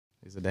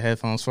Is it the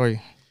headphones for you?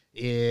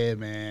 Yeah,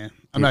 man.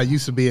 I'm not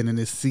used to being in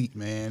this seat,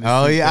 man.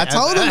 I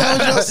told him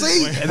that was your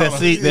seat.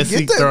 That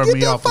seat throwing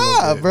me off a little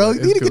five, bit, bro. but You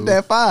it's need to cool. get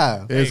that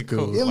 5. It's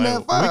cool. Give him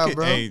that 5,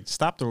 bro. Hey,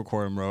 stop the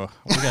recording, bro.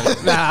 We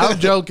gotta, Nah, I'm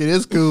joking.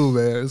 It's cool,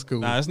 man. It's cool.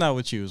 nah, it's not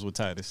with you. It's with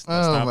Titus.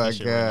 Oh Stop my that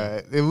shit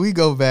right god! If we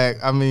go back,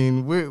 I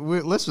mean, we're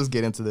let's just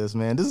get into this,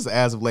 man. This is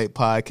As of Late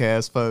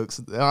podcast,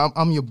 folks.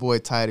 I'm your boy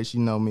Titus.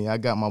 You know me. I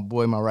got my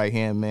boy, my right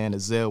hand man,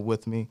 Azel,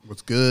 with me.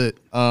 What's good?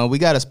 We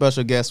got a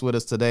special guest with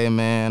us today,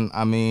 man.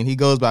 I mean, he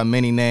goes by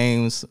many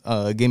names.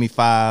 Give me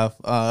 5.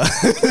 On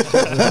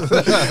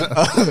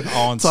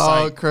Tall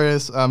site.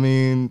 Chris. I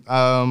mean,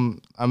 for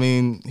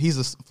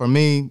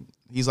me,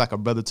 he's like a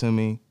brother to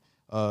me.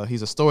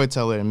 He's a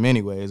storyteller in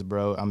many ways,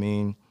 bro. I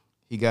mean,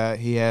 he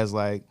has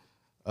like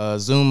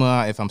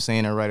Zuma, if I'm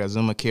saying it right, or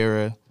Zuma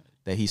Kira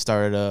that he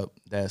started up.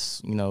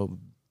 That's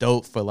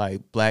dope for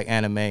like black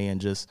anime and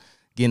just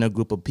getting a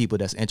group of people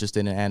that's interested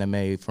in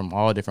anime from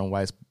all different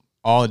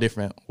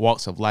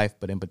walks of life,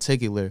 but in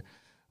particular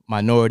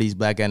minorities,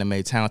 black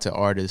anime, talented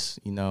artists.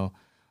 We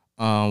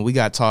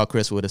got Tall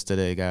Chris with us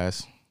today,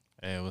 guys.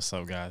 Hey, what's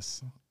up,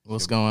 guys?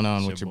 What's going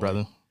on with your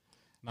brother?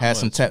 Had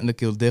some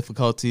technical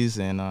difficulties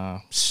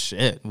and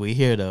shit, we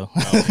here though.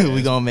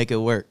 We gonna make it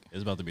work.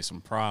 There's about to be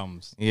some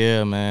problems.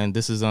 Yeah, man.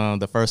 This is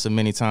the first of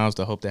many times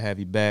to hope to have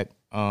you back.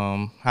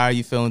 How are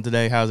you feeling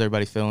today? How's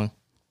everybody feeling?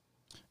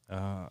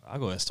 I'll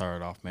go ahead and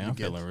start it off, man. I'm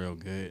feeling real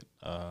good.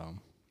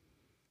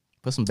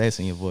 Put some bass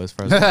in your voice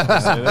first.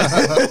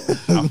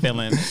 I'm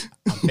feeling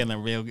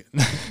real good.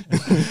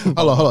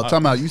 Hold on.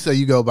 Time out. You say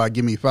you go by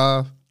Give Me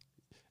 5?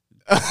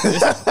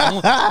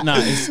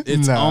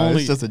 It's only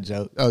it's just a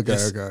joke. Okay.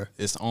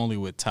 It's only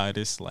with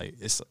Titus. Like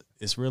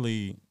it's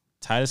really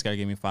Titus got to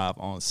give me 5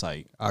 on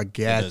site. I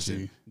got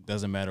you.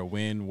 Doesn't matter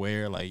when,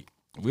 where. Like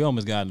we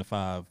almost got into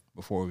 5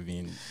 before we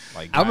even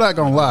like. I'm not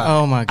gonna lie.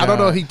 Oh my god. I don't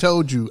know if he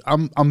told you.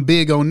 I'm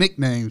big on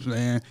nicknames,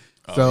 man.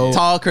 So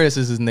Tall Chris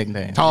is his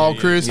nickname. Tall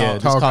Chris. Yeah,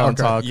 just call him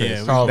Tall Chris.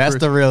 Yeah, Tall That's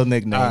Chris. the real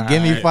nickname. All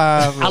Give me right.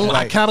 5.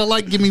 I kind of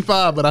like Give Me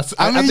 5, but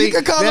I mean, think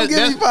you can call him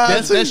Give Me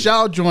 5 too. That's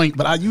y'all joint,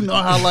 but you know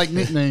how I like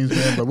nicknames,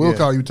 man. But we'll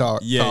call you Tall.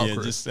 Yeah, Tall yeah.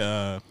 Chris. Just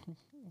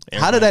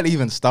How did that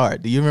even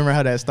start? Do you remember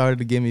how that started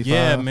to Give Me 5?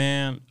 Yeah,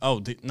 man.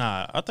 Oh,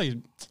 nah. I thought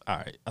you. All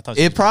right. I thought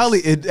you It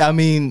probably,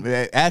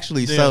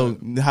 actually, Yeah. so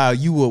how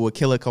you would with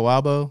Killer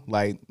Kawabo,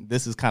 like,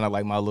 this is kind of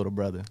like my little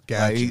brother.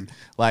 Gotcha.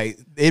 Like,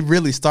 it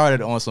really started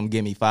on some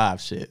Give Me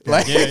 5 shit.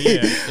 Like, Yeah.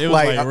 It was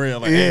like real.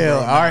 Like, hey, bro,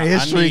 our nah,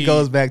 history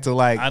goes back to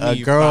like I a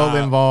need girl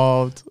 5.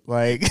 involved.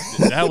 Like,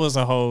 That was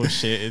a whole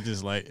shit. It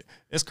just like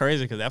it's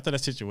crazy because after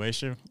that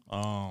situation,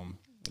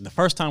 the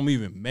first time we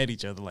even met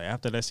each other, like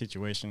after that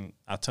situation,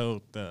 I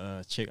told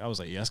the chick, I was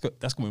like, yeah,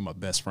 that's gonna be my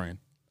best friend.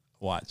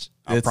 Watch,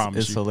 I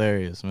promise it's you.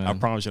 hilarious, man. I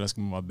promise you, that's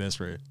gonna be my best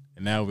friend.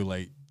 And now we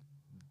like,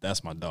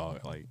 that's my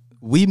dog. Like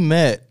We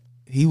met.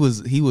 He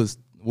was.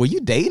 Were you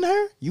dating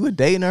her? You were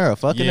dating her or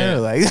fucking Yeah. her?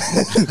 Like,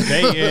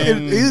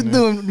 dating. he's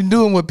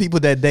doing what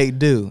people that date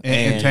do.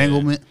 And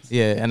Entanglement.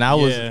 yeah, and I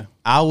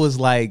was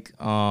like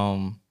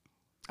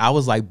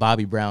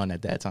Bobby Brown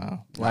at that time.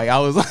 Like I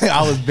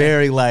was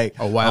very like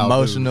A wild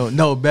emotional.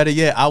 No, better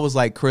yet, I was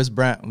like Chris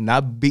Brown,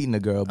 not beating the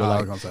girl, but I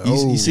like was gonna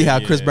say, you see how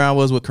Chris yeah. Brown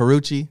was with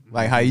Karuchi,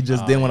 like how he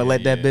just didn't want to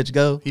let that bitch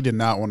go. He did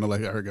not want to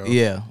let her go.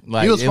 Yeah,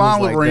 like He was it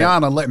fine with like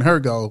that. Rihanna letting her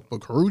go, but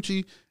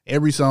Karuchi,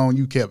 every song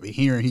you kept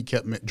hearing, he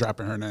kept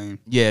dropping her name.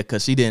 Yeah,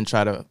 because she didn't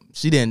try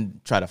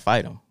to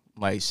fight him.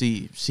 Like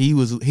he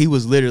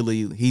was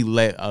literally, he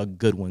let a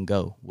good one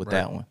go with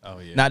that one. Oh,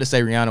 yeah. Not to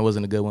say Rihanna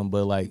wasn't a good one,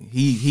 but like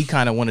he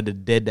kind of wanted to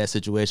dead that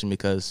situation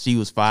because she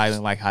was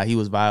violent, like how he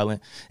was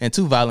violent, and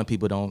two violent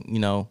people don't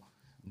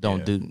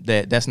do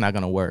that. That's not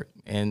gonna work,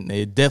 and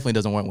it definitely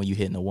doesn't work when you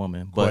hitting a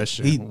woman. But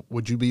Question: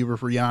 would you be with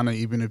Rihanna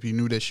even if you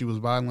knew that she was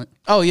violent?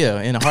 oh yeah,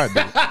 in a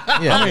heartbeat.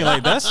 Yeah, I mean,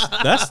 like that's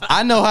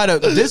I know how to.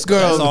 This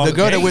girl, That's all the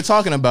girl that gay. we're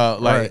talking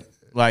about, like, Right.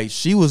 like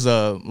she was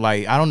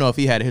like I don't know if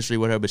he had a history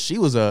with her, but she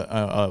was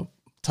a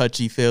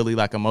touchy feely,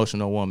 like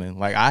emotional woman.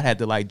 Like I had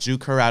to like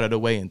juke her out of the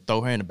way and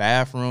throw her in the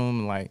bathroom,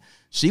 and like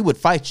she would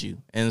fight you.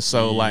 And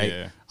so like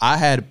Yeah. I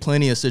had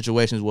plenty of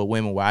situations with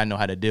women where I know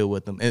how to deal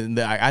with them. And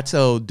I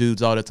tell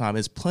dudes all the time,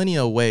 there's plenty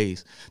of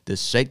ways to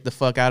shake the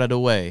fuck out of the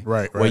way,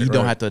 Right, where you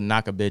don't right. have to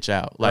knock a bitch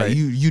out. Like Right.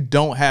 you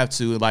don't have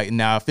to. Like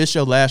now, if it's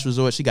your last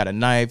resort, she got a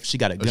knife, she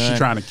got a gun, she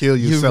trying to kill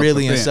you, You're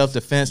really in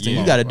self-defense. self-defense, then Yeah.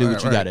 you got to do Right,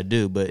 what you right. got to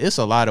do. But it's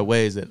a lot of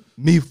ways that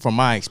from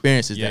my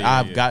experiences, that Yeah,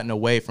 I've yeah. gotten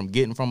away from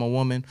getting from a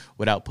woman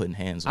without putting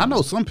hands on I know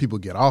her. some people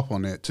get off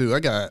on that too. I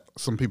got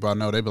some people I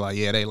know, they be like,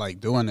 yeah, they like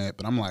doing that.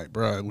 But I'm like,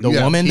 bro, The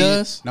woman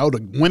does? No,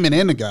 the women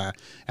and the guy.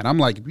 And I'm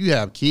like, if you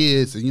have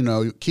kids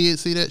and,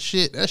 kids see that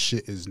shit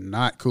is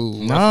not cool.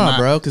 That's Nah, not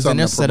bro, because then something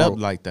they're to set up promote.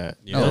 like that.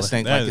 Yeah, They'll that-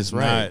 think that like is it's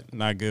right.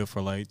 not good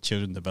for like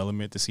children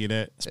development to see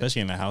that,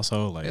 especially in a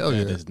household. Like Hell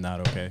that yeah. is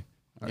not okay.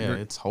 Yeah,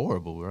 it's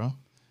horrible, bro.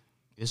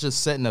 It's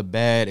just setting a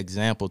bad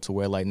example to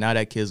where like now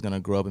that kid's gonna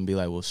grow up and be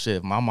like, well, shit,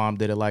 if my mom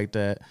did it like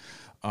that,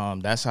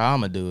 that's how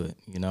I'm gonna do it.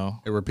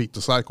 It repeat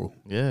the cycle.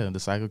 Yeah, the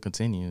cycle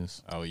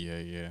continues. Oh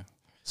yeah.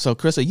 So,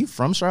 Chris, are you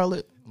from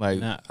Charlotte? Like,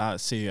 Now, I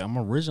see. I'm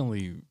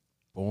originally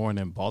born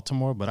in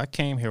Baltimore, but I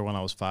came here when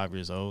I was 5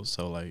 years old.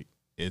 So like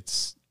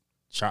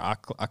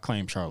I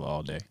claim Charlotte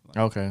all day. Like,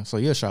 Okay, so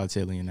you're a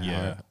Charlottean now,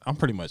 yeah, right? I'm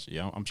pretty much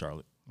I'm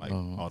Charlotte like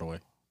all the way.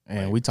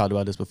 And Like, we talked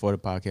about this before the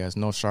podcast.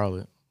 North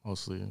Charlotte,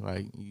 mostly.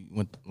 Like you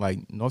went like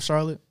North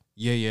Charlotte,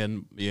 yeah,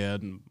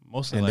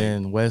 mostly and like,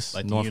 then West,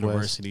 like the Northwest.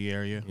 university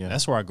area. Yeah.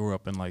 That's where I grew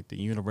up in, like the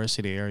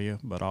university area,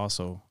 but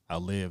also I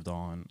lived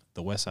on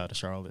the west side of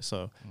Charlotte.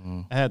 So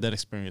I had that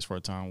experience for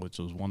a time, which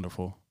was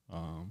wonderful.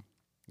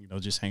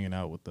 Just hanging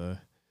out with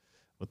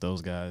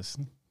those guys.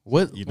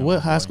 What You know, what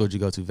my high boy. school did you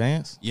go to?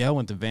 Vance? Yeah, I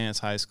went to Vance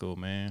High School,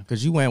 man.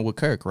 Because you went with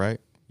Kirk, right?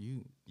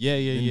 You Yeah.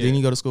 Didn't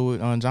you go to school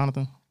with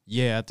Jonathan?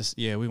 Yeah,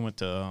 we went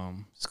to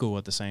school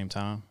at the same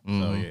time. So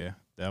Mhm. yeah,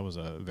 that was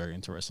a very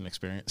interesting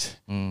experience.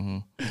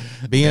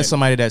 Mm-hmm. Being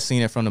somebody that's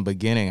seen it from the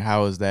beginning,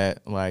 how is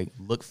that like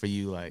look for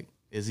you? Like,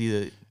 is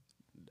either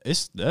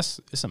It's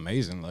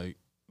amazing. Like,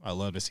 I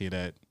love to see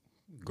that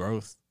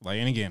growth. Like,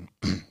 and again,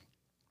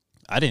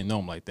 I didn't know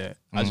him like that.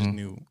 I just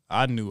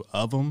knew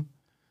of him.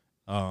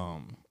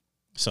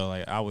 So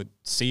like I would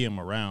see him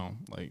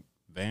around like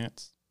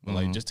Vance, but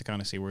like just to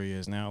kind of see where he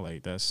is now,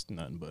 like that's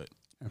nothing but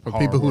And for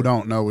hard people who work.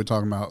 don't know, we're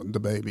talking about the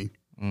baby.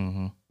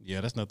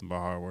 Yeah, that's nothing but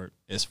hard work.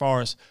 As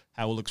far as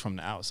how it looks from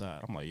the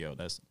outside, I'm like, yo,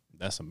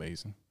 that's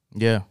amazing.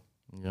 yeah.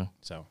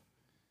 So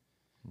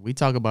We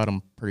talk about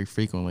him pretty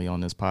frequently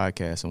on this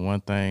podcast, and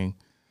one thing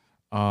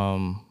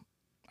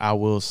I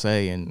will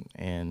say,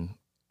 and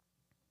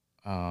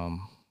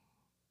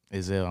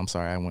Izzel, I'm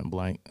sorry, I went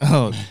blank,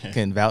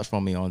 can vouch for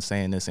me on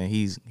saying this, and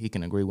he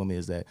can agree with me,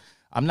 is that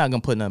I'm not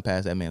gonna put nothing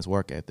past that man's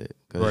work ethic,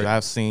 because Right.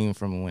 I've seen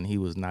from when he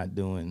was not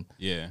doing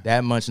yeah,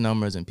 that much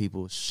numbers and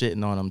people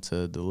shitting on him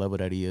to the level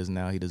that he is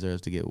now. He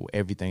deserves to get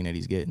everything that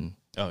he's getting.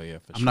 oh yeah,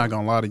 for I'm sure. not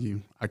gonna lie to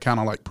you. I kind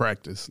of like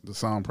Practice, the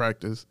song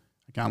Practice.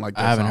 I kind of like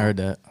that I haven't song. heard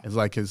that. It's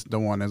like the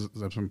one that's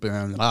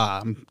been,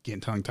 I'm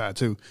getting tongue tied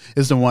too.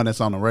 It's the one that's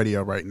on the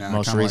radio right now.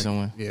 Most Kinda recent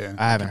like, one. Yeah.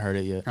 I haven't heard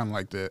it yet. Kind of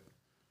like that.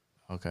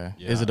 Okay,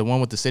 Yeah. is it the one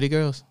with the City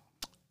Girls?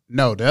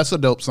 No, that's a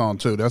dope song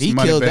too. That's He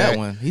Moneybag. killed that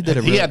one. He did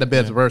a He real- had the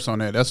best yeah. verse on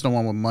that. That's the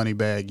one with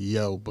Moneybag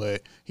Yo,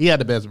 but he had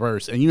the best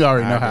verse. And you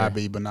already I know how I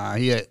agree. be, but nah,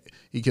 he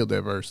killed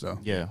that verse though.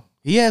 Yeah.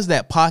 He has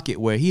that pocket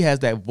where he has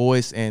that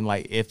voice, and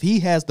like if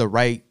he has the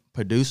right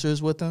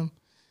producers with him,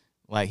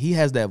 like he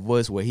has that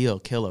voice where he'll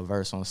kill a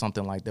verse on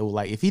something like that.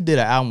 Like if he did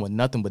an album with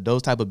nothing but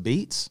those type of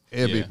beats,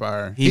 It'd be Yeah.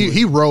 fire. He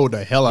He rode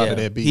the hell out yeah, of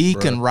that beat. he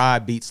bro. can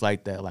ride beats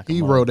like that. Like a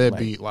He mother- wrote that like,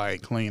 beat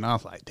like clean. I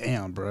was like,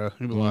 damn, bro.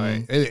 He was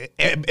like,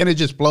 and it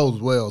just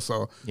flows well.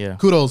 So Yeah.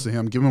 kudos to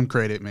him. Give him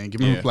credit, man.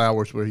 Give him Yeah.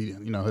 flowers where he,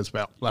 his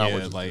flowers. Yeah,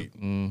 is- like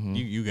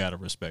you gotta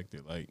respect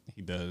it. Like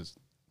he does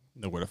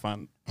know where to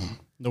find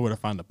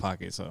the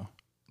pocket. So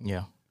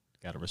Yeah.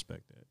 gotta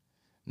respect that.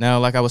 Now,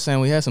 like I was saying,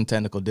 we had some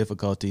technical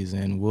difficulties,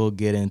 and we'll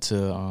get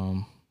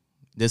into.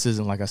 This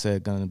isn't, like I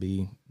said, going to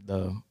be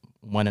the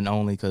one and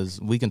only, because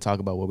we can talk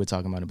about what we're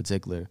talking about in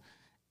particular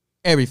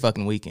every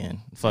fucking weekend.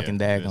 Fucking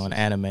Yeah, it daggone is.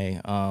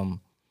 anime.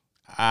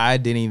 I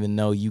didn't even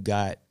know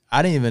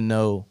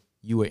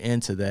you were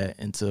into that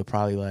until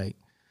probably like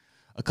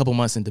a couple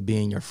months into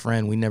being your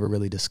friend. We never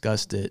really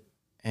discussed it.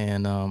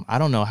 And I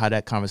don't know how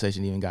that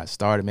conversation even got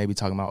started. Maybe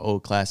talking about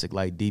old classic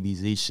like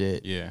DBZ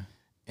shit. Yeah.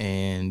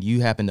 And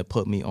you happened to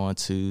put me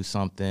onto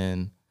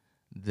something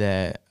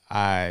that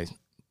I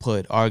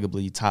put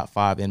arguably top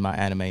 5 in my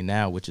anime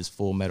now, which is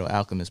Full Metal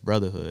Alchemist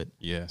Brotherhood.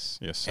 Yes,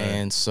 sir.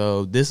 And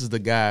so this is the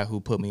guy who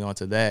put me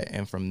onto that.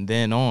 And from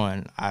then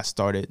on,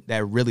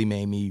 that really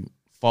made me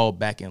fall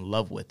back in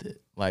love with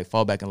it. Like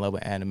fall back in love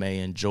with anime,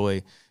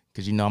 enjoy,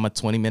 because I'm a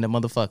 20-minute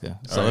motherfucker.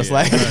 So Oh, it's yeah.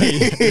 like,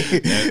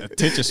 That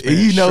attention span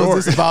he is knows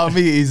short. this about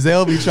me.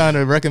 Zell be trying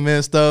to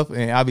recommend stuff,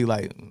 and I'll be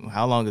like,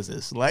 how long is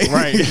this? Like,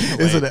 Right.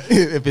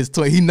 if it's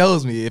 20, he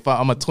knows me. If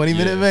I'm a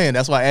 20-minute Yeah. man,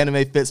 that's why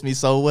anime fits me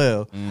so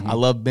well. Mm-hmm. I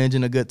love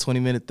binging a good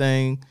 20-minute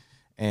thing,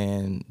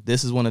 and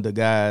this is one of the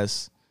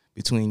guys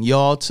between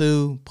y'all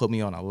two put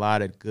me on a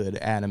lot of good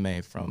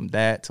anime. From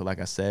that to, like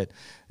I said,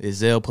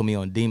 Zell put me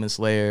on Demon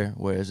Slayer,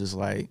 where it's just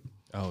like,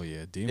 Oh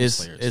yeah, Demon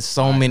Slayer. it's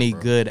so many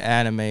good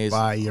animes.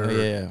 Fire.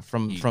 Yeah,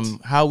 from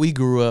how we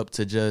grew up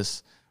to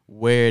just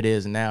where it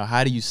is now.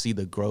 How do you see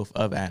the growth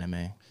of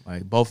anime?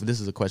 Like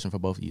this is a question for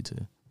both of you two.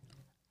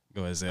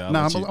 Go ahead, Zay.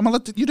 Nah, I'm gonna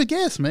let you the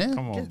guest, man.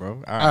 Come on,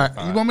 bro. All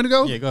right, you want me to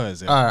go? Yeah, go ahead,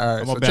 Zay. All right.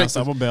 I'm So gonna check bounce.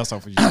 I'm gonna bounce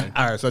off of you. Zay.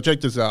 All right, so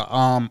check this out.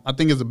 I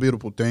think it's a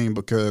beautiful thing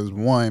because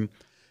one,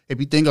 if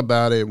you think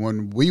about it,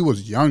 when we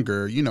was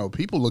younger,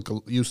 people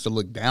used to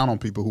look down on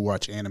people who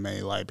watch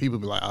anime. Like people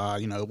be like,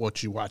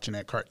 what you watching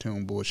that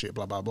cartoon bullshit,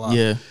 blah blah blah.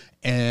 Yeah.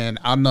 And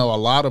I know a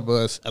lot of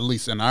us, at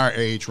least in our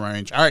age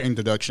range, our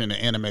introduction to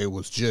anime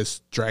was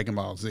just Dragon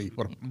Ball Z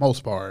for the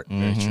most part. I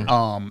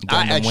Gundam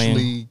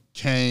actually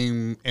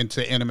came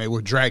into anime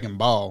with Dragon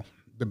Ball,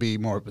 to be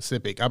more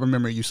specific. I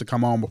remember it used to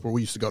come on before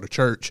we used to go to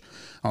church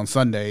on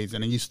Sundays,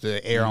 and it used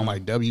to air on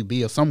like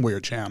WB or some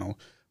weird channel.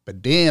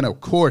 But then,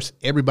 of course,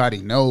 everybody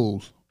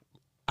knows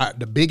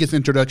the biggest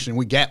introduction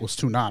we got was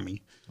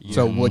Toonami.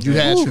 So what you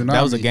had Toonami,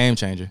 That was a game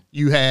changer.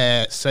 you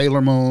had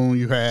Sailor Moon,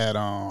 you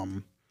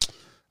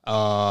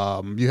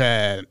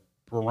had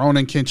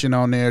Ronin Kenshin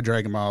on there,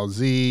 Dragon Ball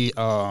Z,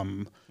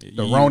 the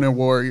Ronin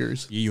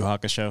Warriors. Yu Yu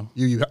Hakusho.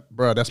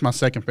 Bro, that's my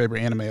second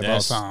favorite anime of all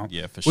time.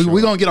 Yeah, for sure.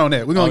 We're going to get on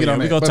that. We're going to get on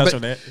that. We're going to touch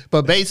on that.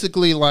 But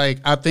basically, like,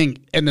 I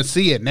think, and to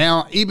see it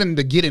now, even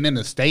to get it in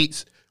the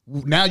States,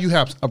 now you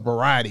have a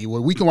variety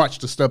where we can watch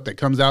the stuff that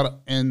comes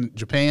out in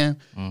Japan,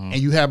 and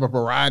you have a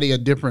variety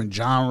of different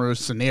genres,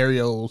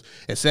 scenarios,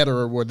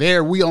 etc. Where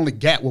there we only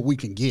got what we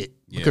can get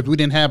because we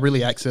didn't have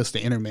really access to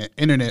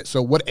internet.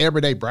 So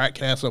whatever they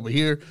broadcast over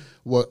here,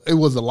 it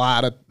was a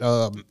lot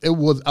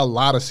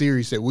of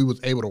series that we was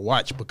able to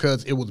watch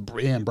because it was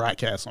being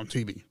broadcast on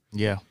TV.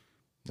 Yeah,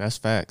 that's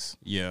facts.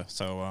 Yeah.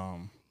 So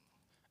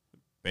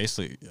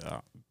basically,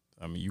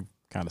 I mean, you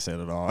kind of said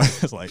it all.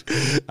 It's like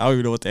I don't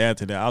even know what to add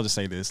to that. I'll just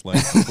say this: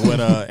 like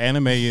what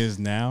anime is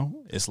now,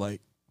 it's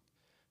like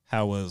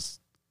how was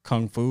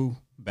kung fu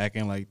back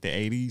in like the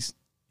 80s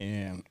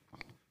and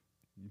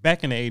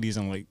back in the 80s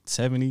and like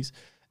 70s.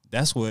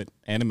 That's what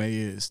anime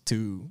is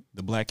to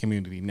the black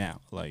community now.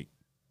 Like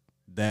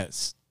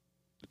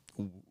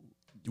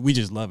we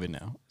just love it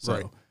now. So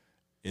right.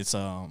 It's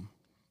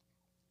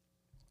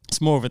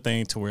more of a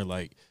thing to where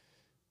like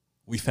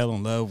we fell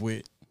in love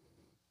with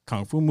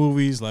kung fu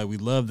movies, like we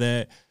love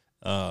that.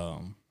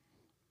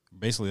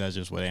 Basically, that's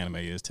just what anime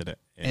is to that.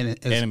 And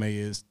anime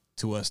is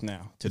to us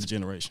now, to the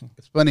generation.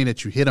 It's funny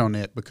that you hit on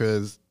that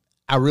because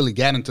I really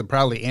got into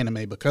probably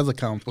anime because of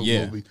kung fu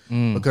movie.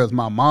 Because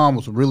my mom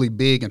was really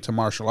big into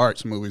martial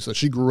arts movies, so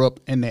she grew up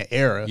in that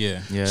era.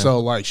 Yeah. So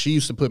like she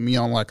used to put me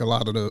on like a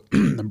lot of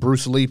the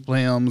Bruce Lee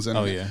films and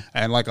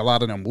and like a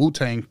lot of them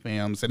Wu-Tang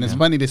films. And it's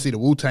funny to see the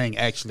Wu-Tang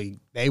actually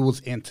they was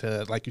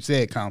into, like you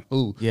said, kung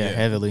fu. Yeah,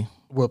 heavily.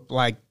 With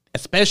like,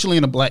 especially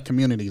in the black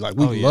community, like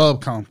we love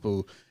kung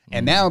fu.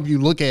 And now if you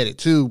look at it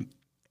too,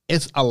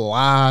 it's a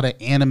lot of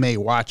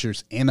anime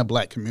watchers in the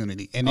black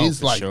community. And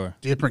it's like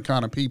different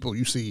kind of people.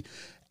 You see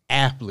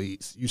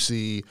athletes, you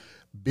see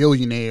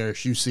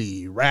billionaires, you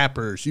see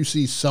rappers, you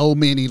see so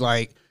many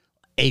like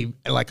a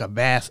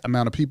vast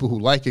amount of people who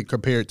like it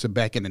compared to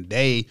back in the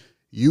day.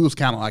 You was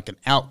kind of like an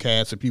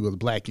outcast if you was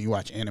black and you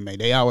watch anime.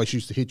 They always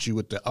used to hit you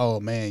with the, oh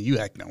man, you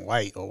acting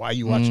white, or why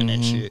you watching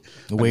that shit?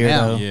 Weirdo.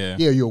 Now,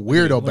 you're a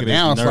weirdo. Look but at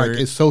now this it's nerd. like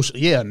it's social,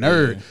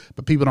 nerd. Yeah.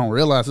 But people don't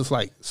realize it's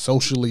like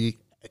socially,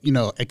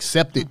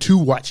 accepted to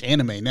watch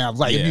anime now.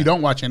 Like if you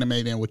don't watch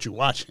anime, then what you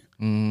watching?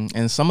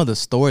 And some of the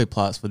story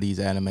plots for these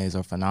animes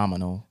are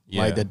phenomenal.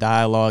 Yeah. Like the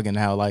dialogue and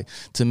how, like,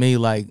 to me,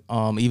 like,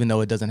 even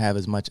though it doesn't have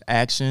as much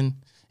action,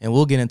 and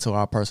we'll get into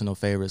our personal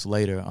favorites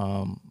later.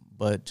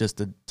 But just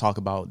to talk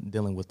about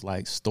dealing with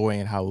like story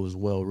and how it was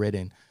well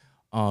written,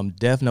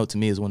 Death Note to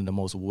me is one of the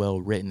most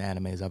well written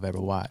animes I've ever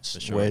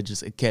watched. Sure. Where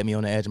it kept me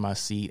on the edge of my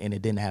seat, and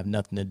it didn't have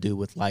nothing to do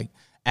with like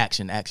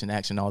action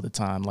all the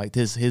time. Like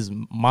his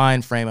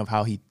mind frame of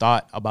how he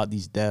thought about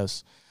these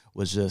deaths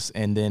was just,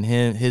 and then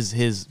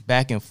his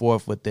back and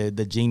forth with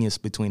the genius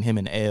between him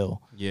and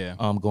L. Yeah.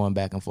 Going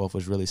back and forth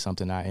was really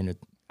something I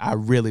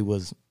really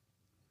was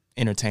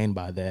entertained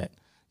by that.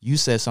 You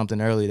said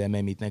something earlier that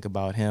made me think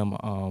about him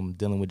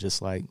dealing with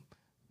just like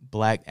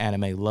black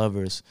anime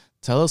lovers.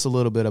 Tell us a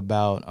little bit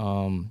about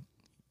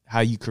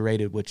how you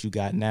created what you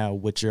got now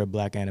with your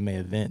black anime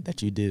event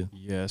that you do.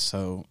 Yeah,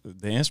 so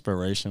the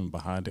inspiration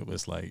behind it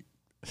was like,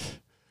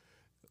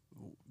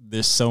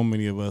 there's so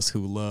many of us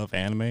who love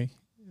anime,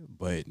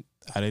 but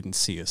I didn't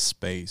see a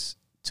space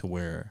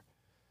in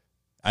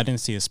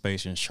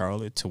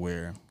Charlotte to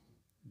where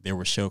they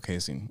were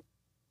showcasing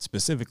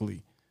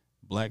specifically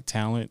black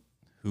talent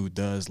who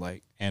does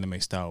like anime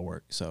style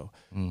work. So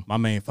my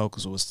main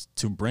focus was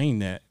to bring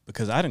that,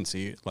 because I didn't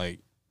see it like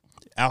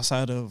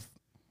outside of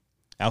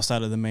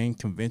the main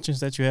conventions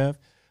that you have.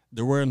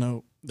 There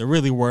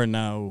really were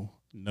no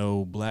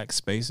black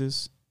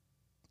spaces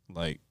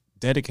like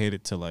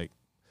dedicated to like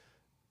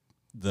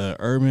the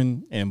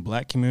urban and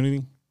black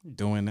community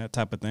doing that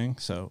type of thing.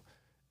 So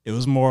it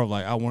was more of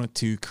like I wanted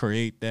to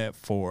create that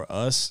for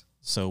us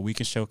so we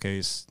can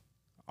showcase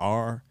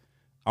our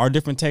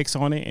different takes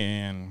on it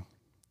and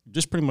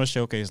just pretty much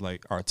showcase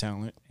like our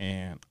talent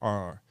and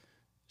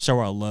show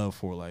our love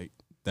for like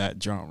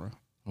that genre.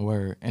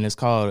 Word. And it's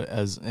called,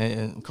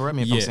 and correct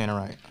me if I'm saying it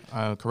right.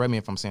 Correct me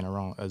if I'm saying it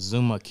wrong.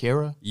 Azuma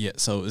Kara? Yeah,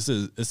 so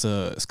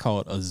it's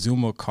called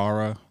Azuma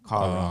Kara.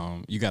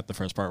 You got the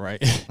first part right.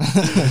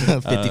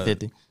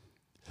 50-50.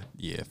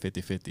 Yeah,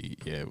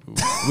 50-50. Yeah,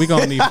 we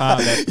gonna need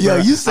 5. Yo,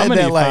 you said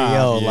that like, 5.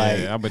 Yo, yeah, like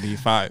I'm gonna need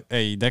 5.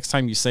 Hey, next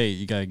time you say it,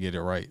 you gotta get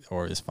it right,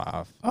 or it's 5.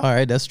 All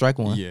right, that's strike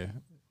one. Yeah.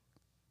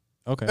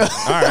 Okay. All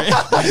right.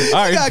 All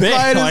right.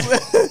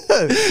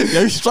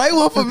 Yo, strike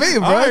one for me,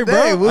 bro. All right, bro.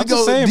 Dang, I'm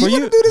just saying, do bro, you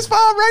want to do this 5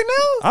 right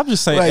now? I'm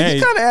just saying, like, hey,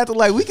 you kind of acting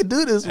like we could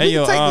do this. We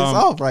can take this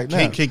off right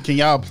now. Can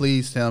y'all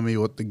please tell me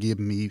what the Give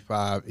Me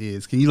 5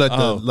 is? Can you let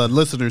the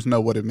listeners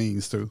know what it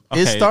means too?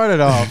 Okay. It started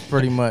off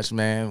pretty much,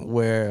 man,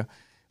 where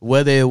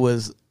whether it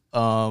was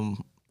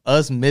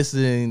us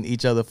missing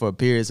each other for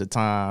periods of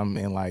time,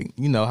 and like,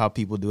 you know how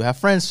people do, how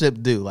friendship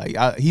do. Like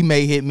he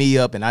may hit me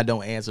up and I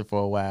don't answer for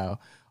a while,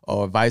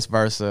 or vice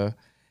versa.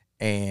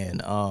 And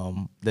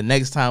the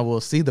next time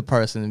we'll see the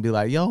person and be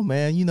like, yo,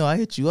 man, you know, I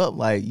hit you up.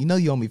 Like, you know,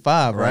 you owe me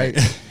 5, right?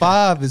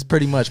 5 is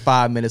pretty much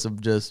 5 minutes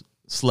of just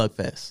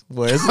slugfest.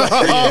 Where it's like,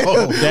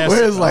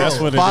 that's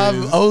what 5 it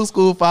is. old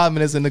school 5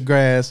 minutes in the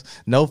grass,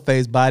 no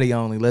face, body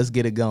only. Let's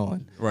get it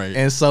going. Right.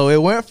 And so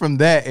it went from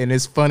that. And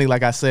it's funny,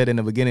 like I said in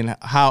the beginning,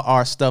 how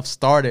our stuff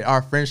started,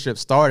 our friendship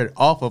started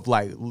off of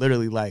like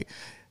literally like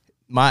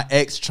my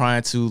ex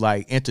trying to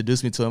like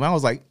introduce me to him. I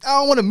was like, I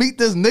don't want to meet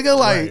this nigga.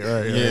 Like,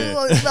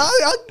 Yeah.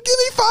 Give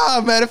me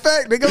 5, matter of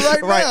fact, nigga,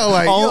 right now.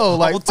 Like, yo,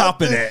 like on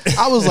top of fuck that.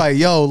 I was like,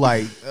 yo,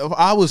 like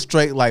I was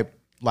straight like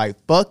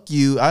fuck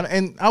you.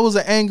 And I was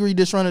an angry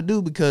disgruntled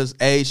dude because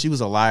she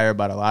was a liar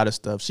about a lot of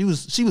stuff. She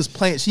was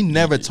playing. She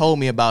never told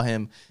me about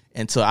him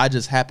until I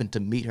just happened to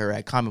meet her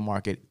at Common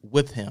Market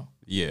with him.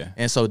 Yeah.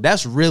 And so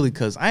that's really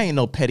because I ain't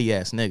no petty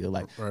ass nigga.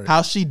 Like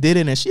how she did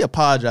it and she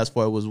apologized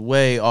for it was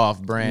way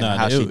off brand. Nah,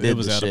 how she did it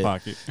was the out shit. of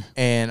pocket.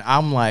 And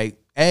I'm like,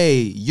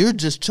 hey, you're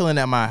just chilling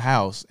at my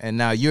house, and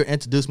now you're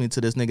introducing me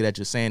to this nigga that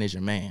you're saying is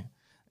your man.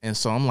 And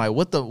so I'm like,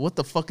 what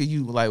the fuck are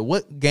you like?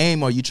 What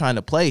game are you trying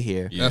to play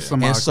here? Yeah. That's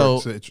some And so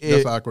that's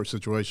an awkward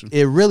situation.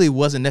 It really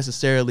wasn't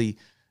necessarily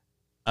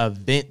a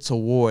vent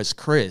towards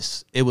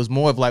Chris. It was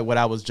more of like what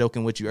I was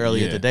joking with you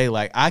earlier Yeah. today.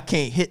 Like, I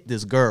can't hit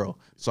this girl,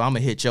 so I'm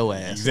gonna hit your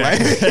ass.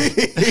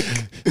 Exactly.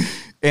 Like,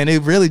 and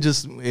it really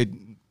just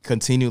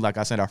continued. Like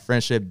I said, our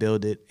friendship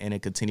built it, and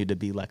it continued to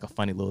be like a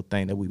funny little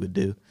thing that we would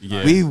do.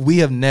 Yeah. We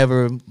have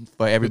never,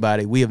 for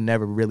everybody, we have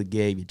never really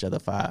gave each other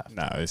 5.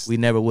 Nah, it's We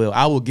never will.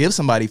 I will give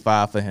somebody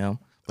 5 for him,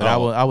 but I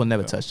Oh, will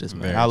never touch this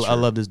man. very I true.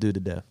 love this dude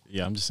to death.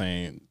 yeah, I'm just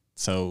saying.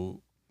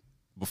 So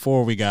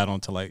before we got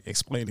on to like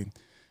explaining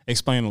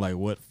like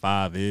what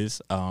 5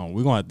 is,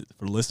 we're going to,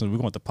 for listeners, we're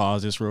going to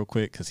pause this real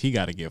quick because he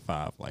got to get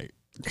 5 like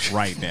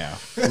right now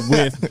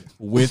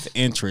with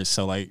interest.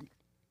 So like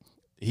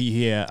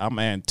I'm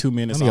adding 2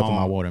 minutes Let me open on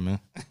my water, man.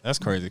 That's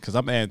crazy because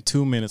I'm adding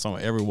 2 minutes on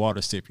every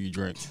water sip you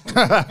drink.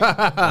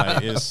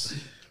 Like it's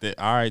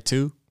all right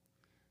too.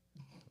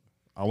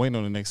 I'll wait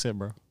on the next sip,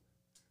 bro.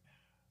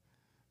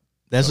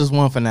 That's just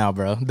one for now,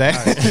 bro.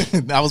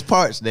 I was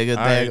parched, nigga.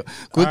 All right.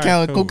 Quick All right,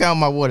 count, cool. quick count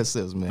my water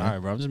sips, man. All right,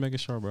 bro. I'm just making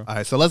sure, bro. All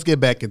right, so let's get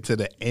back into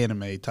the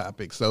anime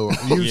topic. So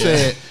you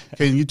said,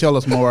 can you tell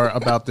us more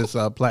about this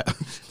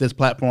this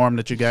platform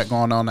that you got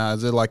going on now?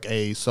 Is it like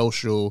a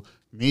social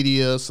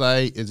media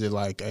site? Is it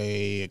like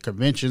a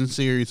convention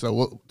series?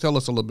 So tell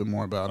us a little bit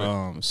more about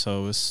it.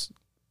 So that's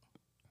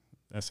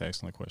an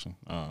excellent question.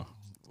 Kind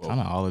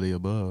of all of the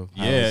above.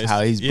 Yeah,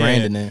 how he's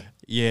branding it.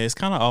 Yeah, it's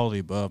kind of all of the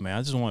above, man.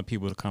 I just want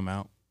people to come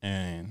out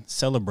and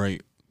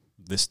celebrate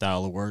this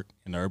style of work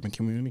in the urban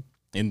community,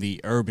 and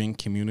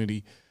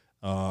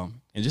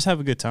just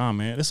have a good time,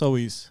 man. I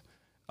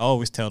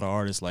always tell the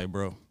artists, like,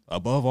 bro,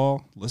 above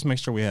all, let's make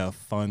sure we have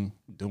fun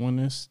doing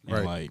this. And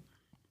Right. like,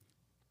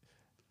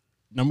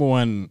 number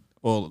one,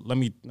 well, let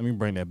me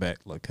bring that back,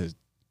 like, cause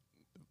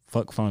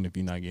fuck fun if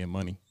you're not getting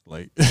money,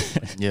 like.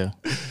 Yeah.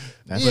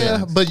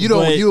 But you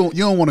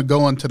don't want to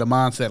go into the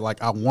mindset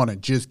like I want to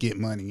just get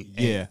money.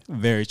 Yeah,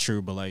 very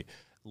true. But like,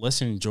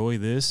 let's enjoy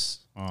this.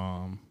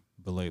 But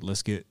like,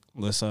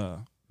 let's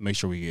make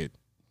sure we get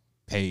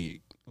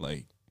paid.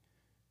 Like,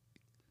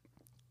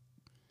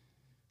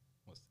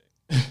 what's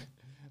that?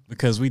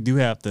 Because we do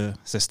have to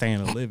sustain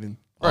a living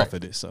off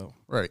of this. So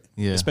Right.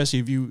 Yeah. especially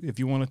if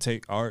you want to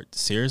take art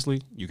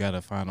seriously, you got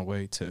to find a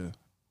way to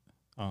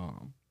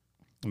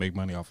make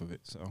money off of it.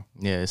 So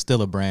Yeah, it's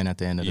still a brand at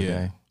the end of the Yeah.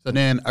 day. So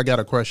then I got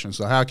a question.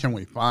 So how can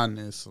we find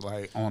this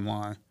like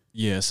online?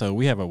 yeah, so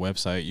we have a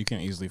website. You can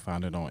easily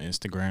find it on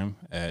Instagram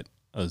at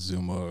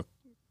Azuma.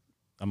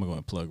 I'm gonna go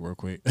and plug real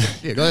quick.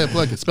 Yeah, go ahead,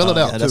 plug it. Spell it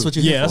out. That's too. what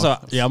you Yeah, I'm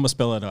gonna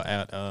spell it out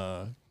at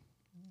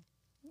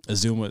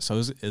Azuma. So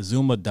it's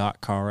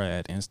Azuma.Kara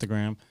at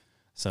Instagram.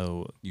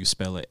 So you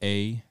spell it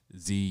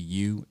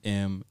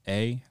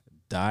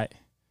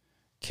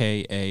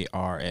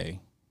AZUMA.KARA.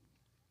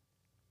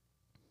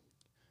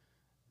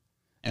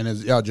 And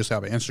y'all just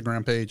have an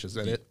Instagram page? Is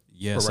that it?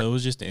 Yeah, Correct. so it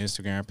was just the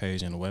Instagram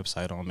page and the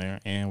website on there,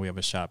 and we have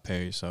a shop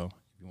page. So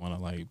if you want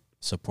to like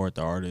support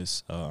the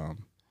artists,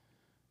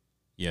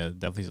 yeah,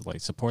 definitely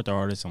like support the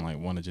artists and like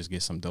want to just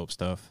get some dope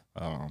stuff.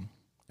 And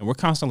we're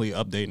constantly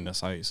updating the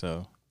site,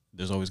 so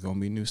there's always gonna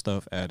be new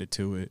stuff added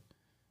to it.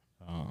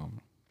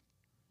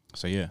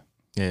 So yeah,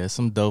 Yeah,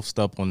 some dope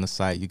stuff on the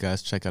site. You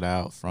guys check it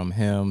out. From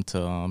him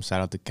to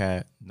shout out to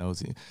Kat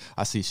Nosy.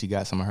 I see she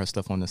got some of her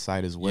stuff on the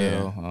site as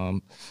well.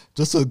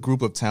 Just a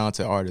group of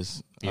talented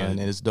artists, Yeah. and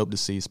it's dope to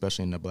see,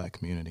 especially in the Black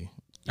community.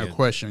 A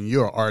question.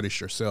 You're an artist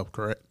yourself,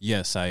 correct?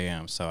 yes, I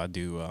am. So I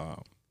do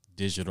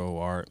digital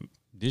art,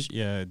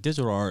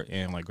 digital art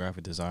and like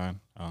graphic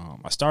design.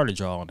 I started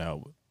drawing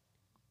out.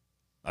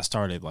 I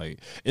started like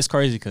it's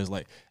crazy because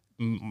like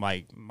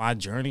my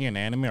journey in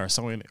anime are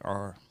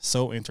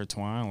so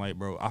intertwined. Like,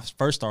 bro, I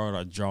first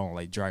started drawing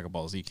like Dragon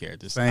Ball Z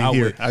characters. Same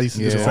here. I used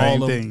to do the Yeah. same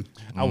Draw 'em. thing.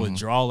 I would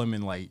draw them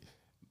and like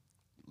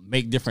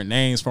make different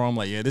names for them.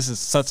 Like, yeah, this is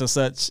such and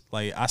such.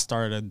 Like, I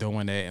started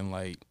doing that in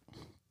like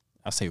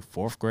I say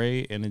 4th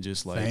grade, and it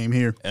just like Same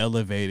here.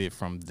 elevated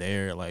from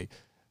there. Like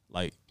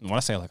like when I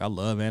say like I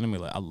love anime,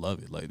 like I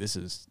love it. Like this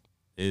is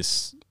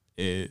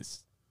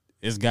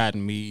it's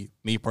gotten me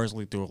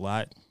personally through a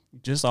lot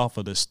just off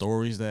of the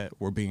stories that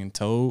were being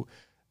told.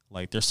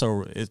 Like the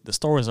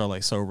stories are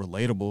like so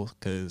relatable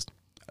because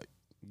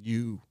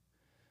you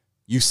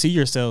see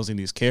yourselves in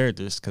these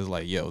characters because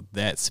like, yo,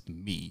 that's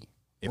me.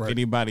 If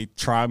anybody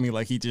try me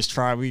like he just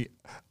tried me,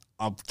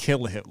 I'm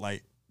killing him.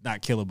 Like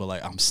not killing, but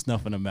like I'm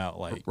snuffing him out.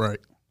 Like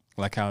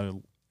like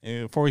how,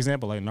 for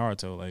example, like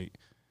Naruto. Like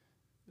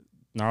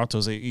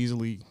Naruto's a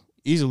easily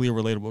a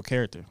relatable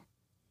character.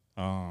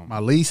 My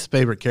least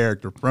favorite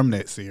character from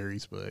that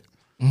series, but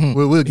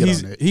we'll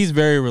get on that. He's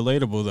very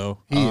relatable though.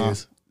 He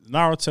is.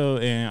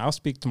 Naruto, and I'll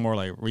speak to more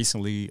like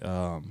recently,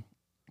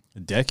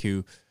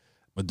 Deku,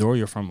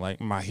 Midoriya from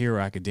like My Hero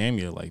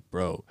Academia. Like,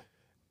 bro,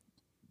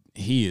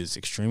 he is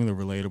extremely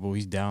relatable.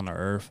 He's down to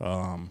earth.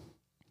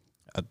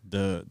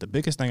 The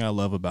biggest thing I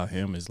love about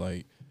him is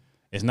like,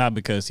 it's not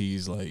because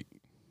he's like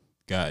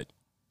got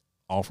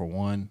all for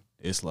one.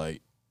 It's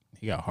like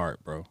he got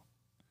heart, bro.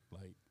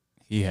 Like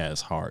he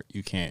has heart.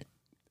 You can't.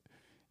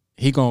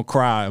 He gonna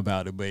cry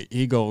about it, but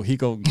he go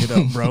get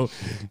up, bro.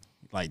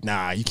 Like,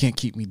 nah, you can't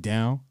keep me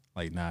down.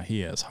 Like, nah,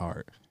 he has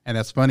heart. And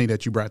that's funny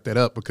that you brought that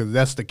up because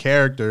that's the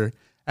character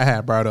I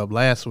had brought up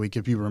last week.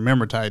 If you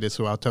remember, Titus,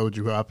 who I told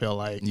you who I felt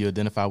like you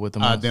identify with the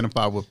most. I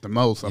identify with the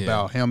most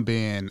about him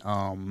being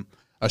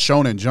a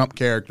Shonen Jump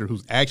character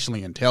who's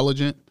actually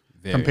intelligent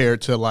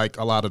compared to like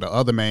a lot of the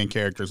other main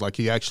characters. Like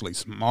he actually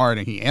smart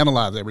and he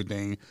analyzes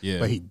everything,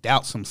 but he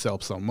doubts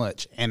himself so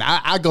much. And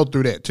I go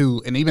through that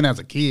too. And even as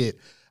a kid,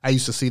 I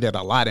used to see that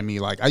a lot in me.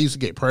 Like I used to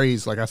get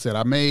praised. Like I said,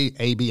 I made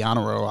AB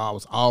honor roll. I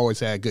always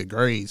had good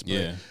grades.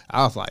 But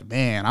I was like,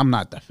 man, I'm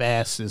not the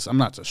fastest. I'm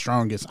not the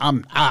strongest.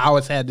 I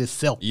always had this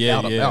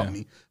self-doubt about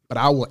me. But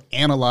I would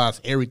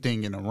analyze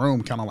everything in the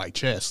room, kind of like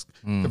chess.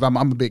 Because I'm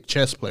a big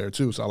chess player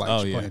too, so I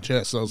like playing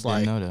chess. So it's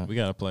like we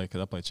gotta play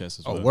because I play chess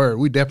as well. Oh, word,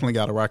 we definitely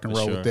got to rock and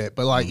roll with that.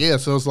 But like,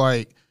 so it's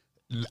like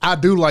I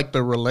do like the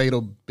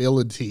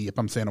relatability, if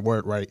I'm saying the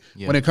word right,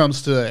 when it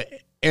comes to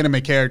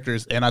anime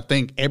characters, and I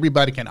think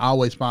everybody can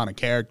always find a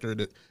character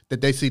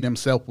that they see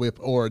themselves with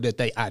or that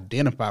they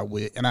identify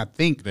with. And I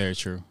think very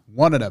true.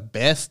 One of the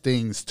best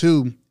things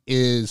too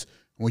is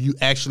when you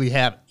actually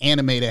have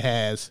anime that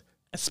has,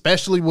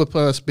 especially with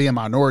us being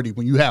minority,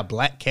 when you have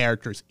black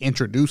characters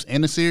introduced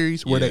in the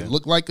series where they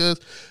look like us,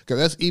 because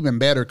that's even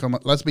better.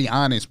 Let's be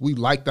honest, we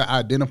like to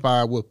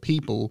identify with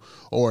people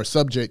or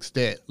subjects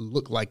that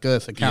look like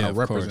us and kind of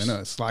represent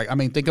us. Like, I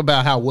mean, think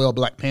about how well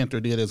Black Panther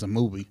did as a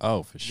movie.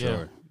 Oh, for sure.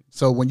 Yeah.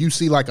 So when you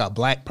see like a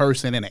black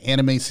person in an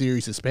anime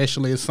series,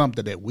 especially, it's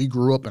something that we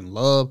grew up and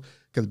loved.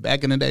 Because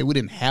back in the day, we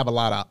didn't have a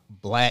lot of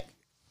black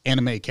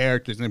anime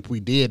characters, and if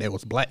we did, it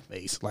was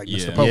blackface, like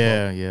Mr. Popo.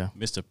 Yeah.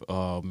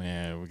 Oh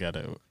man, we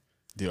gotta.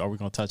 Are we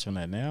gonna touch on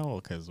that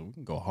now? Because we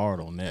can go hard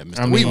on that.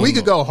 Mr. I mean, we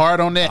could go hard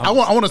on that. I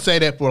want to say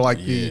that for like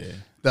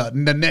the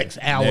next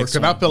hour, because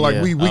I feel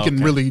like we can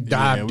really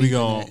dive deep.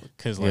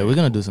 We're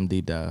gonna do some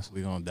deep dives.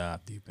 We're gonna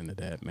dive deep into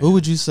that, man. Who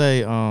would you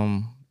say?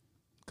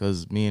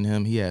 Because me and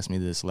him, he asked me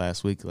this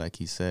last week. Like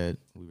he said,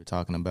 we were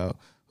talking about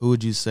who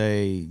would you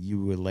say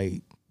you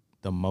relate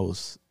the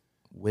most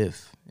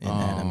with in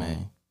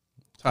anime?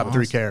 Top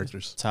three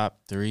characters. Top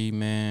three,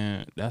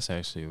 man. That's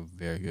actually a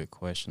very good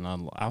question.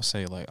 I'll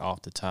say like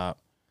off the top.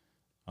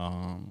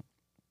 I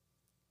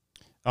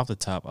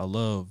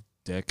love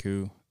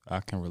Deku.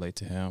 I can relate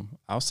to him.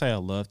 I'll say I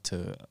love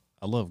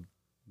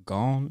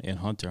Gon and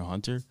Hunter x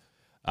Hunter.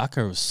 I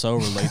could so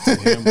relate to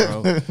him,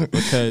 bro.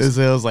 Because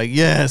it was like,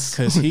 yes,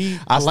 because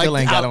I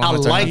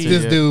like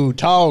this dude,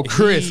 tall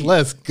Chris.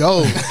 Let's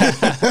go.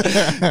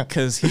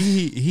 Because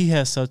he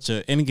has such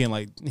a, and again,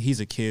 like he's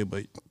a kid,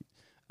 but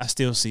I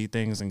still see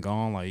things and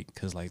Gone like,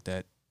 because like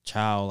that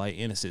child, like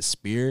innocent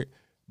spirit.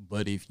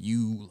 But if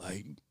you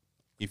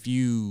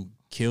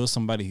kill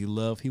somebody he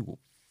love, he will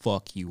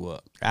fuck you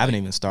up. I haven't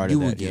even started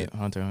that yet.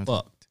 Hunter x Hunter.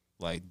 Fucked.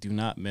 Like, do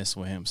not mess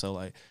with him. So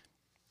like,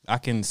 I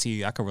can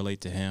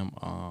relate to him.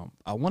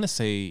 I want to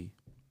say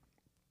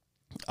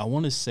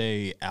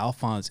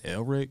Alphonse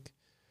Elric,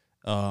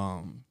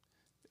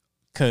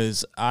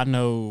 because I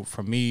know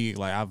for me,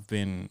 like I've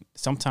been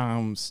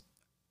sometimes,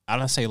 I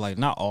don't say like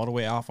not all the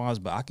way Alphonse,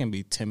 but I can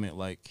be timid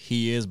like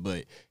he is,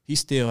 but he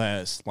still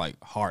has like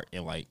heart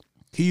and like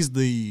he's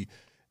the,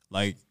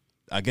 like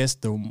I guess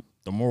the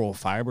moral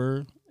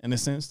fiber in a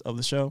sense of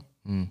the show.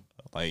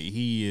 Like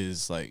he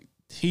is like,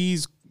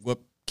 he's what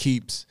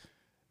keeps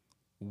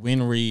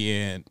Winry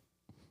and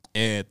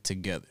Ed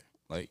together.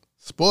 Like,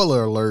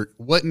 spoiler alert,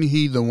 wasn't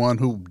he the one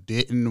who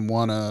didn't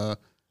want to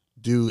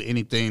do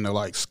anything to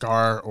like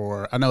Scar?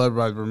 Or I know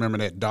everybody remember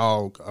that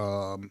dog.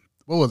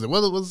 What was it?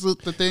 What was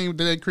it, the thing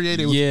that they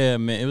created? Yeah,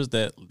 man, it was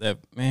that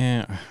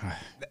man.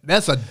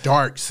 That's a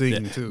dark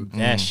scene too.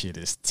 That shit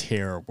is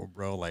terrible,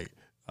 bro. Like,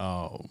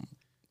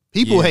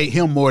 people hate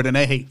him more than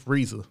they hate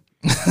Frieza.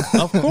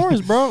 Of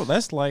course, bro.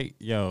 That's like,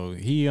 yo,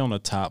 he on the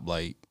top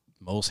like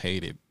most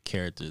hated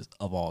characters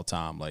of all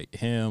time. Like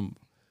him,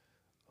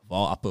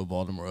 I put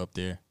Voldemort up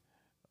there.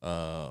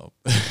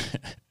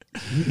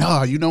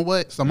 No, you know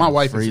what? So my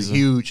wife is a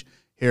huge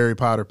Harry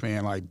Potter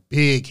fan, like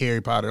big Harry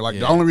Potter. Like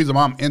the only reason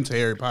why I'm into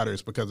Harry Potter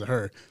is because of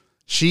her.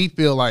 She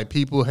feel like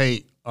people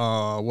hate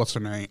what's her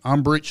name,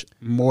 Umbridge,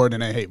 more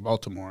than they hate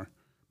Voldemort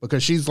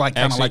because she's like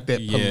kind of like that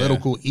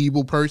political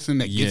evil person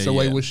that gets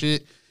away with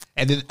shit.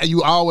 And then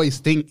you always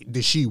think,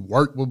 did she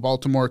work with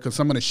Baltimore? Because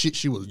some of the shit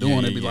she was doing,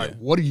 it'd be like,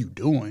 what are you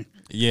doing?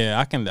 Yeah,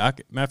 I can.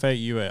 Matter of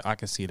fact, I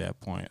can see that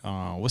point.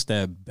 What's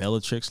that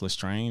Bellatrix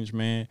Lestrange,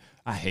 man?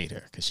 I hate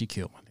her because she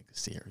killed my nigga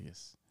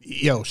Sirius.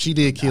 Yo, she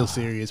did kill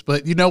Sirius,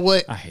 but you know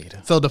what? I hate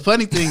her. So the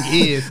funny thing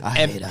is,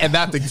 and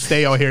not to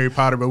stay on Harry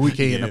Potter, but we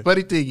can. The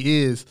funny thing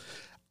is,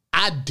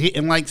 I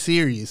didn't like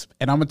Sirius,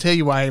 and I'm gonna tell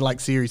you why I like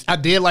Sirius. I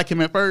did like him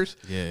at first,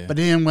 but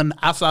then when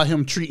I saw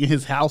him treating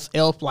his house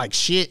elf like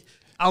shit,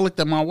 I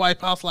looked at my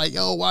wife. I was like,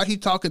 "Yo, why he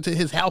talking to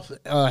his house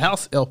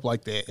elf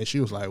like that?" And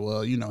she was like,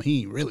 "Well, you know,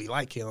 he ain't really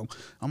like him."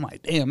 I'm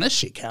like, "Damn, that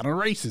shit kind of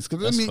racist."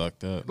 Because That's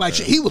fucked up. Like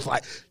he was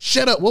like,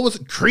 "Shut up." What was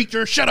it?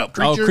 Creature. Shut up,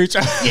 creature. Oh,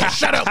 creature. Yeah,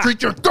 shut up,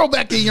 creature. Go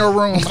back in your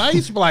room. And I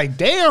used to be like,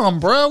 "Damn,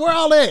 bro, where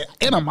all that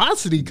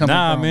animosity coming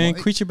Nah, from?" man,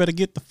 like, creature better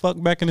get the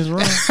fuck back in his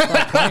room.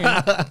 Stop playing.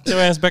 Get your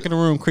ass back in the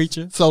room,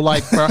 creature. So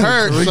like for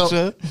her,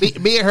 so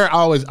me and her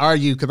always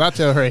argue because I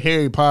tell her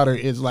Harry Potter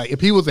is like if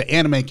he was an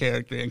anime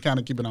character and kind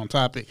of keep it on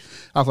topic,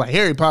 I was like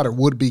Harry Potter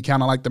would be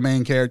kind of like the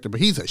main character, but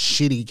he's a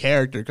shitty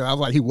character because I was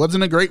like he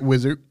wasn't a great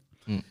wizard.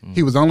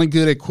 He was only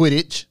good at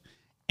Quidditch,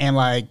 and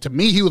like to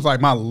me he was like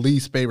my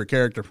least favorite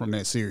character from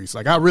that series.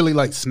 Like I really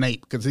like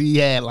Snape because he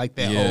had like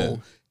that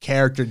whole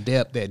character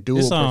depth, that dual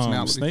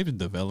personality. Snape's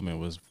development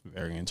was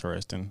very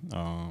interesting.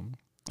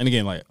 And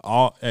again, like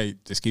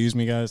excuse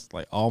me, guys,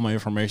 like all my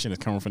information is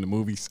coming from the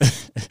movies.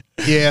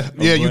 yeah,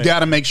 you got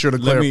to make sure to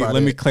clarify.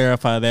 Let me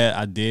clarify that.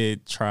 I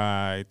did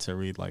try to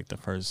read like the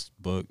first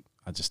book.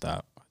 I just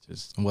stopped. It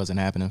wasn't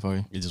happening for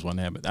you. It just wasn't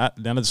happening.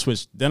 Then I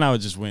switched. Then I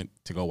just went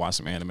to go watch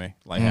some anime.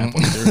 Like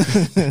halfway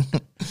through.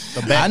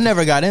 I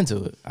never got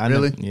into it. I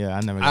never got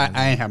into it.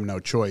 I ain't have no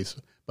choice.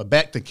 But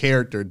back to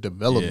character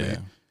development,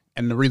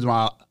 and the reason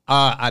why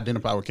I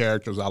identify with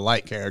characters, I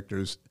like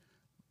characters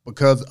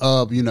because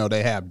of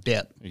they have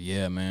depth.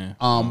 Yeah, man.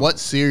 What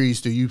series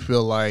do you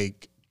feel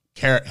like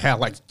have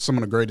like some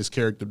of the greatest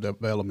character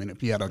development?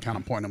 If you had to kind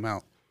of point them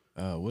out,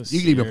 you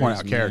can even point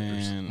out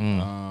characters.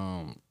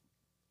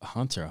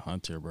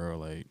 Hunter, bro.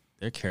 Like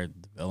their character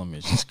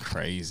development is just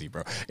crazy,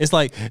 bro. It's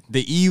like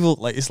the evil,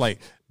 like it's like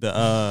the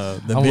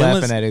I'm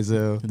villains, laughing at it,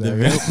 Zil.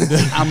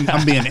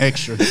 I'm being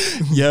extra.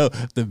 Yo,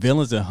 the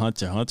villains in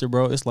Hunter,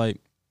 bro. It's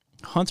like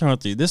Hunter.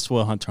 This is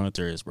what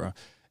Hunter is, bro.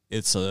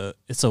 It's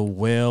a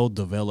well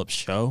developed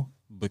show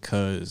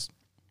because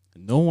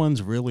no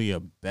one's really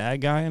a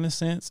bad guy in a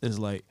sense. It's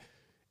like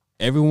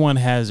everyone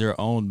has their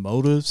own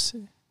motives,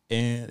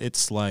 and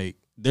it's like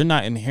they're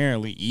not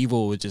inherently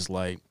evil. It's just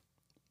like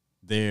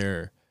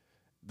they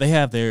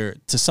have their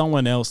to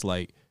someone else,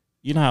 like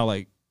you know how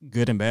like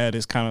good and bad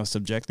is kind of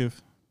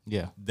subjective.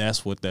 Yeah,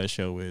 that's what that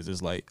show is.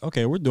 It's like,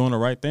 okay, we're doing the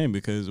right thing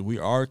because we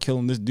are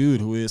killing this dude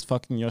who is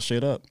fucking your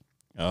shit up.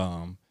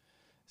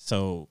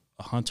 So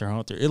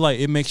Hunter,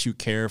 it makes you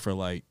care for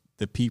like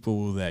the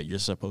people that you're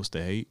supposed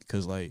to hate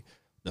because like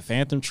the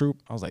Phantom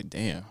Troop, I was like,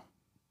 damn,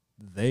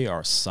 they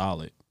are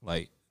solid.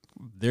 Like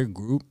their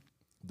group,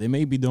 they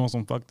may be doing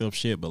some fucked up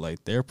shit, but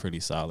like they're pretty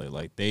solid.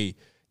 Like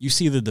you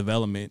see the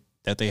development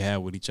that they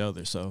have with each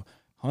other. So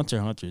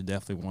Hunter is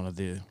definitely one of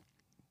the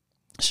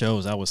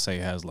shows I would say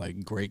has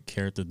like great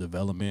character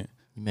development.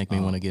 You make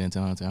me want to get into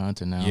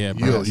Hunter now. Yeah,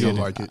 you'll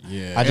like it.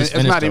 Yeah, I just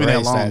finished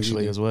Erased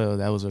actually as well.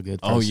 That was a good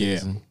first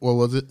season. What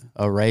was it?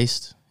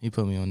 Erased. He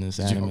put me on this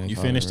anime. You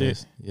finished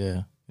Erased.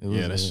 Yeah. It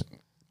was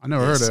I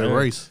never heard of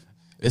Erased.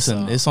 It's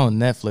on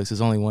Netflix.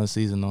 There's only one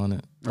season on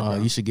it.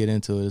 You should get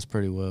into it. It's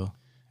pretty well.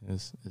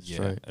 It's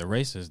straight.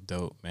 Erased is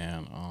dope,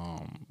 man.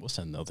 What's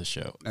another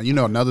show?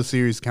 Now another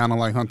series kind of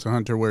like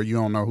Hunter where you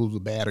don't know who's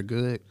bad or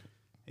good.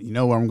 You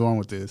know where I'm going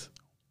with this.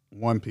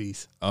 One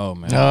Piece. Oh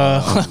man,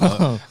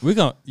 we're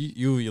gonna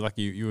you a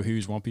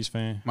huge One Piece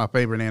fan? My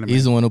favorite anime.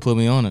 He's the one who put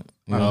me on it.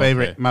 My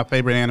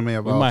favorite anime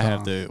of all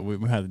time. We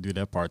might have to do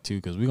that part too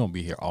because we're gonna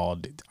be here all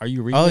day. Are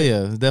you reading? Oh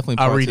yeah, it's definitely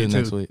part I read two it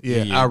next too. week.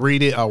 Yeah, I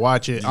read it. I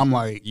watch it. I'm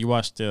like, you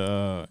watched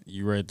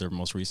you read the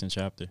most recent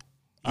chapter.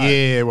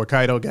 Where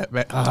Kaido got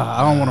back.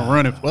 I don't want to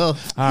run it. Well,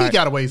 he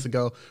got a ways to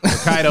go. Where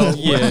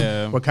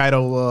Kaido, where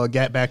Kaido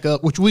got back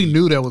up, which we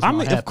knew that was. I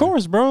mean, of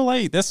course, bro.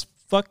 Like that's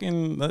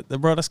fucking,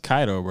 bro. That's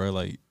Kaido, bro.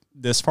 Like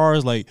as far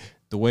as like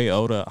the way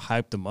Oda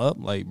hyped him up,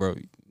 like, bro.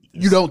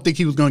 You don't think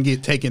he was gonna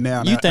get taken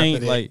down? You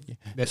think like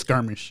that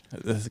skirmish?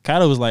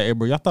 Kaido was like, "Hey,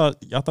 bro, y'all thought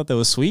that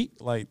was sweet?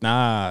 Like,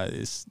 nah,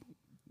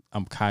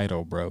 I'm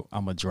Kaido, bro.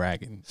 I'm a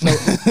dragon." So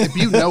if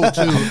you know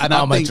too, and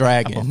I'm a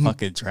dragon. I'm a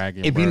fucking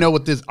dragon. If you know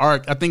what this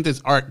arc, I think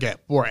this arc got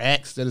 4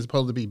 acts that is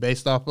supposed to be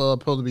based off of.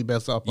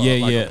 Yeah,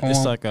 like yeah. a poem.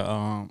 It's like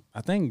a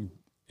I think,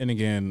 and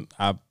again,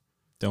 I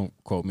don't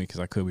quote me because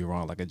I could be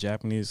wrong. Like a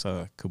Japanese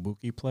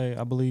kabuki play,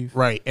 I believe.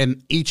 Right,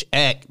 and each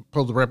act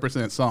supposed to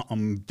represent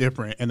something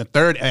different, and the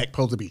third act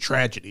supposed to be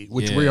tragedy,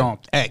 which we're on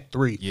act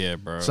 3. Yeah,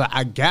 bro. So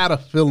I got a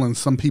feeling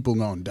some people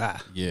gonna die.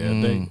 Yeah,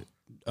 they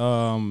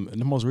in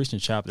the most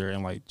recent chapter,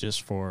 and like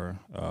just for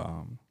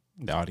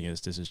the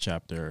audience, this is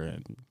chapter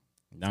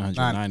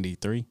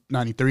 993.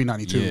 93,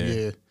 92,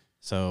 yeah.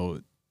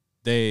 So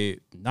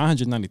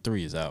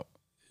 993 is out.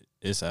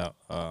 It's out.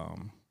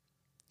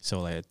 So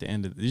like at the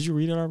end of, did you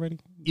read it already?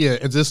 Yeah,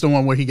 is this the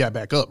one where he got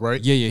back up,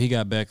 right? Yeah, he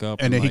got back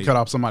up. And then he cut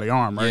off somebody's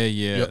arm, right?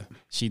 Yeah. Yep.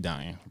 She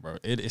dying, bro.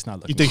 It's not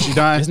looking You think good. she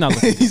died? It's not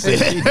looking good.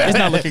 It's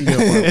not looking good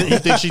for her. You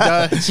think she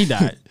died? She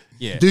died.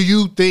 Yeah. Do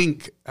you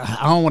think,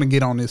 I don't want to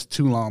get on this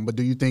too long, but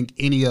do you think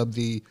any of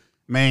the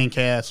main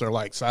cast or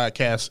like side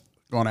cast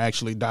going to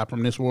actually die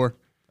from this war?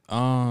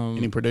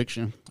 Any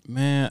prediction?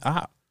 Man,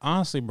 I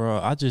honestly, bro,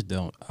 I just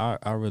don't.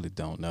 I really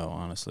don't know,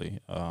 honestly.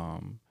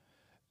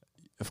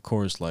 Of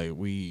course, like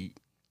we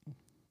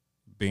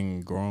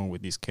been growing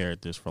with these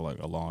characters for like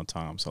a long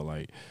time, so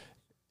like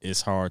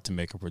it's hard to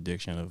make a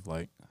prediction of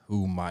like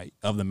who might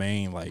of the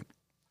main like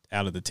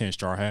out of the 10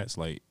 Straw Hats.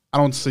 Like I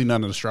don't see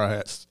none of the Straw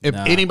Hats. If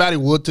anybody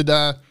would to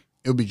die,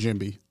 it would be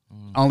Jimby.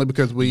 Only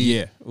because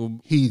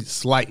he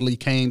slightly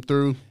came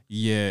through.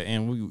 Yeah,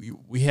 and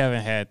we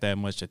haven't had that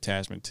much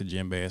attachment to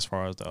Jinbei as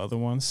far as the other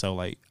ones. So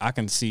like I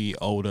can see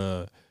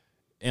Oda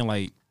and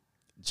like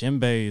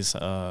Jinbei's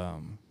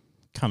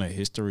kind of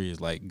history is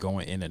like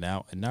going in and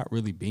out and not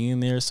really being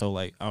there. So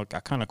like I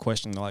kind of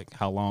question like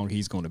how long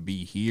he's going to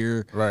be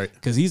here, right?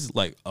 Because he's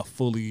like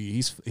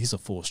he's a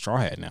full Straw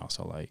Hat now.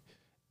 So like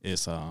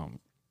it's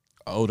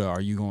Oda,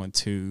 are you going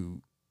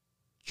to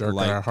jerk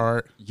our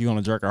heart? You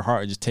gonna jerk our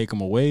heart and just take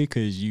him away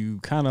because you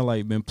kind of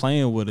like been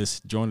playing with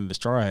us joining the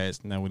Straw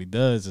Hats. Now what he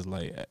does is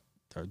like,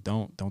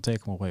 don't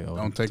take him away. Oda.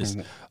 Don't take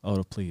him.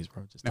 Oda, please,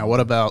 bro. Now what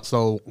about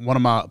one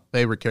of my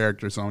favorite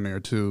characters on there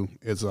too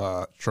is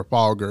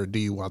Trafalgar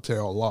D.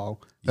 Wattel Law.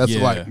 That's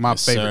like my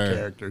favorite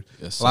character.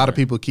 Yes, a lot of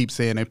people keep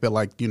saying they feel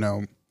like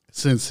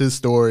since his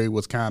story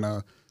was kind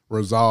of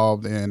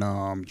resolved in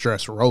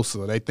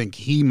Dressrosa, they think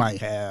he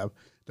might have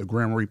the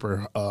Grim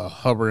Reaper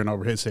hovering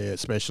over his head,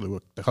 especially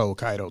with the whole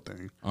Kaido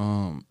thing.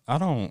 I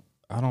don't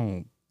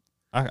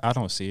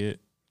see it.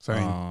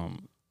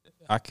 Same.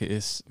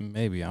 It's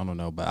maybe, I don't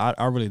know, but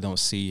I really don't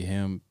see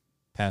him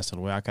passing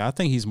away. I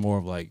think he's more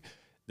of like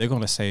they're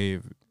gonna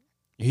save.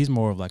 He's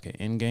more of like an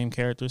in-game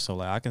character, so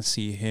like I can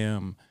see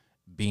him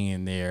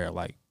being there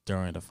like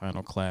during the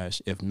final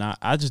clash. If not,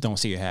 I just don't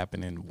see it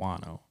happening in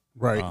Wano.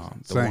 Right.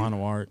 The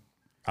Wano arc,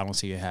 I don't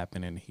see it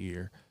happening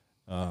here.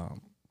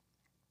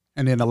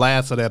 And then the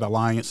last of that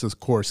alliance is, of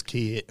course,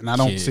 Kid. And I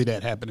don't see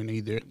that happening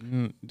either.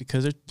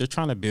 Because they're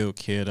trying to build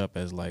Kid up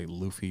as, like,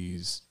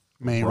 Luffy's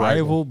main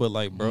rival. But,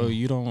 like, bro,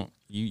 you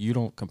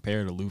don't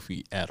compare to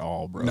Luffy at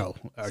all, bro. No,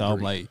 I So,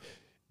 agree. like,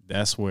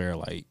 that's where,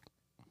 like,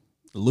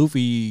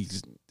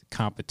 Luffy's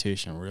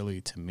competition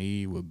really, to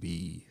me, would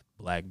be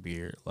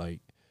Blackbeard. Like,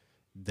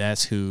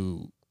 that's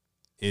who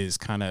is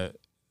kind of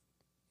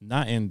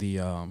not in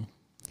the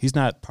he's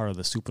not part of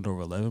the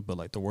Supernova 11, but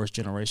like the worst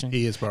generation.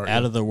 He is part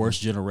out of the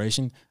worst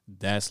generation.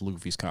 That's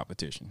Luffy's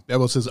competition. That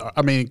was his.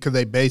 I mean, because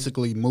they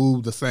basically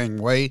moved the same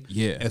way.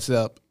 Yeah.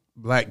 Except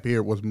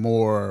Blackbeard was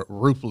more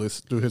ruthless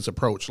through his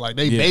approach. Like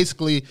they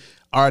basically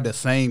are the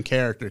same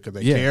character because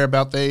they care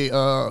about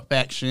their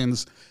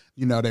factions.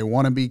 They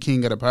want to be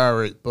king of the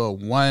pirates, but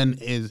one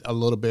is a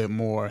little bit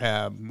more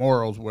have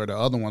morals, where the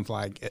other one's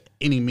like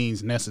any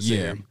means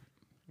necessary.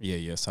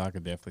 Yeah. So I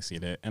could definitely see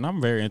that, and I'm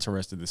very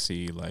interested to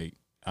see like.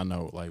 I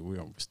know, like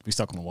we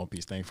stuck on the One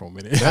Piece thing for a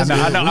minute. I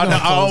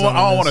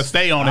don't want to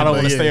stay on it. I don't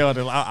want to stay on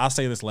it. I'll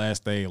say this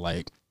last thing.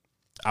 Like,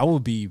 I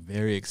would be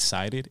very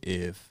excited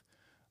if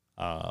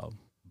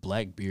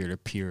Blackbeard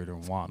appeared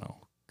in Wano,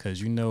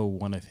 because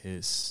one of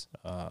his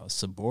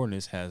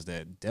subordinates has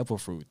that devil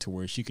fruit to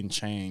where she can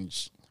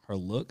change her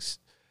looks.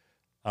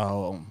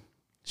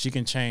 She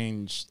can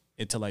change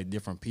into like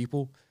different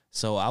people.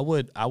 So I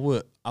would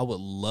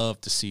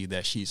love to see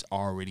that she's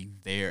already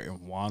there in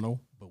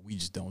Wano, but we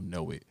just don't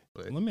know it.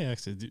 Let me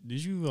ask you,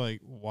 did you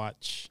like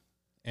watch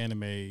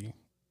anime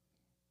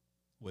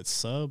with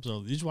subs,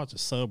 or did you watch a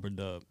sub or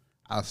dub?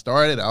 I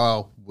started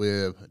off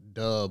with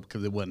dub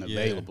because it wasn't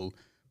available,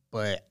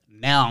 but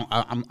now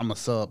I'm a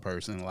sub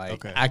person.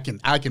 Like I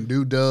can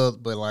do dubs,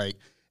 but like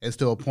it's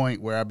to a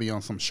point where I be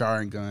on some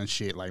Sharingan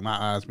shit. Like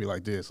my eyes be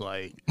like this,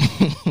 like,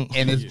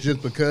 and it's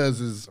just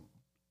because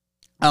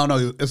I don't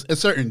know.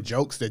 It's certain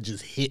jokes that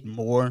just hit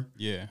more.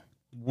 Yeah.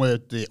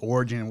 With the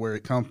origin where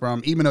it come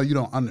from, even though you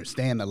don't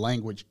understand the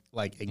language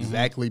like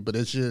exactly, but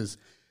it's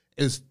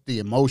the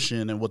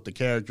emotion and what the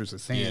characters are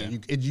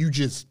saying. You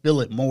just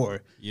feel it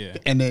more. Yeah.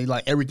 And then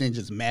like everything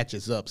just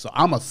matches up. So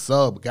I'm a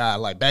sub guy.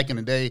 Like back in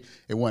the day,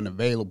 it wasn't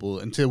available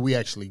until we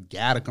actually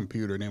got a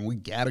computer. Then we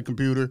got a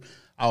computer,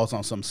 I was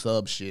on some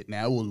sub shit.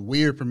 Now it was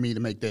weird for me to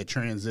make that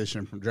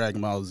transition from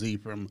Dragon Ball Z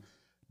from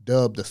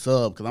dub to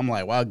sub, because I'm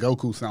like, why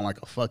Goku sound like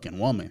a fucking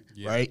woman,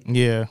 right?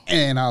 Yeah.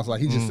 And I was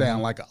like, he just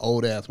sound like an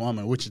old ass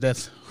woman, which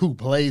that's who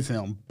plays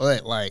him.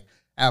 But like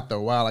after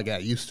a while, I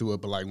got used to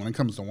it. But like when it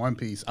comes to One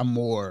Piece, I'm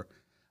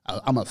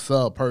a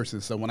sub person.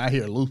 So when I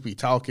hear Luffy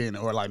talking,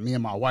 or like me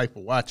and my wife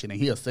are watching and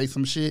he'll say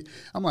some shit,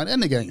 I'm like, that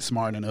nigga ain't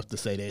smart enough to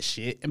say that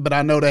shit. But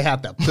I know they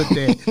have to put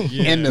that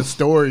in the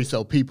story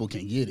so people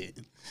can get it.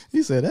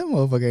 He said that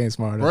motherfucker ain't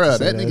smart enough. Bruh, to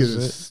say that nigga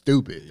is shit.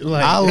 stupid.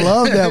 Like, I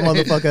love that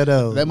motherfucker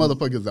though. that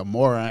motherfucker is a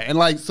moron. And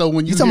like, so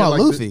when you talking hear, about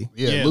like, Luffy?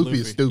 Yeah, Luffy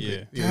is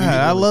stupid. Yeah. Yeah, God, he's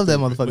I really love that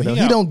stupid. motherfucker But though. he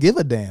He got- don't give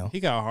a damn. He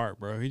got heart,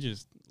 bro.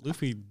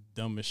 Luffy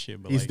dumb as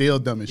shit, but He's like, still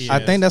dumb as shit. Yeah.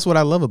 I think that's what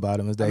I love about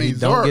him is that I mean, he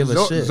don't give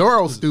a shit.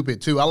 Zoro's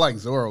stupid too. I like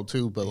Zoro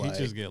too, but he like,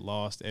 just get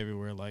lost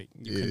everywhere. Like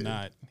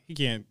he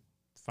can't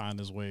find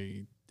his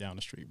way down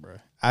the street, bro.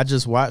 I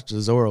just watched the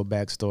Zoro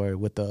backstory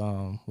with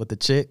the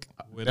chick.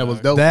 With, that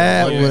was dope.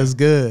 That yeah. was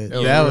good.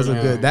 That That was was a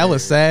really good. good. That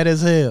was sad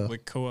as hell.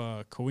 With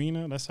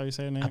Koina, that's how you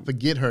say her I name.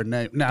 forget her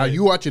name. Now,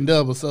 you watching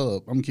dub or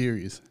sub? I'm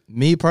curious.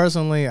 Me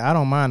personally, I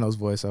don't mind those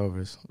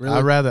voiceovers. Really?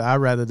 I'd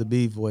rather to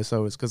be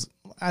voiceovers because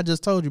I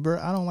just told you, bro.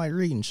 I don't like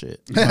reading shit.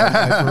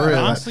 Like, for real.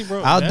 Honestly,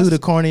 bro, I'll do that's- the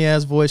corny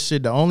ass voice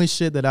shit. The only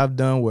shit that I've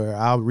done where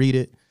I'll read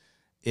it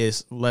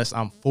is unless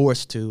I'm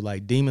forced to,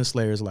 like Demon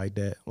Slayers like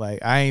that. Like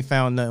I ain't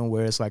found nothing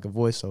where it's like a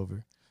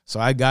voiceover. So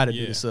I gotta do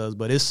Yeah. the subs,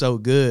 but it's so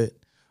good.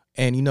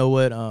 And you know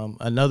what?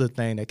 Another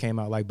thing that came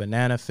out, like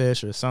Banana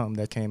Fish or something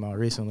that came out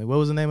recently. What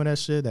was the name of that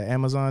shit that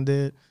Amazon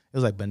did? It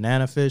was like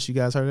Banana Fish. You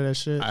guys heard of that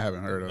shit? I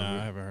haven't heard of Nah, I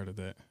it. haven't heard of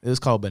that. It was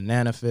called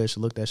Banana Fish.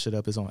 Look that shit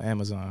up. It's on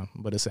Amazon,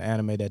 but it's an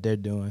anime that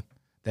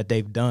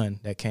they've done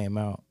that came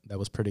out that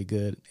was pretty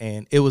good.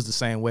 And it was the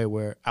same way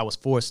where I was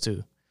forced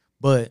to,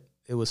 but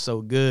it was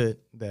so good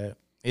that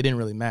it didn't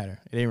really matter.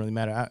 It didn't really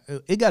matter.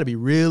 It got to be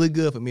really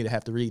good for me to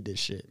have to read this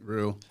shit.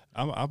 Real,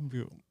 I'll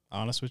be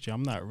honest with you.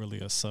 I'm not really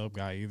a sub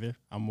guy either.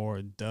 I'm more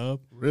a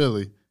dub.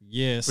 really.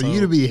 Yeah. For So,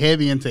 you to be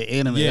heavy into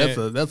anime, Yeah.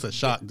 that's a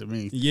shock to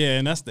me. yeah,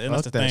 and that's the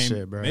Fuck thing. that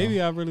shit, bro.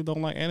 Maybe I really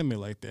don't like anime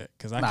like that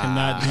because I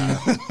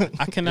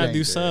Nah. cannot It do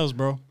ain't subs,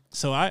 bro.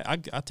 So I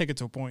take it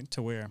to a point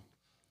to where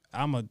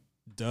I'm a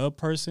dub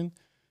person.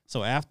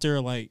 So after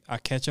like I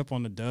catch up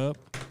on the dub,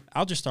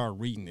 I'll just start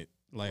reading it.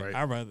 Like Right.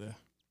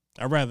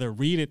 I rather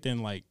read it than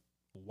like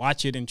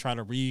watch it and try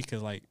to read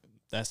because like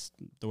that's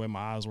the way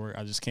my eyes work.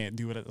 I just can't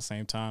do it at the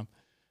same time.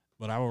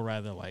 But I would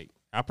rather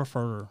I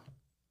prefer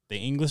the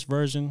English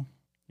version,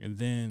 and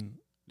then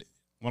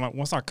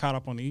once I caught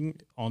up on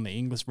the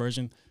English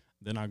version,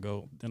 then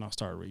I'll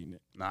start reading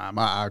it. Nah,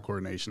 my eye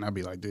coordination, I'd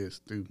be like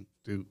this, do.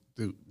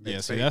 Yeah,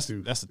 next so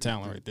page, that's the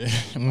talent right there.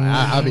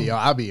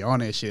 I be on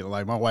that shit.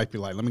 Like my wife be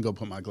like, "Let me go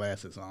put my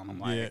glasses on." I'm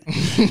like,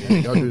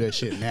 Yeah. "Go do that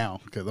shit now,"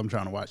 because I'm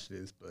trying to watch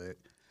this. But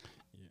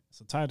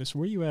So Titus,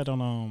 where you at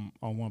on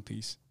One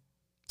Piece?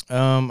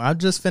 I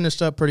just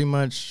finished up pretty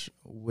much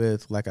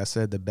with, like I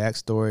said, the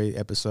backstory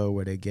episode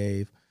where they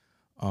gave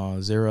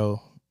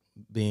Zero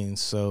being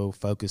so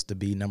focused to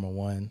be number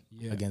one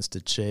against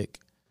the chick,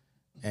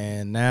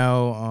 and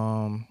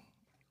now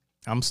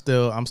I'm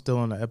still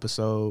on the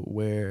episode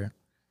where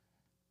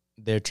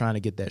they're trying to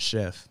get that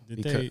chef.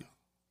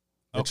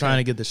 They're trying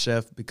to get the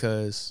chef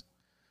because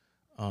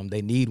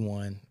they need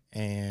one,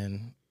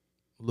 and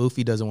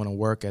Luffy doesn't want to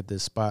work at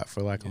this spot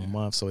for like a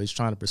month, so he's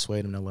trying to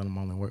persuade him to let him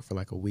only work for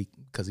like a week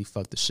because he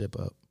fucked the ship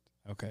up.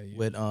 Okay. Yeah.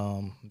 With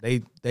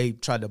they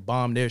tried to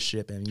bomb their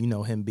ship, and you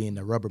know him being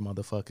the rubber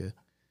motherfucker,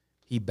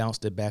 he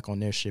bounced it back on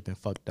their ship and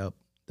fucked up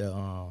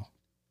the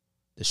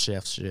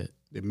chef's shit.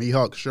 did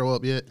Mihawk show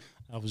up yet?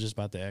 I was just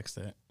about to ask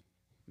that.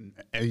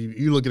 Hey,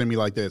 you looking at me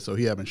like that, so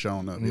he haven't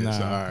shown up yet. Nah,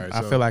 So, all right,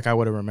 I so, feel like I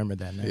would have remembered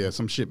that name. yeah,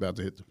 some shit about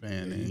to hit the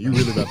fan. And you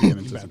really about to get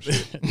into some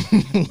shit.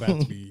 You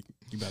about to be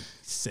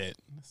set.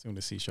 As soon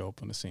as he show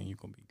up on the scene, you're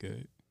gonna be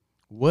good.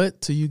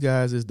 What to you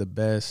guys is the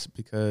best?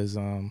 Because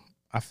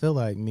I feel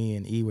like me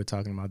and E were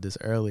talking about this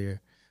earlier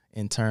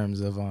in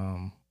terms of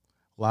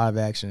live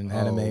action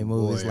anime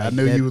movies. Boy, Like I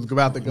knew you was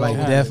about to go.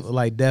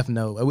 like Death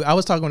Note. I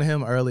was talking to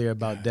him earlier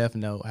about Death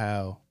Note,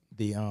 how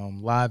the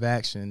live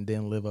action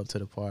didn't live up to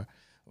the par.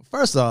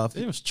 First off,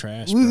 It was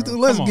trash.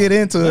 let's Come get on.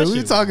 into That it. We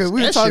shit talking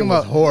That shit about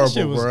was That horrible,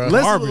 shit was bro.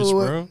 Let's- garbage,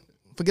 bro.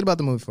 Forget about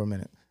the movie for a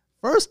minute.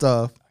 First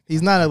off,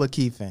 he's not a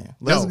Lakeith fan.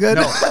 Let's No, get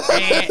no.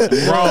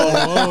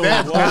 Whoa,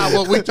 That's not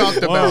what we talked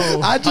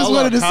about. I just Hold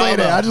wanted up, to say hold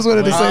that. up. I just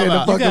wanted to say it to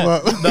Hold fuck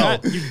him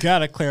up. You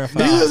gotta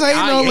clarify. He was hating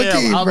I on am.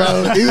 Lakeith,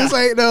 bro. He was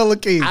hating on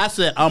Lakeith. I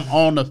said I'm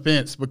on the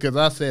fence because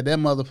I said that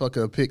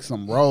motherfucker picked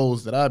some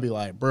roles that I'd be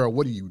like, bro,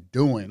 what are you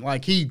doing?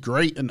 Like he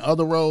great in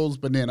other roles,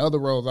 but then other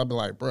roles I'd be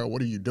like, bro,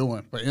 what are you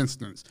doing? For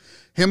instance,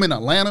 him in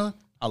Atlanta,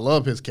 I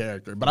love his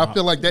character, but I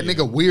feel like that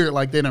nigga weird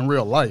like that in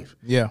real life.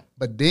 Yeah.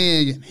 But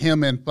then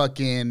him in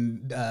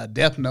fucking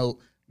Death Note,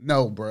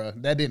 no, bro,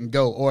 that didn't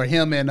go. Or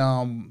him in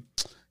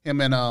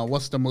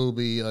what's the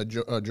movie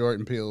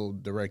Jordan Peele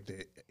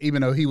directed?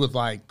 Even though he was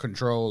like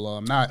Control,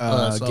 not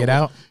Get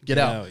Out? Get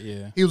Out.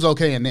 Yeah. He was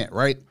okay in that,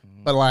 right?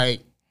 But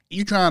like,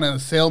 you trying to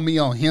sell me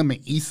on him and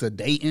Issa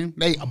dating?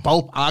 They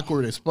both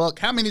awkward as fuck.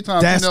 How many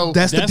times That's you know? the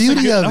That's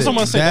beauty the- of that's it. what I'm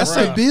gonna say. That's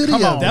the Bruh. beauty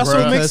Come of on, it. That's what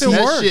bruh. makes it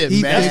That work. shit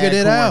He mad figured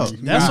it out.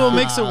 corny. That's what Nah.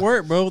 makes it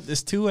work, bro.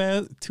 It's two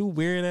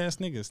weird ass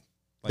niggas.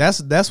 Like,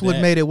 That's what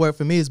that- made it work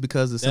for me is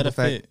because the simple that'll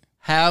fact. fit.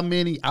 How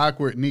many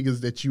awkward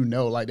niggas that you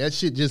know? Like that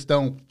shit just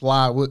don't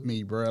fly with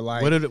me, bro.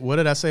 Like What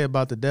did I say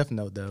about the Death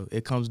Note though?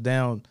 It comes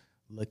down.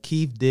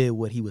 Lakeith did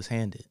what he was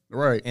handed.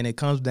 Right. And it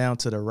comes down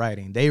to the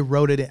writing. They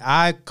wrote it in.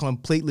 I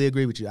completely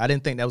agree with you. I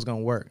didn't think that was going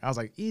to work. I was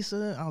like,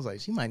 Issa, I was like,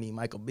 she might need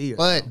Michael B.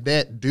 But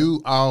that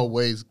do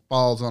always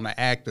falls on the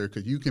actor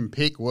because you can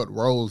pick what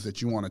roles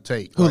that you want to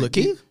take. Who, Like,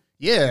 Lakeith?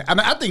 Yeah. I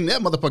mean, I think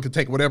that motherfucker can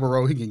take whatever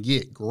role he can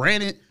get.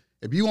 Granted,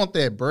 if you want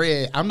that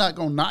bread, I'm not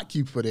going to knock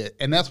you for that.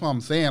 And that's what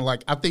I'm saying.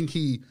 Like, I think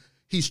he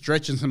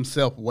stretches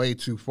himself way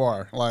too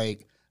far.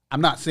 Like, I'm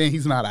not saying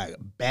he's not a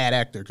bad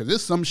actor because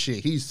there's some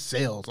shit he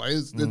sells. Like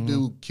this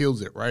dude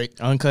kills it, right?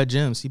 Uncut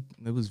Gems.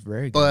 It was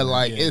very good. But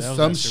like Yeah, it's that was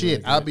some actually shit.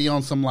 really I'll good. be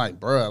on some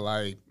like,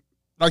 bruh,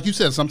 like you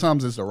said,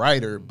 sometimes it's the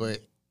writer, but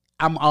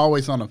I'm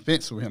always on the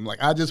fence with him. Like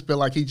I just feel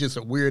like he's just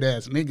a weird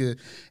ass nigga,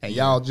 and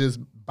y'all just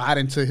bite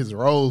into his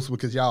roles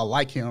because y'all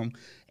like him,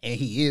 and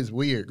he is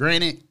weird.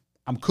 Granted,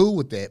 I'm cool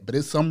with that, but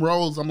it's some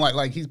roles I'm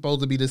like he's supposed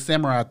to be the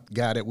samurai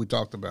guy that we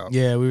talked about.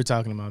 yeah, we were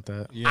talking about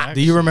that. Yeah,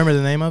 Do you remember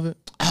the name of it?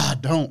 I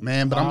don't,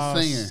 man, but I'm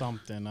saying.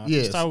 something.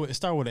 Yes. It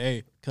start with an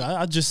A. Cause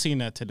I just seen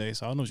that today,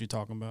 so I know what you're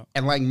talking about.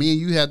 And like me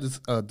and you had this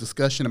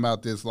discussion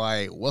about this,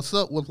 like, what's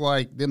up with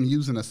like them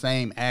using the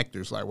same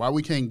actors? Like, why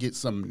we can't get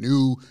some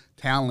new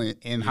talent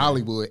in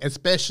Hollywood?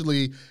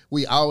 Especially,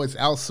 we always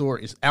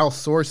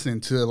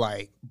outsourcing to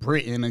like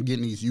Britain and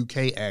getting these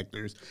UK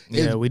actors.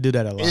 Yeah, we do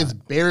that a lot. It's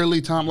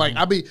barely time. Like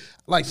I be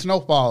like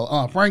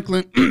Snowfall,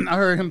 Franklin. I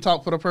heard him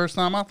talk for the first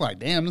time. I was like,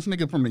 damn, this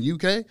nigga from the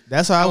UK.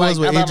 That's how I was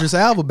with Idris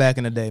Elba back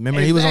in the day.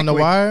 Remember he was on The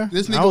Exactly. Wire?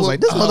 This I nigga was like,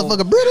 this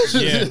motherfucker British?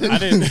 Yeah, I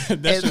didn't.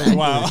 That's just Exactly.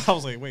 wild. I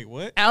was like, wait,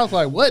 what? I was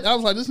like, what? I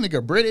was like, this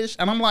nigga British.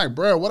 And I'm like,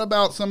 bro, what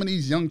about some of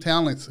these young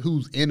talents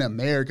who's in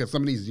America,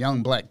 some of these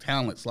young black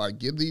talents? Like,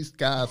 give these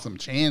guys some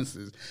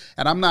chances.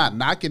 And I'm not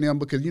knocking them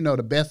because, you know,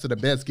 the best of the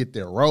best get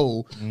their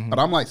role. But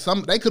I'm like,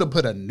 they could have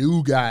put a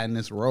new guy in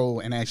this role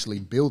and actually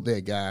built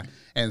that guy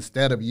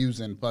instead of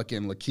using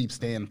fucking Lakeith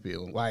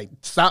Stanfield. Like,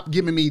 stop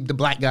giving me the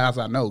black guys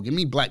I know. Give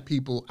me black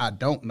people I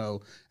don't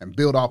know and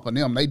build off of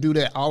them. They do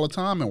that all the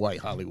time in white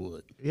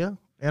Hollywood. Yeah.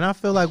 And I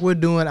feel like we're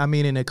doing,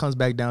 and it comes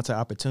back down to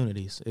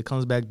opportunities. It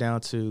comes back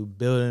down to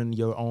building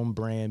your own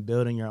brand,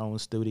 building your own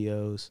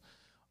studios.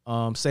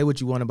 Say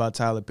what you want about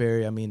Tyler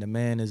Perry. I mean, the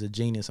man is a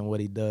genius in what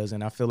he does.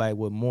 And I feel like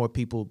with more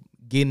people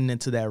getting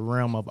into that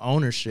realm of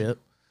ownership,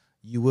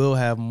 you will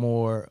have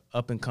more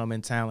up and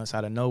coming talents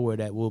out of nowhere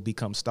that will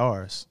become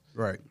stars.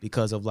 Right.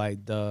 Because of like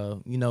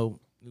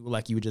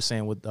like you were just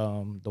saying with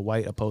the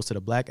white opposed to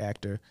the black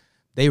actor,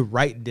 they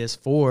write this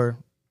for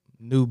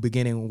new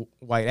beginning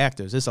white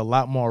actors. There's a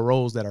lot more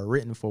roles that are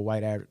written for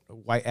white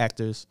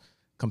actors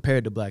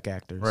compared to black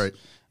actors. Right.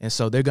 And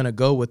so they're gonna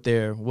go with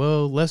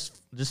let's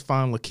just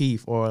find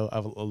Lakeith or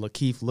a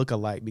Lakeith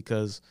lookalike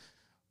because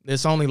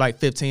it's only like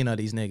 15 of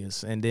these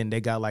niggas, and then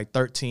they got like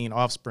 13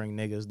 offspring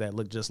niggas that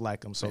look just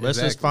like them. So let's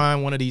just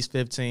find one of these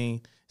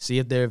 15, see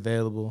if they're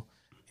available.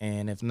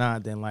 And if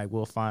not, then like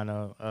we'll find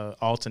a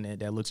alternate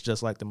that looks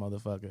just like the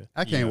motherfucker.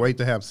 I can't wait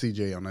to have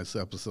CJ on this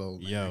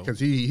episode. Yo. Because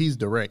he's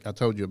direct. I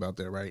told you about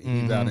that, right?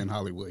 He's out in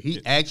Hollywood. He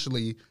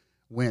actually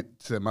went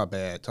to, my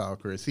bad,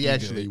 talk, Chris. He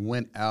actually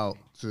went out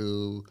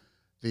to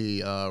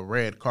the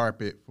red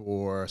carpet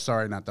for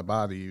Sorry Not to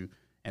Bother You.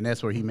 And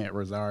that's where he met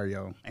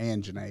Rosario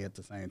and Janae at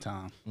the same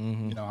time.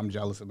 You know, I'm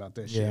jealous about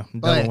that shit. Yeah,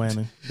 But- double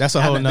whammy. That's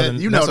a whole nother.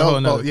 you know, that's a whole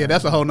those nother. folks- yeah,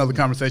 that's a whole nother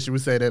conversation. We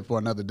say that for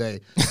another day.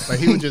 But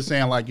he was just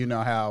saying, like, you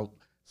know how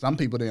some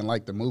people didn't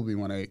like the movie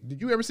when they. Did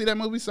you ever see that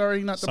movie?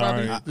 Sorry Not to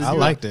Bother Sorry. You. I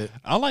liked it.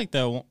 I like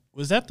that one.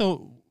 Was that the?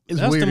 It's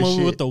That's weird the as movie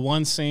shit. with the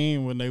one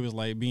scene when they was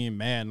like being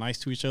mad, nice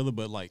to each other,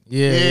 but like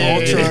Yeah,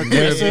 ultra they,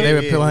 aggressive. they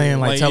were playing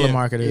like yeah.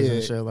 telemarketers Yeah.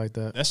 and shit like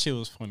that. That shit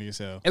was funny as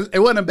hell. It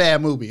wasn't a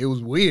bad movie. It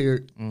was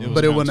weird, was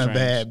but it kinda wasn't a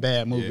strange.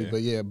 bad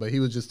movie. Yeah. But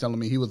he was just telling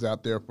me he was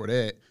out there for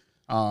that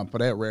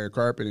red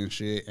carpet and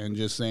shit, and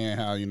just saying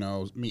how, you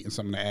know, meeting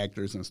some of the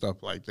actors and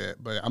stuff like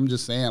that. But I'm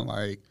just saying,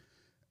 like,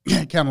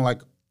 kind of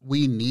like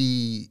we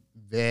need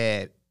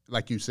that,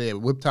 like you said,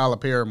 with Tyler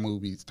Perry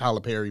movies.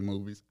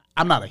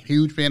 I'm not a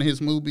huge fan of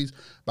his movies,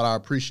 but I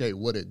appreciate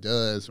what it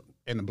does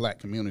in the black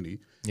community.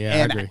 Yeah,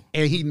 and, I agree.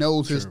 And he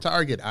knows his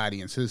target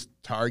audience. His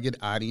target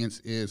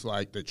audience is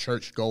like the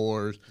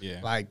churchgoers,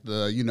 like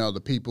the, you know,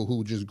 the people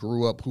who just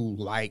grew up who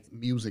like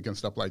music and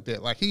stuff like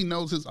that. Like, he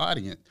knows his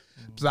audience.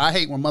 So I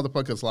hate when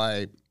motherfuckers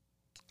like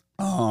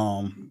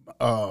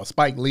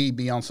Spike Lee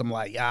be on some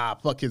like,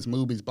 fuck his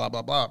movies, blah,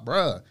 blah, blah.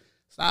 Bruh,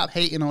 stop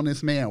hating on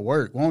this man's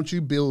work. Why don't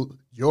you build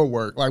your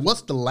work? Like,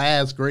 what's the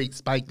last great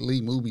Spike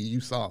Lee movie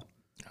you saw?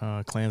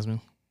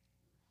 Klansman.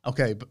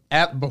 Okay,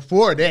 but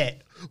before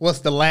that, what's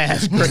the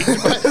last great?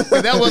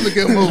 That was a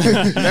good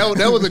movie.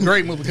 That was a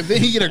great movie. Because then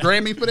he get a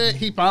Grammy for that.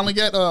 He finally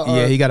got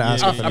he got an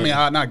Oscar. for I mean,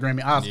 that. not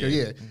Grammy, Oscar.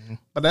 Yeah.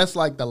 But that's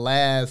like the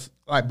last.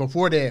 Like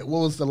before that, what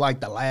was the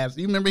last?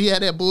 You remember he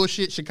had that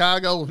bullshit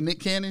Chicago with Nick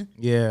Cannon?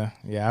 Yeah,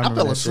 I remember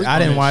fell that asleep shit. I on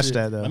didn't that watch shit.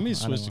 that though. Let me I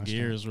switch didn't watch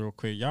gears real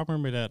quick. Y'all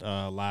remember that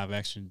live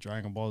action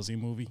Dragon Ball Z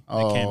movie that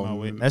Oh, came out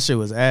with? that. That shit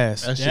was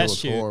ass. That shit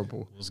was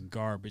horrible. Was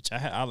garbage.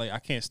 I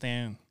can't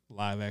stand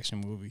live action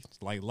movies.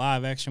 Like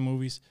live action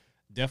movies,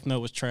 Death Note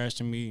was trash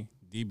to me.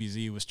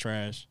 DBZ was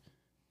trash.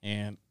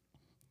 And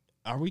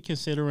are we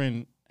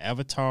considering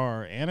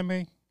Avatar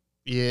anime?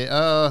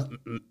 Yeah,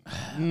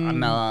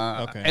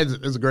 no, okay.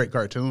 it's a great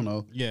cartoon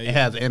though. Yeah, it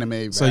has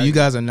anime. So you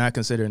guys are not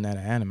considering that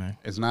an anime?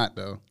 it's not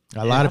though.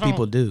 A lot of I don't-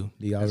 people do.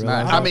 Do y'all It's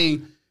realize? not. that? I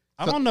mean,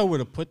 I don't know where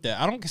to put that.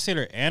 I don't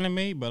consider it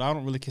anime, but I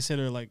don't really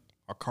consider it like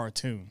a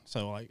cartoon.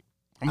 So like,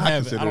 I consider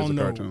I it as don't a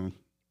know. cartoon.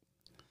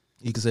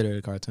 You consider it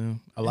a cartoon?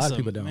 A lot It's of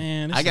people don't.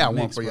 Man, I it's got a one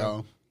mix, for bro.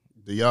 y'all.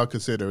 Do y'all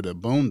consider the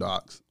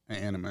Boondocks an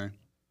anime?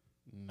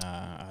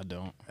 Nah, I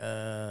don't.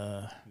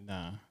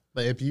 Nah.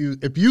 But if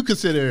you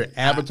consider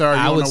Avatar, I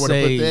you don't would know where to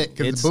say put that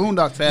because it's- the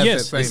Boondocks has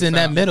Yes, that same. It's in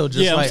that sound. middle,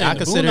 just Yeah, I'm like saying I the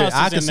consider Boondocks it.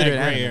 I is in consider that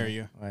it gray anime.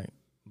 area. Right,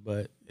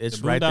 but it's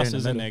The right there in Boondocks the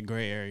is in middle. that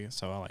gray area,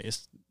 so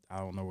I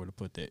don't know where to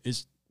put that.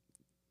 It's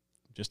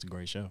just a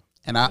great show.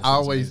 And I That sounds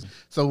always, amazing.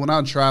 so when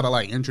I try to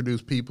like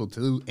introduce people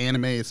to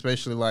anime,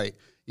 especially like,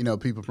 you know,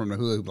 people from the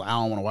hood, who be like, I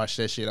don't want to watch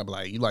that shit. I be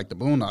like, you like the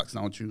Boondocks,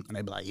 don't you? And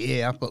they be like,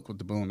 yeah, I fuck with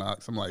the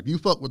Boondocks. I'm like, if you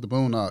fuck with the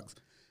Boondocks,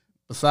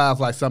 besides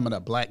like some of the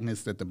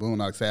blackness that the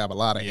Boondocks have, a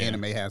lot of Yeah.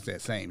 anime has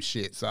that same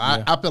shit. So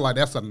I feel like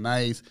that's a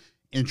nice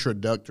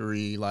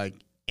introductory like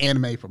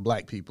anime for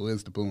black people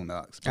is the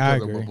Boondocks I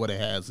because agree. of what it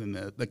has in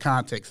the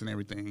context and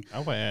everything. I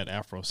would add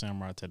Afro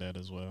Samurai to that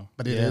as well.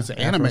 But it Yeah, is an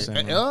Afro anime.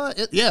 Samurai.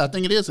 Yeah, I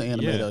think it is an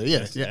anime Yeah, though.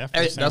 Yes, it's yeah.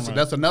 Afro Hey, Samurai.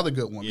 that's another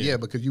good one. Yeah. Yeah,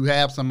 because you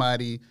have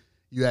somebody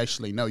you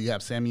actually know. You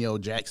have Samuel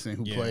Jackson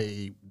who Yeah.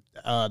 played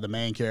the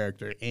main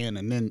character and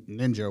a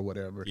ninja or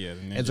whatever. Yeah,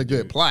 the it's ninja a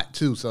good dude. plot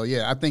too. So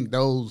yeah, I think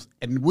those,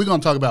 and we're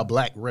gonna talk about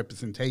black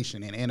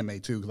representation in anime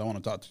too, because I want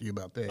to talk to you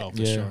about that. Oh, for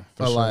Yeah. sure.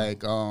 But sure.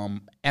 like,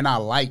 and I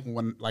like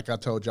when, like I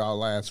told y'all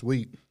last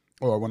week,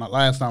 or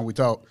last time we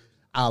talked,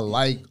 I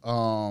like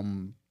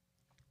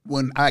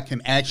when I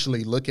can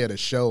actually look at a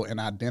show and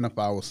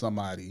identify with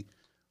somebody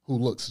who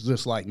looks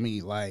just like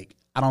me. Like,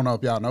 I don't know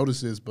if y'all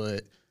noticed this,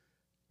 but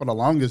for the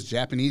longest,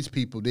 Japanese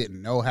people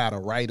didn't know how to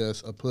write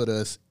us or put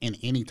us in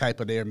any type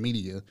of their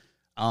media.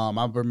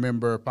 I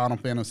remember Final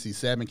Fantasy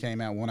VII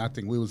came out when I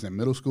think we was in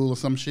middle school or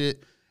some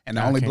shit, and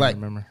the I only can't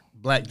remember.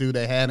 black dude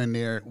they had in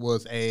there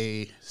was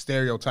a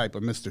stereotype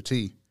of Mr.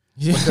 T.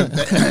 Yeah.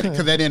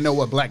 Because they didn't know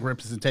what black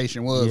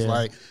representation was Yeah.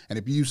 like, and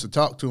if you used to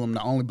talk to them,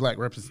 the only black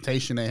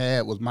representation they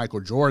had was Michael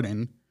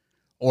Jordan,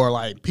 or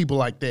like people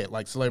like that,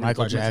 like celebrities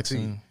Michael like Jackson,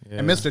 Mr. T. yeah.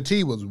 And Mr.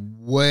 T was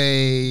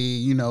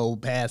way,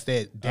 past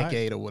that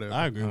decade or whatever.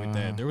 I agree with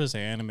that. There was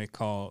an anime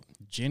called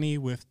Jenny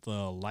with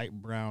the light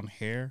brown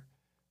hair.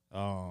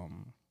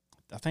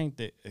 I think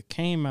that it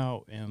came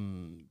out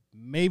in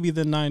maybe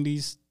the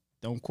 90s.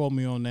 Don't quote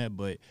me on that,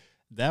 but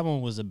that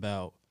one was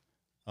about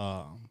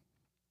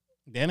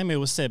the anime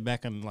was set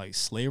back in like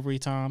slavery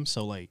time,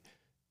 so like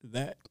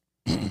that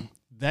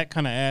that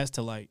kind of adds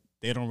to like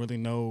they don't really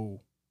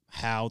know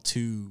how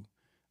to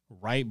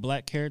write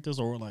black characters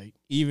or like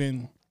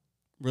even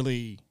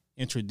really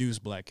introduce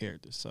black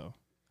characters. So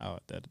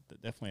that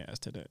definitely adds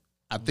to that.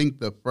 I think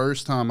the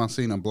first time I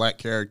seen a black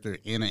character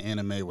in an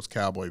anime was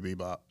Cowboy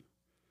Bebop.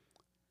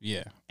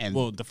 Yeah, And-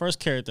 well, the first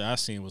character I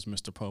seen was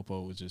Mr.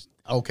 Popo, which is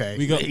Okay,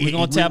 We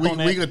gonna tap on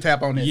that? We gonna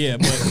tap on that. yeah,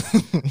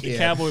 but the Yeah.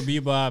 Cowboy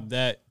Bebop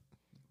that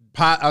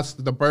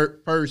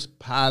First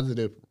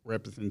positive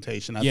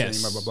representation I Yes.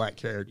 seen of a black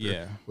character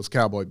Yeah. was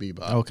Cowboy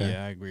Bebop. Okay.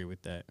 yeah, I agree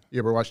with that. You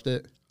ever watched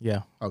that?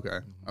 Yeah. Okay,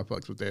 I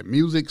fucks with that.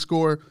 Music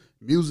score,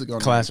 music on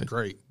Classic.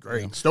 that is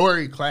great.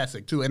 Story,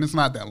 classic too, and it's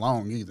not that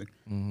long either.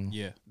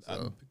 Yeah,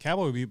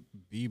 Cowboy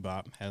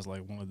Bebop has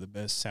like one of the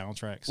best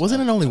soundtracks.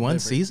 Wasn't it only I've one ever-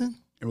 season?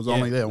 It was Yeah,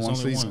 only that it was one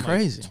only season, like,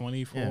 Crazy.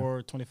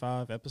 24,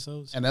 25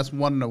 episodes. and that's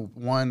one of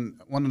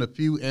the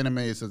few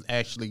animes that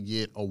actually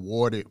get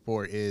awarded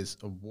for its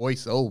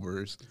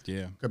voiceovers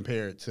Yeah,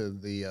 compared to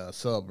the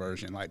sub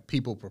version. Like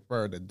people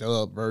prefer the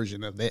dub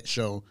version of that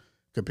show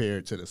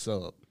compared to the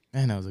sub.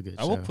 Man, that was a good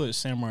I show. will put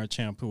Samurai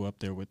Champloo up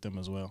there with them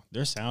as well.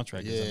 Their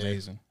soundtrack is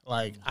amazing.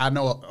 Like I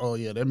know, oh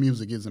yeah, their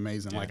music is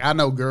amazing. Like I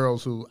know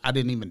girls who I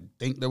didn't even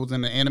think that was in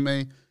the anime,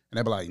 and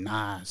they be like,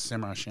 "Nah,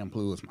 Samurai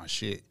Champloo is my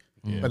shit."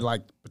 But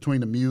like between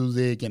the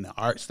music and the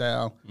art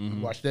style, you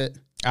watch that.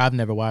 I've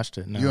never watched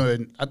it. No.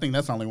 I think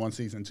that's only one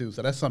season too,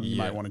 so that's something you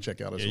Yeah. might want to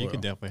check out as Yeah, well. you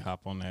could definitely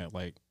hop on that.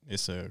 Like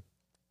it's a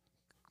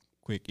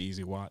quick,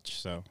 easy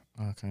watch. So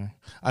Okay.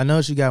 I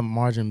noticed you got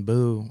Margin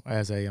Boo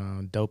as a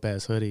dope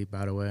ass hoodie,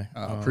 by the way.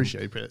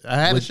 Appreciate it. I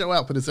had to show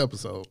out for this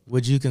episode.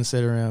 Would you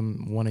consider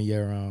him one of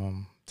your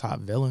top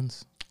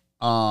villains?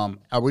 Are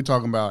we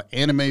talking about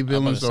anime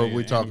villains or are say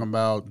we anime. talking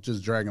about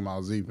just Dragon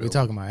Ball Z We're villains?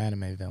 talking about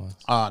anime villains.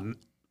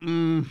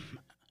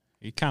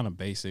 he kind of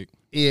basic.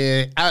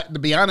 Yeah, to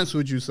be honest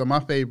with you, so my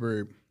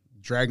favorite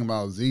Dragon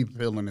Ball Z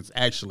villain is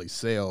actually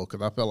Cell,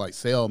 because I felt like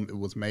Cell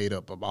was made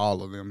up of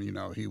all of them. You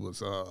know, he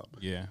was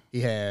Yeah, he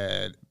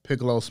had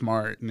Piccolo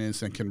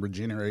smartness and can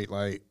regenerate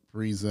like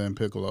Frieza and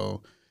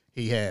Piccolo.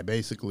 He had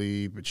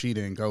basically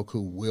Vegeta and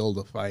Goku will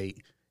to fight,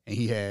 and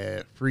he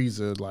had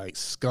Frieza like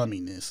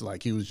scumminess,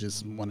 like he was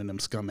just one of them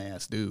scum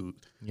ass dudes.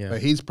 Yeah.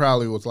 But he's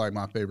probably was like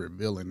my favorite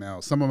villain. Now,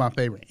 some of my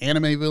favorite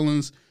anime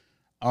villains,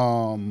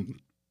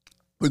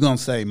 we're gonna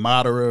say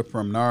Madara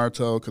from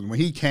Naruto, because when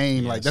he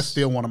came, like Yes. that's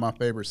still one of my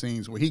favorite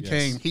scenes. When he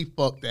came, he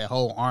fucked that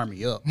whole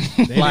army up.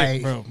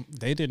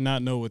 They did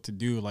not know what to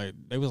do. Like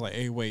they was like,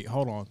 "Hey, wait,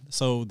 hold on."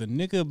 So the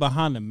nigga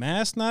behind the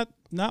mask, not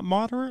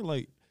moderate,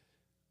 like.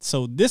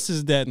 So this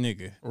is that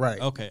nigga, Right.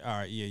 Okay, all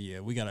right,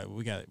 yeah. We got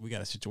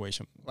a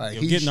situation. Like,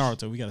 Yo, he get sh-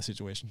 Naruto. We got a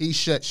situation. He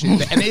shut shit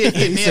down. And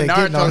then said, "Get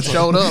Naruto Naruto."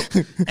 showed up,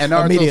 and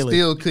Naruto Immediately.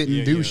 still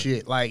couldn't do Yeah.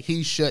 shit. Like,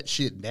 he shut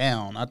shit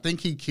down. I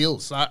think he killed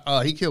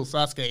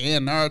Sasuke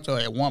and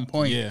Naruto at one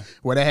point Yeah.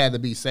 where they had to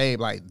be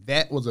saved. Like,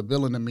 that was a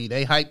villain to me.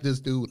 They hyped this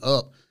dude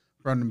up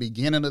from the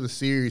beginning of the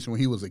series when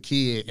he was a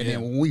kid, and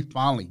then when we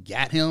finally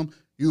got him,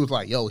 you was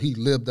like, yo, he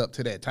lived up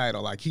to that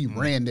title. Like, he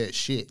ran that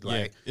shit. Yeah,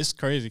 Like, it's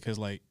crazy because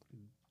like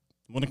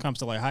when it comes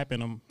to like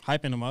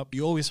hyping them up,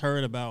 you always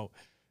heard about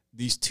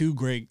these two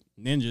great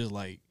ninjas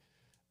like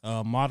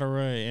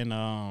Madara and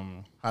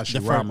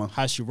Hashirama.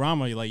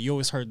 Hashirama. Like you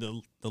always heard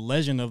the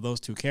legend of those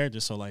two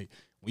characters. So like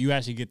when you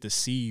actually get to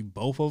see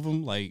both of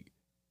them, like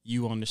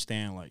you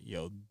understand like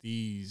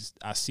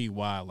I see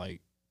why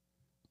like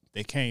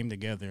they came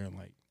together and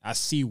like I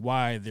see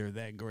why they're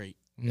that great.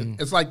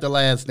 It's like The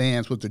Last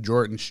Dance with the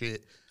Jordan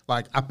shit.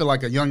 Like, I feel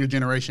like a younger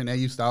generation, they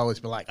used to always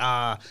be like,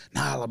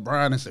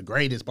 LeBron is the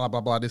greatest, blah,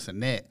 blah, blah, this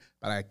and that.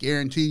 But I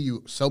guarantee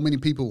you, so many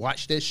people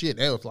watched that shit,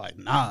 they was like,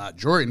 nah,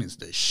 Jordan is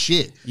the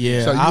shit.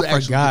 Yeah, so you I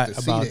actually forgot get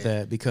to see about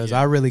that because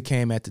I really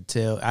came at the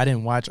tail. I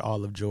didn't watch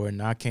all of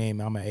Jordan. I'm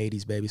an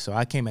 80s baby, so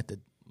I came at the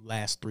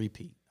last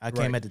three-peat. I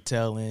came at the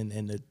tail end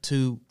and the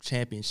two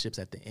championships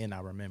at the end I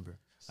remember.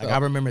 Like, I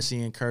remember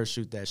seeing Kerr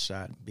shoot that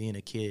shot being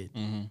a kid.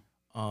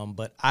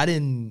 But I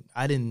didn't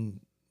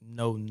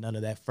know none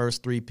of that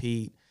first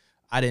three-peat.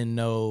 I didn't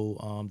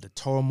know the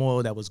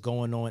turmoil that was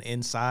going on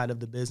inside of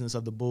the business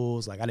of the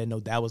Bulls. Like, I didn't know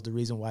that was the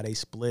reason why they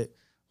split.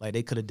 Like,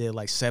 they could have did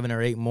like 7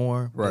 or 8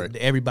 more. Right.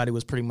 Everybody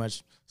was pretty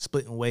much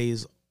splitting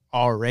ways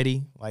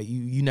already. Like,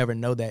 you never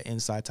know that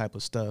inside type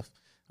of stuff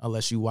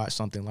unless you watch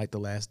something like The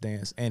Last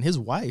Dance. And his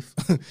wife,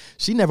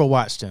 she never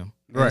watched him.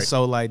 Right. And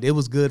so, like, it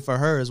was good for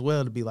her as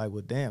well to be like,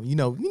 well, damn, you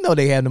know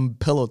they had them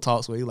pillow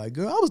talks where you're like,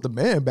 girl, I was the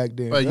man back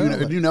then. But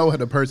girl. you know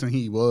the person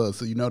he was,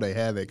 so you know they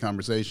had that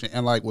conversation.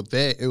 And like with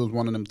that, it was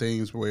one of them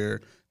things where,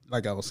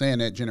 like I was saying,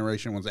 that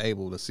generation was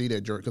able to see that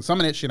Jordan. Because some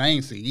of that shit I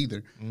ain't see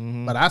either.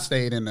 But I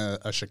stayed in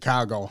a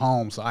Chicago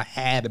home, so I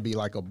had to be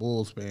like a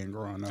Bulls fan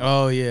growing up.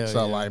 Oh, yeah.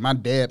 So yeah. like my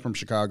dad from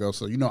Chicago,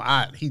 so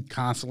he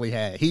constantly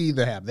he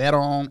either have that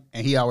on,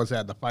 and he always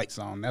had the fights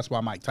on. That's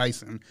why Mike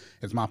Tyson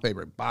is my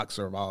favorite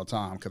boxer of all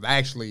time, because I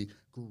actually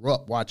grew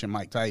up watching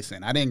Mike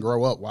Tyson. I didn't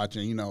grow up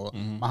watching,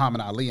 Muhammad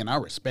Ali, and I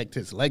respect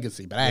his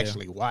legacy, but I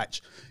actually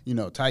watch,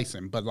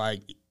 Tyson. But like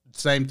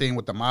same thing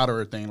with the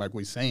Madara thing, like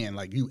we saying,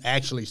 like you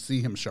actually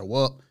see him show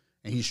up,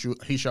 and he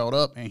showed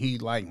up and he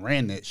like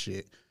ran that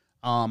shit.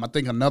 I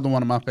think another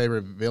one of my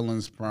favorite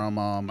villains from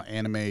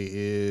anime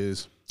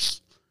is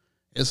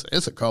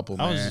it's a couple,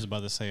 man. I was just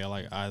about to say I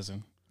like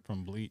Aizen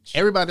from Bleach.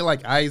 Everybody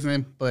like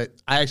Aizen, but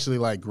I actually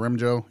like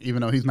Grimjo,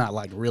 even though he's not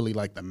like really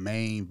like the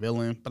main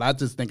villain. But I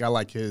just think I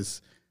like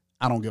his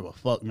I don't give a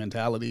fuck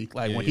mentality.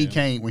 Like when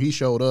he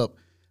showed up,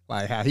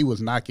 like how he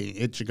was knocking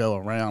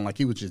Ichigo around, like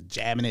he was just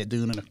jabbing that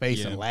dude in the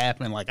face and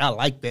laughing. Like I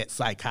like that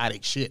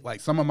psychotic shit.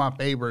 Like some of my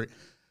favorite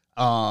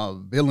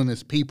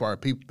villainous people are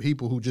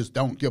people who just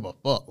don't give a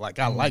fuck. Like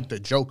I like the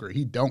Joker.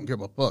 He don't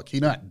give a fuck.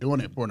 He not doing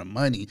it for the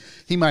money.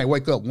 He might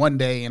wake up one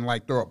day and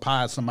like throw a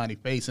pie at somebody's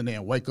face, and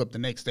then wake up the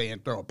next day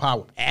and throw a pie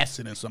with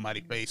acid in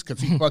somebody's face because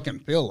he fucking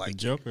feel like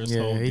Joker's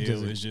whole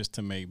deal is just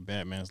to make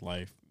Batman's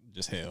life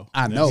just hell.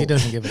 I know. He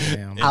doesn't give a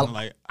damn.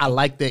 I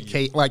like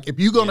that. Like if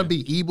you're gonna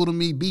be evil to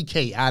me, be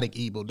chaotic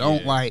evil.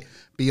 Don't like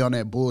be on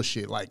that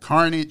bullshit. Like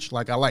Carnage.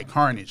 Like I like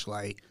Carnage.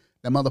 Like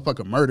that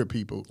motherfucker murder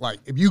people. Like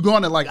if you're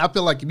gonna I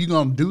feel like if you're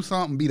gonna do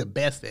something, be the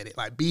best at it.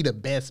 Like be the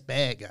best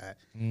bad guy.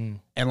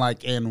 And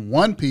like in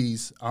One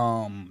Piece,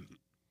 I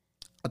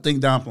think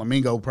Don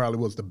Flamingo probably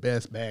was the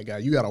best bad guy.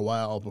 You got a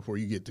while before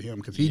you get to him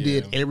because he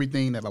did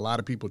everything that a lot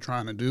of people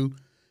trying to do,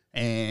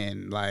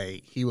 and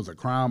like he was a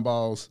crime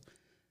boss.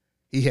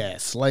 He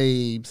had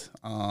slaves,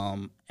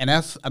 and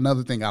that's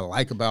another thing I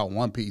like about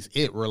One Piece.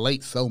 It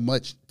relates so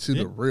much to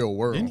the real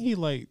world. Didn't he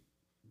like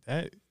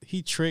that?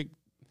 He tricked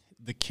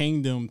the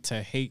kingdom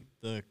to hate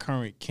the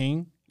current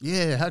king.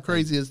 Yeah, how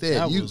crazy is that?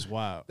 That was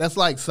wild. That's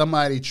like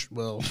somebody.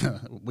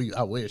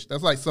 I wish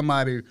that's like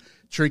somebody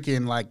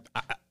tricking like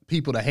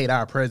people to hate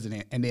our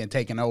president and then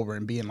taking over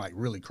and being like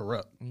really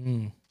corrupt.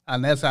 And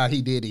that's how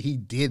he did it. He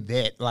did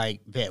that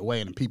like that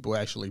way, and people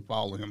actually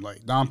follow him.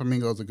 Like Don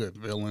Flamingo's a good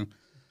villain.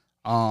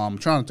 I'm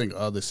trying to think of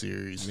other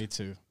series. Me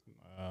too.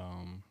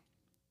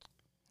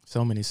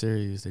 So many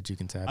series that you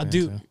can tap I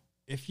into.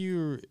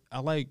 do. I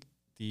like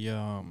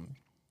the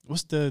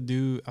what's the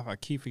dude? I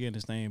keep forgetting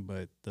his name,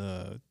 but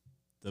the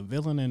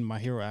villain in My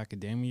Hero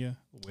Academia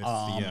with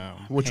the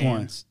which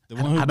hands, one?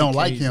 The one who I don't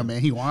like decays him,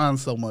 man. He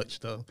whines so much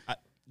though. I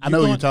you know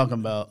what going- you're talking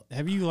about.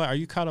 Have you are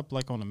you caught up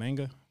like on the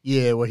manga?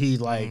 Yeah, where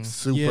he's like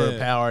super Yeah.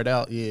 powered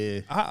out.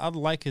 Yeah. I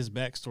like his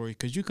backstory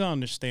because you can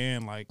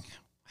understand like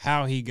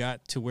how he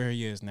got to where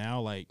he is now,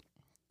 like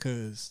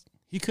because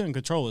he couldn't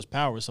control his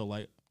power. So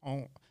like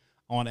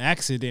on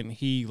accident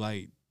he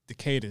like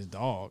decayed his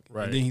dog,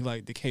 Right. and then he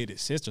like decayed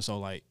his sister. So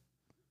like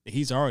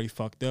he's already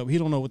fucked up. He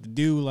don't know what to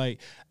do. Like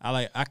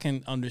I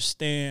can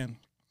understand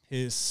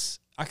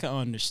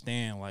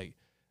like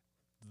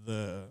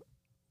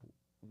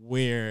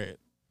where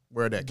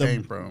that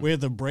came from. where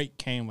the break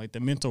came, like the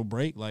mental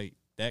break, like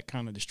that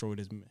kind of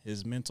destroyed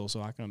his mental.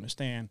 So I can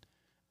understand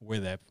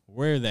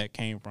where that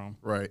came from.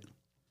 Right.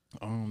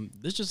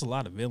 There's just a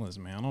lot of villains,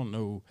 man. I don't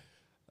know.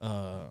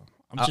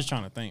 I'm just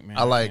trying to think, man.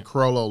 I like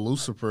Crollo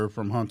Lucifer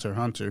from Hunter x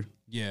Hunter.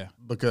 Yeah.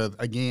 Because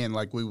again,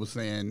 like we were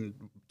saying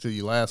to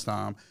you last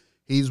time,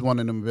 he's one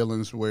of them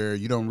villains where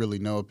you don't really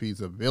know if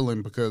he's a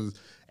villain because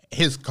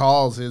his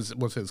cause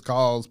was his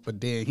cause, but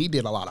then he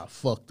did a lot of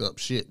fucked up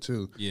shit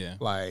too. Yeah.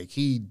 Like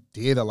he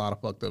did a lot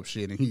of fucked up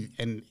shit,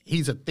 and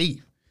he's a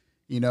thief,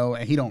 you know,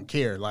 and he don't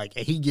care. Like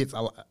he gets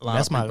a lot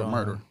That's of my people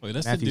murdered. Wait,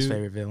 that's nephew's the dude.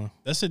 favorite villain.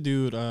 That's the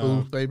dude.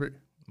 Who's favorite?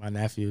 My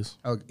nephew's.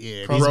 Oh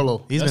yeah, Crollo.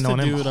 Crollo. He's That's been on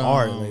the him dude,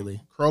 hard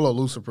lately. Crollo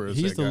Lucifer is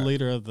He's that the guy.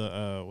 leader of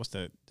the what's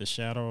that? The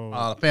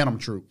Shadow Phantom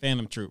Troop.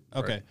 Phantom Troop.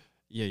 Okay. Right.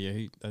 Yeah.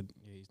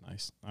 He's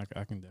nice. I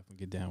can definitely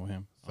get down with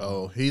him.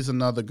 So he's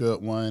another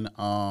good one.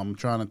 I'm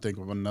trying to think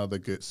of another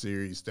good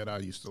series that I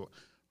used to.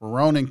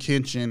 Ronan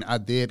Kenshin, I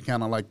did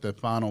kind of like the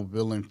final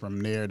villain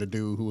from there, the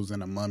dude who was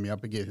in a mummy. I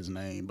forget his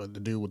name, but the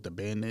dude with the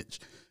bandage,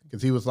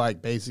 because he was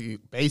like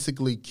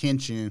basically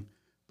Kenshin,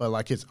 but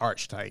like his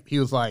archetype. He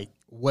was like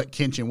what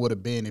Kenshin would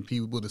have been if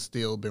he would have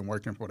still been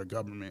working for the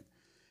government.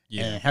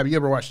 Yeah. And have you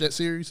ever watched that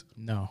series?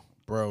 No.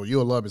 Bro,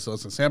 you'll love it. So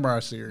it's a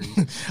samurai series.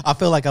 I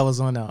feel like I was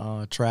on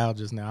a trial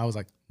just now. I was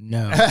like,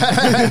 no.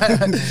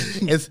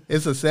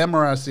 It's a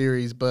samurai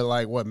series, but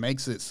like what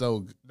makes it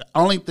so the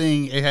only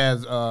thing it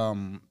has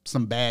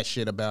some bad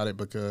shit about it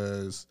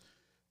because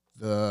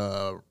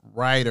the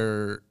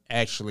writer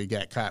actually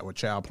got caught with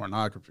child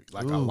pornography,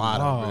 like a lot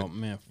of Oh it.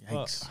 man,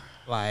 fuck.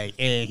 Like,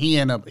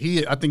 and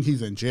I think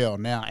he's in jail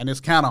now, and it's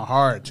kind of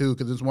hard too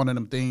because it's one of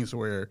them things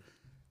where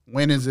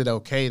when is it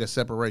okay to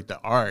separate the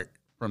art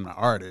from the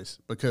artist?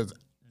 Because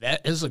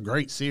that is a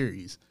great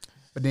series,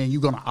 but then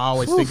you're gonna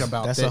always think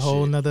about That's that a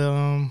whole shit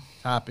nother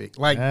topic.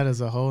 Like, that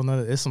is a whole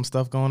nother. There's some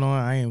stuff going on.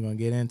 I ain't even gonna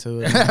get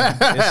into it.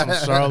 There's some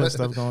Charlotte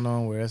stuff going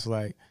on where it's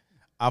like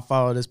I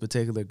follow this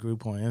particular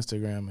group on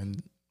Instagram,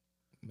 and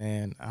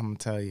man, I'm gonna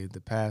tell you,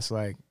 the past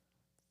like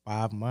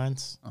 5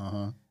 months,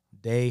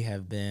 they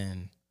have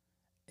been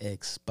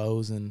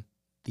exposing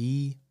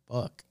the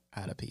fuck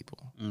out of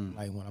people.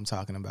 Like when I'm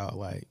talking about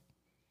like.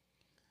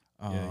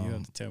 Yeah, you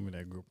have to tell me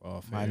that group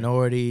off.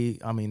 Minority,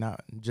 I mean,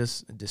 not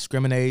just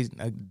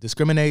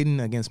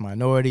discriminating against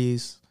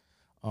minorities,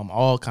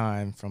 all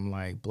kind, from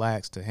like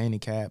blacks to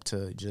handicapped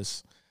to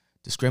just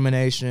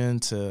discrimination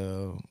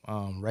to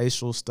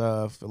racial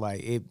stuff.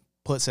 Like it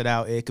puts it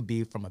out. It could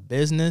be from a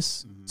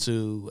business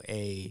to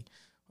a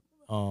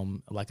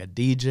like a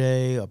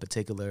DJ, a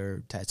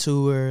particular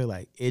tattooer.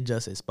 Like it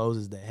just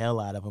exposes the hell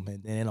out of them,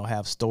 and then it'll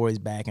have stories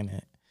backing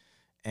it.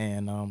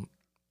 And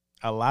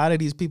a lot of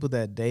these people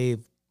that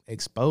they've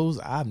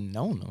exposed, I've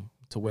known them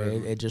to where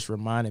it just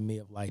reminded me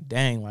of like,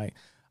 dang, like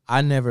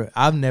I've never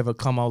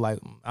come out, like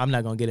I'm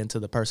not gonna get into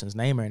the person's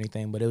name or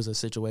anything, but it was a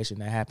situation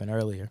that happened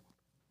earlier,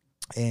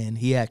 and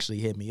he actually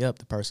hit me up,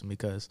 the person,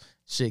 because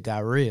shit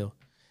got real,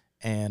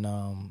 and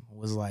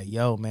was like,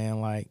 yo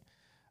man, like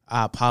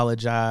I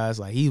apologize.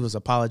 Like he was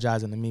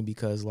apologizing to me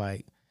because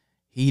like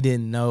he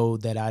didn't know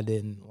that I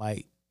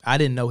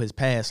didn't know his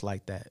past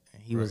like that,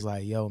 and he was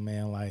like, yo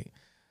man, like.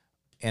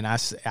 And I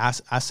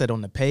said on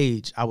the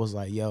page, I was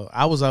like, yo,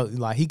 I was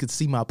like, he could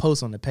see my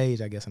post on the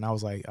page, I guess. And I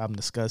was like, I'm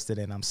disgusted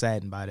and I'm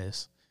saddened by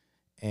this.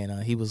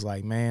 And he was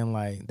like, man,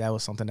 like that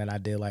was something that I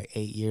did like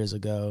 8 years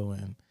ago.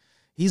 And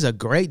he's a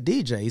great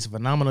DJ. He's a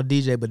phenomenal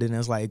DJ. But then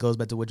it's like, it goes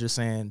back to what you're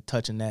saying,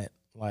 touching that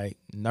like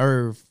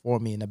nerve for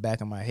me in the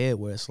back of my head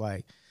where it's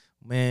like,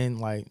 man,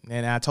 like,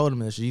 and I told him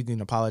this, you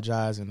can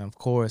apologize. And of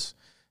course,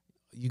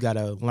 you got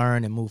to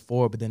learn and move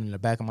forward. But then in the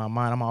back of my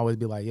mind, I'm always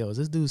be like, yo, is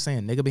this dude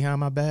saying nigga behind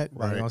my back?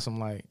 Like, on some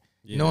like,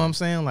 you know what I'm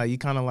saying? Like, you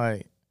kind of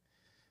like,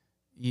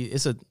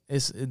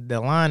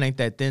 the line ain't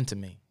that thin to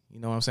me. You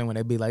know what I'm saying? When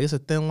they be like, it's a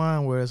thin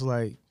line where it's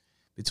like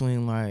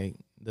between like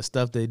the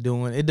stuff they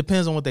doing. It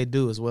depends on what they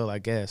do as well, I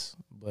guess.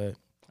 But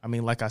I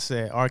mean, like I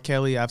said, R.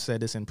 Kelly, I've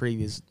said this in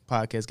previous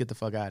podcasts, get the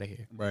fuck out of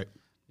here. right.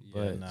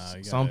 But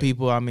some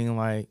people, I mean,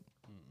 like,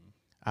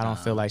 I don't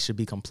feel like should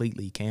be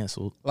completely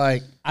canceled.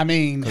 Like, I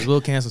mean, because we'll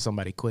cancel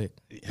somebody quick.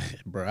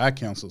 Bro, I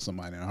cancel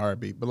somebody in a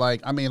heartbeat. But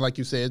like, I mean, like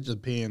you said, it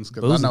just depends.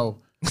 Because I know,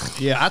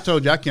 I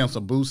told you I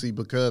canceled Boosie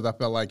because I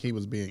felt like he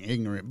was being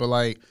ignorant. But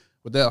like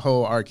with that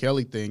whole R.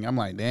 Kelly thing, I'm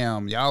like,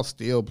 damn, y'all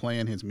still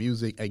playing his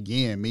music.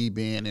 Again, me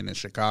being in a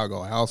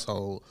Chicago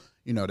household,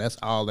 you know, that's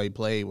all they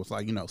played was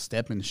like, you know,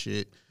 stepping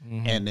shit.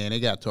 And then it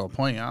got to a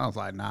point, I was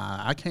like,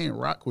 nah, I can't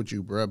rock with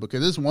you, bro.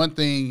 Because it's one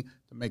thing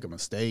to make a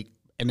mistake.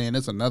 And then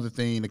it's another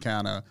thing to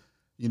kind of,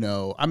 You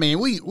know, I mean,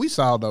 we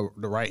saw the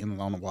writing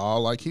on the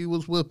wall. Like, he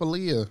was with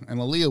Aaliyah,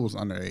 and Aaliyah was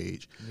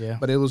underage. Yeah.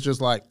 But it was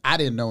just like, I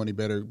didn't know any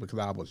better because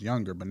I was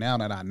younger. But now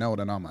that I know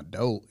that I'm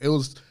adult, it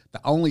was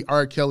the only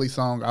R. Kelly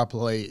song I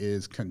play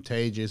is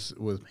Contagious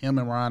with him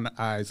and Ron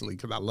Isley,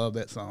 because I love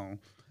that song.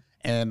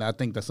 And I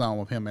think the song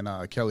with him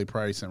and Kelly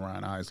Price and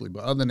Ron Isley.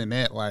 But other than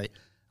that, like,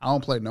 I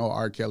don't play no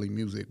R. Kelly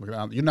music.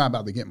 You're not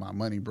about to get my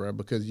money, bro,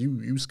 because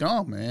you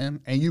scum, man.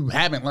 And you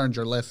haven't learned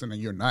your lesson,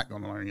 and you're not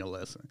going to learn your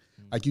lesson.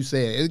 Like you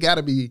said, he got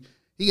to be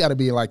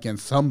like in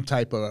some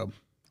type of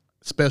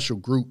special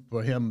group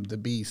for him to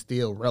be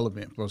still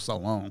relevant for so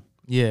long.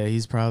 Yeah,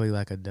 he's probably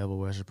like a devil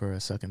worshiper or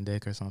sucking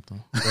dick or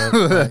something. But,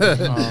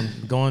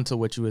 like, going to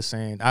what you were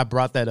saying, I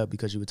brought that up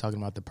because you were talking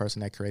about the person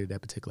that created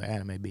that particular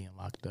anime being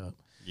locked up.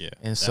 Yeah,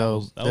 and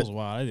that was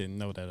wild. I didn't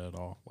know that at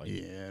all. Like,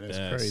 yeah, that's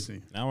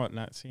crazy. Now I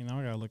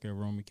gotta look at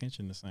Romy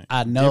Kenshin the same.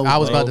 I know. I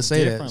was about to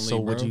say that. So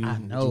would would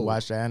you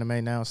watch the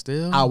anime now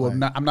still? I'm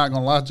not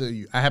gonna lie to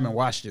you. I haven't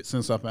watched it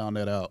since I found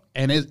that out,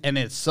 and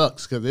it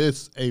sucks because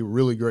it's a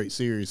really great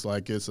series.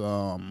 Like, it's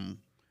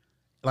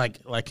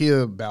like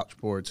he'll vouch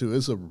for it too.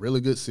 It's a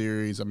really good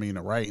series. I mean,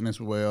 the writing as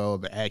well,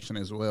 the action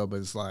as well. But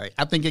it's like,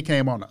 I think it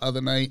came on the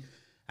other night,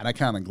 and I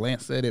kind of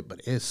glanced at it,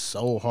 but it's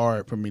so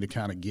hard for me to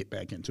kind of get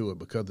back into it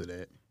because of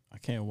that. I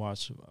can't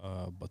watch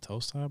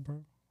Batosai, bro.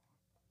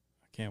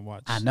 I can't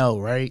watch. I know,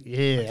 right?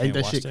 Yeah, ain't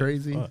that shit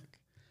crazy? Fuck.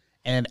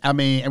 And I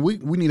mean, and we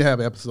need to have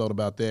an episode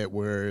about that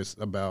where it's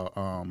about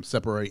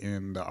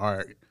separating the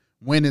art.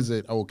 When is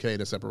it okay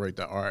to separate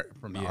the art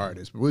from the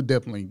artist? We'll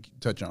definitely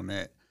touch on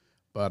that.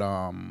 But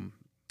I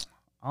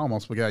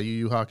almost forgot Yu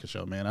Yu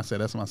Hakusho, man. I said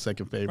that's my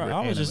second favorite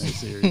anime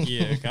series.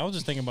 Yeah, I was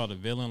just thinking about the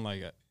villain,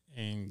 like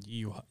in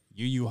Yu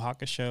Yu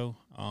Hakusho.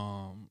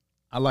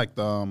 I like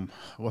the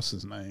what's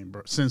his name,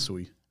 bro?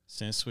 Sensui.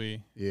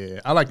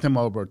 Yeah, I liked him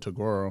over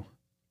Toguro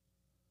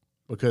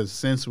because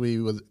Sensui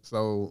was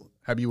so.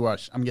 Have you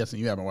watched? I'm guessing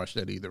you haven't watched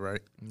that either,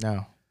 right?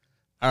 No.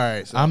 All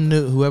right, so I'm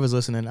new. Whoever's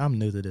listening, I'm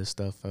new to this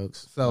stuff,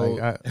 folks. So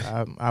like,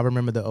 I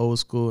remember the old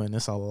school, and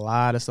there's a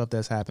lot of stuff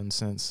that's happened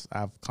since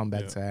I've come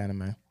back to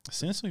anime.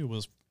 Sensui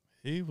was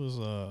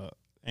an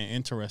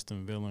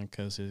interesting villain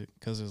because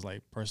his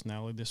like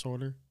personality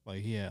disorder.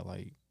 Like, he had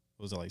like,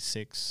 was it like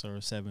 6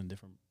 or 7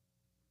 different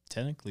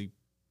technically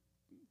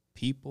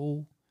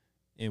people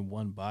in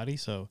one body.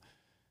 So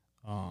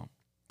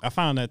I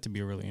found that to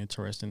be really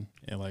interesting.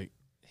 And like,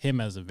 him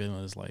as a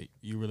villain is like,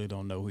 you really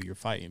don't know who you're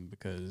fighting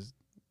because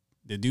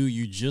the dude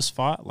you just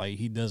fought, like,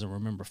 he doesn't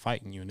remember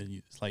fighting you, and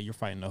it's like you're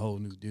fighting a whole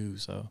new dude.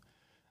 So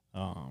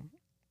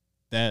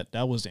that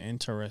was an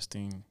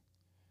interesting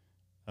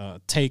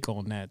take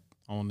on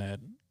that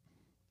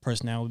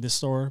personality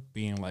disorder,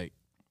 being like,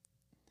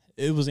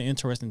 it was an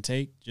interesting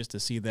take just to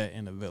see that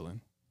in a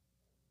villain.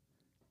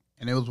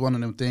 And it was one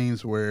of them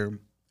things where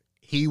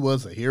he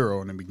was a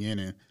hero in the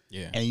beginning.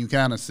 Yeah. And you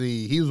kind of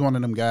see, he was one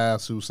of them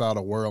guys who saw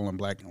the world in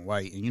black and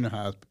white. And you know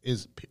how it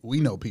is, we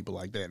know people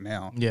like that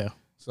now. Yeah.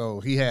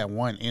 So he had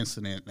one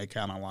incident that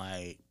kind of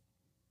like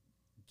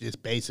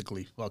just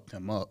basically fucked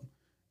him up.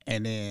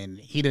 And then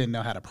he didn't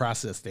know how to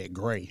process that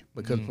gray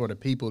because for the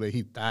people that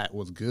he thought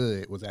was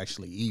good was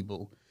actually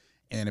evil.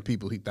 And the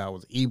people he thought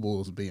was evil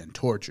was being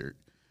tortured.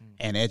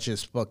 And that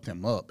just fucked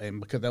him up.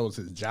 And because that was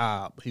his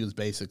job, he was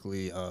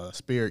basically a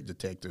spirit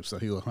detective. So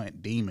he would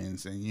hunt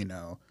demons and, you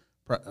know,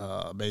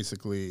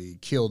 basically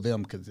kill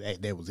them because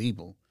that was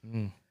evil.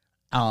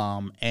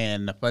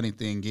 And the funny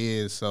thing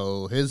is,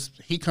 so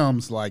he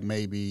comes like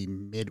maybe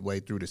midway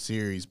through the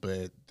series,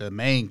 but the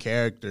main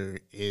character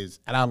is,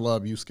 and I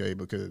love Yusuke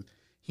because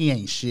he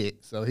ain't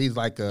shit. So he's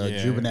like a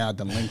juvenile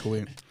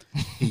delinquent.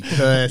 He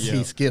cuss,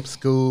 he skips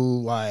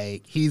school.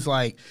 Like he's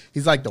like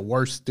the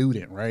worst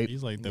student, right?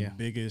 He's like the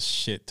biggest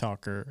shit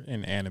talker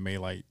in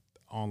anime, like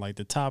on like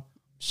the top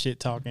shit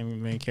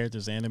talking main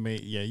characters anime.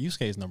 Yeah,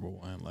 Yusuke's number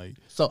 1. Like,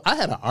 so I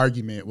had an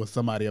argument with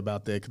somebody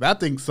about that because I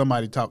think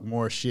somebody talked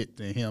more shit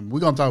than him.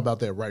 We're gonna talk about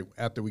that right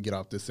after we get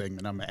off this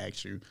segment. I'm gonna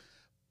ask you,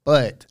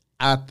 but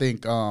I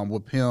think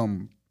with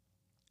him,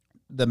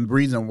 the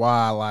reason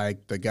why,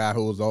 like, the guy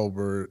who was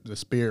over the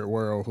spirit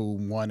world who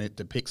wanted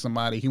to pick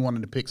somebody, he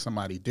wanted to pick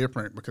somebody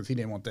different because he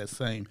didn't want that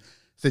same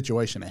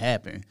situation to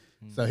happen.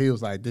 So he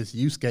was like, this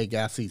Yusuke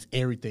guy sees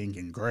everything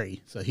in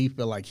gray. So he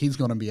feel like he's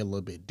going to be a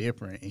little bit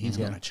different and he's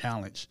going to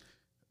challenge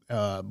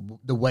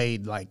the way,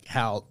 like,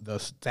 how the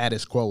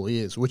status quo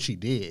is, which he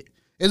did.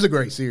 It's a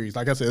great series.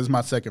 Like I said, it's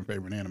my second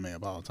favorite anime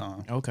of all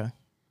time. Okay.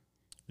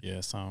 Yeah,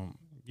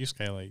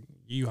 Yusuke, like,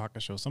 Yu Yu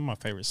Hakusho, some of my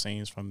favorite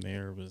scenes from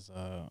there was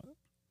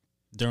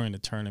during the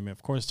tournament.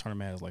 Of course, the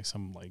tournament has like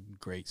some like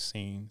great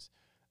scenes.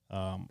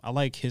 I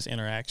like his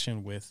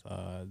interaction with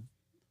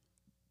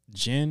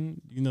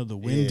Jin, you know, the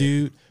wind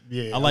dude.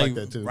 Yeah, I like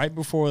that too. Right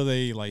before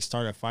they like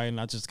started fighting,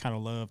 I just kind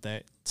of loved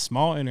that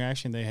small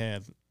interaction they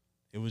had.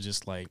 It was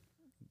just like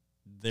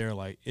they're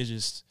like, it's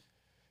just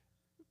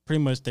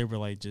pretty much they were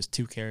like just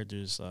two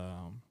characters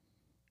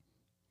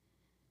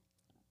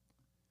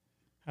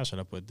how should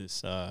I put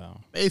this?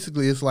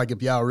 Basically, it's like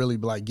if y'all really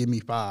be like, give me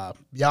 5.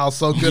 Y'all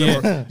so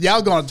good.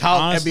 Y'all gonna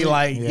talk Honestly, and be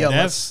like, yeah, yo,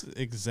 that's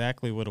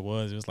exactly what it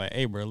was. It was like,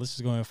 hey, bro, let's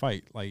just go and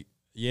fight. Like,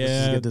 just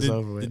yeah, get this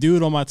over with. the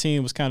dude on my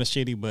team was kind of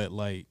shitty, but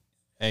like,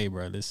 hey,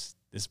 bro, this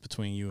is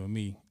between you and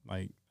me.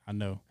 Like, I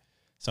know.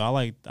 So I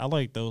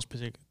like those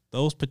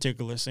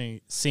particular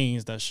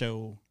scenes that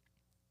show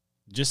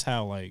just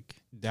how like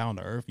down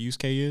to earth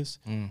Yusuke is.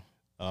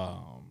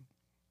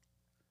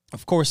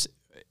 Of course,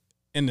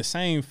 in the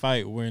same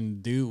fight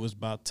when dude was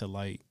about to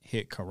like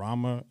hit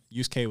Karama,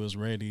 Yusuke was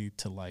ready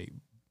to like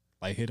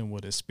hit him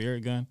with his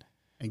spirit gun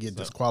and get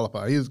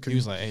disqualified. He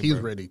was like, hey, he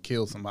was ready to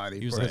kill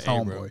somebody for his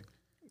homeboy. Bro,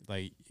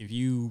 like, if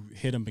you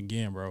hit him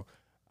again, bro,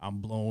 I'm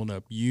blowing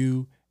up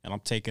you and I'm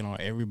taking on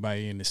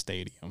everybody in the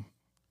stadium.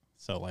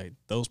 So like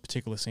those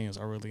particular scenes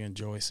I really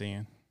enjoy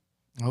seeing.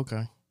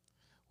 Okay.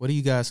 What do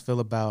you guys feel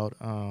about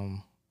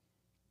in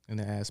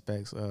the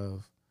aspects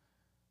of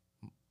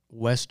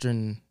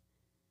Western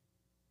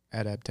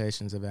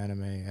adaptations of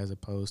anime as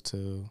opposed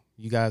to,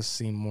 you guys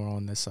seem more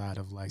on this side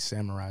of like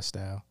samurai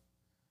style?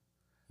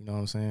 You know what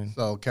I'm saying?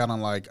 So kind of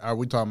like, are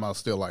we talking about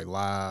still like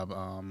live?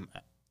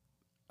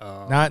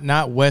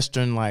 Not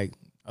Western like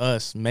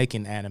us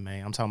making anime.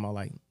 I'm talking about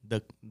like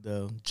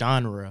the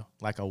genre,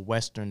 like a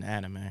Western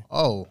anime.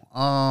 Oh,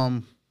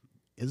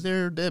 is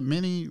there that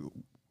many?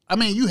 I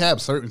mean, you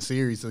have certain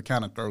series that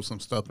kind of throw some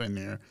stuff in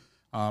there.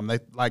 They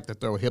like to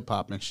throw hip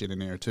hop and shit in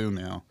there too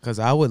now. Because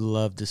I would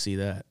love to see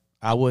that.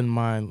 I wouldn't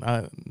mind.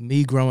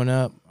 Me growing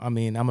up, I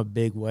mean, I'm a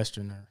big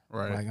Westerner.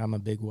 Right. Like, I'm a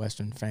big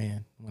Western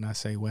fan when I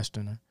say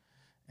Westerner.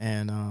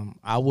 And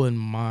I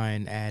wouldn't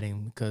mind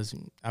adding, because,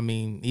 I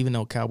mean, even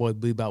though Cowboy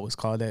Bebop was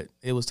called that,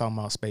 it was talking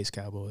about space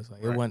cowboys.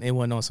 Like, right. It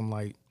wasn't on some,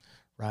 like,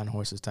 riding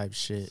horses type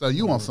shit. So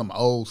you want some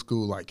old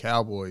school, like,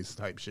 cowboys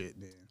type shit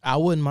then? I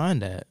wouldn't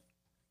mind that.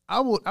 I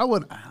would.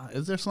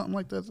 Is there something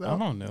like that? I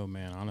don't know,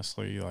 man.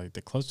 Honestly, like,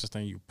 the closest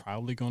thing you're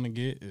probably going to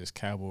get is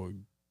Cowboy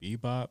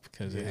Bebop,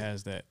 because it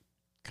has that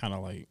kind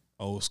of, like,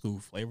 old school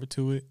flavor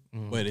to it,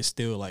 but it's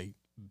still, like,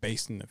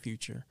 based in the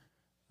future.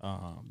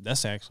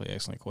 That's actually an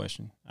excellent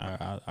question.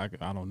 I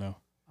don't know.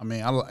 I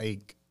mean, I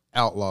like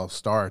Outlaw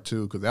Star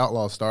too, because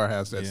Outlaw Star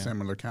has that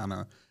similar kind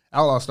of.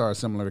 Outlaw Star is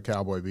similar to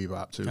Cowboy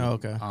Bebop too. Oh,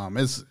 okay.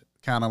 It's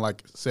kind of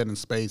like set in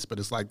space, but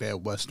it's like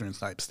that Western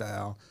type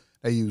style.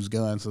 They use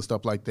guns and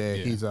stuff like that.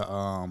 Yeah. He's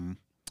a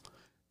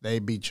they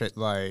be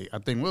like, I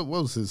think what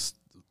was his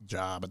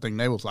job? I think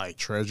they was like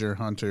treasure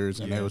hunters,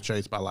 and they was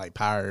chased by like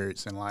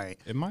pirates and like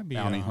it might be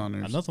bounty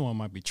hunters. Another one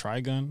might be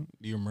Trigun.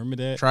 Do you remember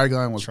that?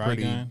 Trigun was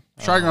pretty.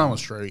 Trigun was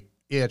straight.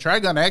 Yeah,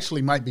 Trigun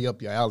actually might be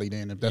up your alley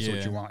then if that's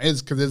what you want.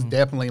 It's because it's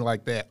definitely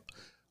like that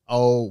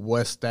old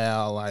West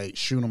style, like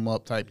shoot 'em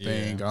up type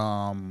thing.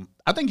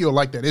 I think you'll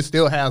like that. It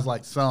still has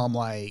like some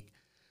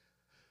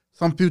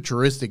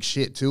futuristic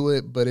shit to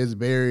it, but it's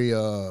very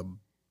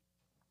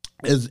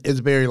it's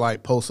very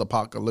like post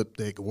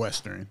apocalyptic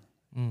Western.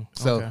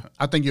 So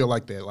I think you'll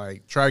like that.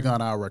 Like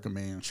Trigun, I'll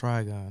recommend.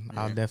 Trigun,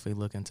 I'll definitely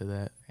look into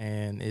that.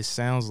 And it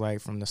sounds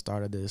like from the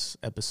start of this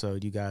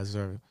episode, you guys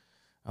are,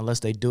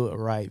 unless they do it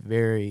right,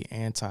 very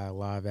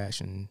anti-live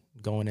action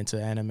going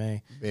into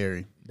anime.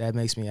 Very. That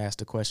makes me ask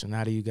the question,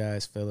 how do you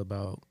guys feel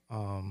about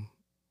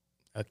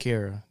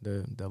Akira,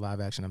 the live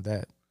action of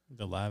that?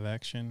 The live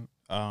action?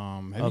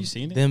 Have you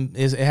seen it?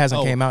 It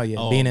hasn't came out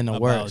yet, being in the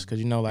works.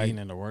 Because, like, being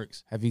in the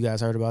works. Have you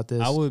guys heard about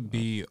this? I would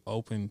be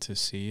open to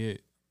see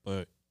it,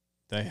 but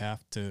they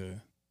have to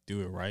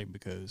do it right,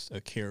 because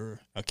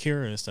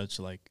Akira is such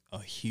like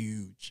a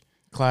huge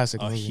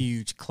classic,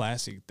 huge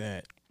classic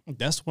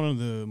that's one of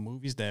the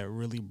movies that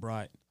really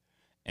brought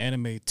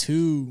anime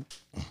to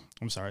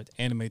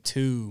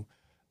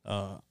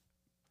the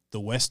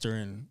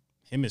Western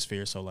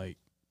hemisphere. So like,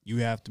 you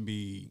have to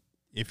be,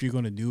 if you're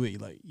gonna do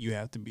it, like, you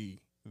have to be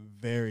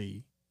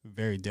very,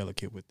 very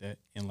delicate with that,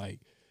 and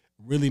like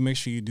really make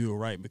sure you do it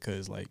right,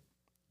 because like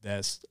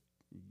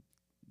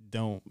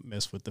don't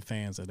mess with the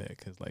fans of that,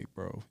 because like,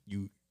 bro,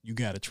 you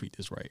got to treat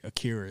this right.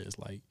 Akira is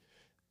like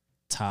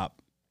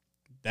top.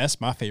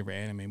 That's my favorite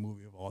anime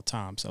movie of all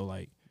time. So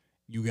like,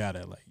 you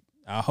gotta like,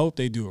 I hope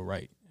they do it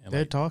right. And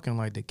they're talking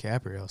like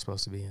DiCaprio is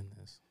supposed to be in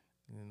this.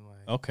 And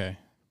like, okay,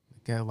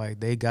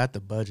 they got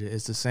the budget.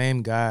 It's the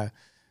same guy.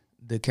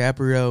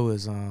 DiCaprio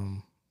is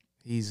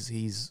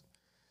he's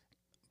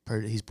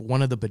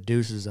one of the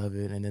producers of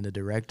it, and then the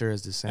director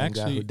is the same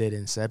guy who did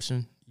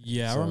Inception.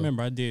 Yeah, so, I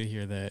remember I did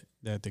hear that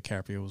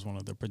DiCaprio was one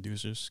of the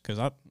producers, because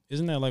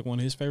isn't that like one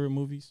of his favorite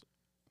movies?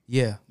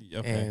 Yeah,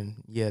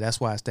 and that's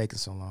why it's taking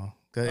so long.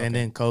 And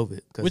then COVID,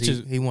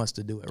 because he wants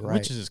to do it right,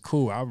 which is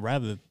cool. I'd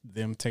rather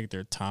them take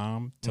their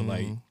time to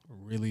like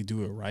really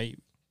do it right,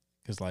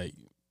 because like,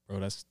 bro,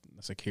 that's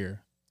Akira.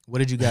 What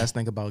did you guys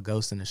think about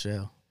Ghost in the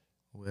Shell?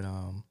 With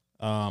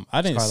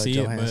I didn't see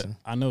it, but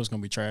I know it's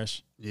gonna be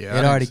trash. Yeah,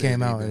 it already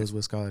came out. It was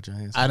with Scarlett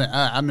Johansson.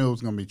 I knew it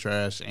was gonna be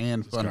trash.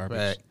 And fun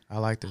fact, I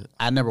liked it.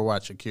 I never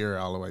watched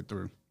Akira all the way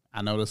through.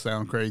 I know this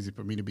sounds crazy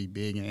for me to be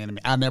big in anime.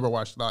 I never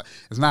watched it all.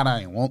 It's not I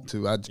didn't want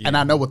to. And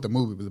I know what the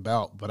movie was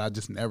about, but I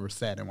just never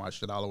sat and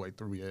watched it all the way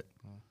through yet.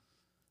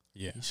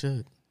 Yeah, you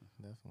should.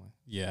 definitely.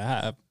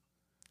 Yeah,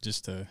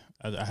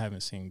 I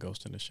haven't seen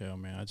Ghost in the Shell,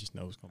 man. I just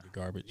know it's gonna be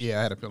garbage. Yeah,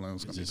 I had a feeling it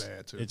was It's gonna just, be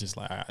bad too. It's just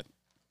like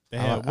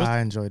I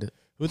enjoyed it.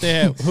 who they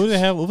have? Who they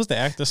have? What was the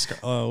actor?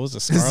 What was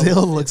the Scarlet?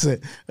 Zill looks at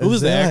Who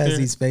was the Zill actor? has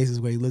these faces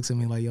where he looks at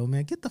me like, "Yo,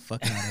 man, get the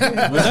fuck out of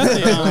here." Was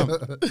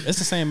that it's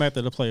the same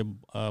actor that played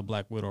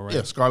Black Widow, right?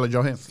 Yeah, Scarlett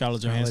Johansson.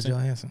 Scarlett Scarlett Johansson.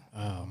 Johansson.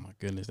 Oh my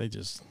goodness, they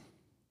just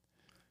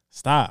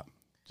stop.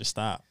 Just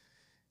stop.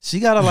 She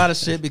got a lot of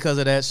shit because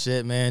of that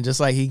shit, man. Just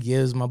like he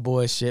gives my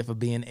boy shit for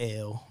being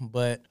ill.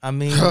 But I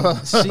mean,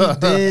 she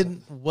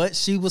did what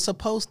she was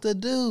supposed to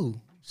do.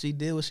 She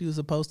did what she was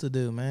supposed to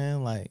do,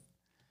 man. Like,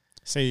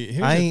 See,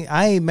 I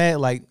ain't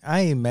mad. Like, I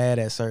ain't mad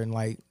at certain.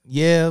 Like,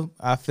 yeah,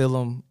 I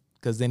feel him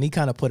because then he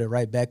kind of put it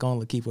right back on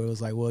Lakeith, where it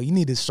was like, well, you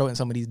need to shorten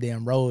some of these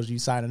damn roles you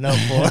signing up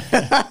for.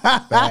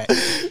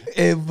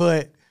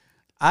 But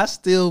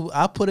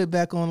I put it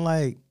back on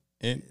like.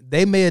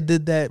 They may have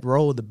did that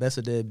role the best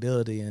of their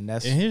ability, and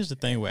here's the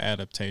thing with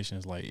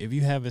adaptations: like, if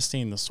you haven't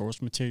seen the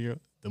source material,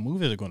 the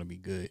movies are going to be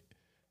good.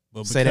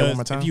 But Say that one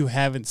more time. If you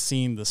haven't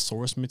seen the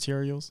source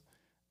materials,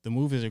 the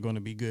movies are going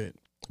to be good.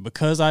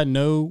 Because I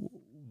know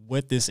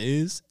what this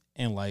is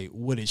and like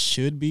what it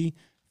should be.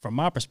 From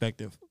my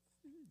perspective,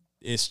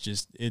 it's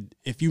just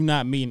if you're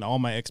not meeting all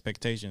my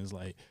expectations,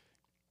 like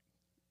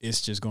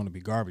it's just going to be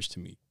garbage to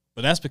me.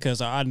 But that's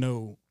because I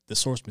know the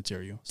source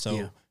material.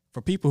 So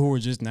for people who are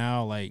just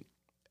now like.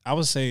 I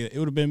would say it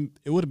would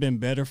have been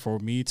better for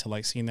me to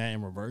like seeing that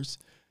in reverse,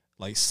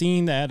 like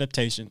seeing the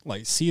adaptation,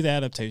 like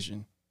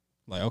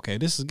okay,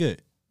 this is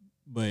good,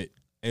 but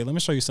hey, let me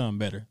show you something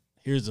better.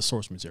 Here's the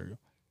source material.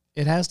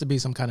 It has to be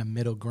some kind of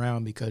middle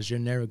ground because you're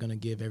never gonna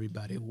give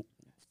everybody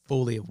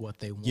fully of what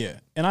they want. Yeah,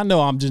 and I know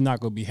I'm just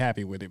not gonna be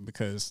happy with it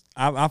because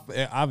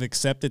I've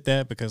accepted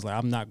that because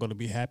like I'm not gonna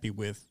be happy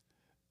with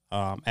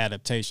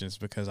adaptations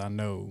because I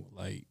know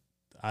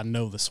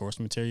the source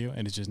material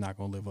and it's just not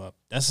gonna live up.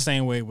 That's the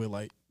same way with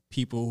like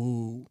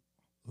people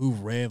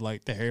who've read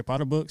like the Harry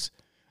Potter books.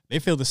 They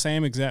feel the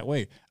same exact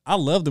way. I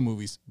love the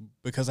movies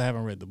because I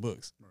haven't read the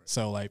books. Right.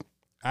 So like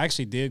I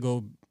actually did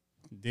go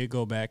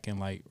back and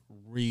like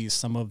read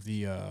some of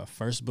the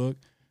first book.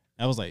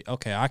 I was like,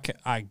 okay,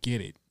 I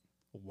get it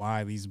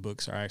why these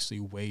books are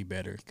actually way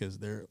better because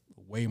they're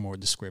way more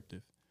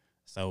descriptive.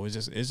 So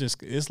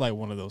it's like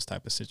one of those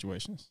type of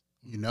situations.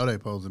 You know they're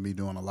supposed to be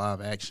doing a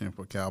live action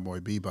for Cowboy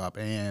Bebop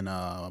and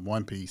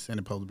One Piece, and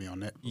it's supposed to be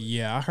on Netflix.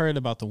 Yeah, I heard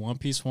about the One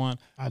Piece one.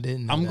 I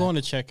didn't know I'm that. going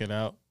to check it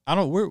out.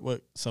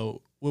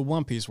 So with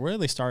One Piece, where are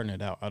they starting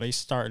it out? Are they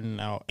starting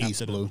out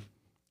East Blue?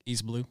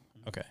 East Blue?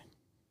 Okay.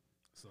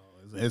 So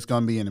it's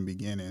going to be in the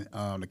beginning.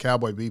 The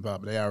Cowboy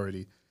Bebop, they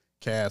already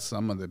cast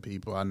some of the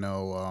people. I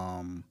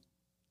know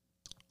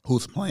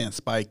who's playing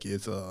Spike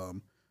is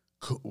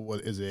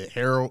what is it?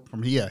 Harold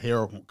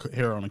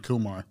and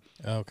Kumar.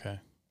 Okay.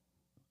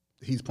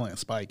 He's playing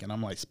Spike, and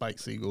I'm like, Spike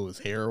Siegel is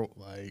Harold.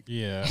 Like,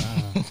 yeah,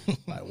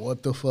 like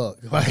what the fuck?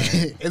 Like,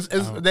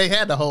 they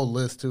had the whole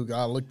list too.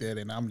 I looked at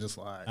it, and I'm just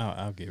like,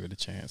 I'll give it a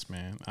chance,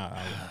 man.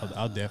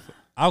 I'll definitely,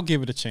 I'll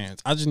give it a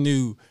chance. I just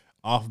knew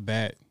off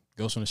bat,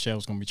 Ghost in the Shell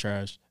was gonna be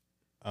trash.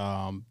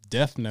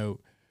 Death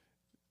Note,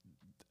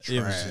 it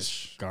was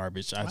just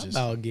garbage.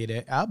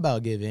 I'll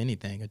about give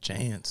anything a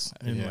chance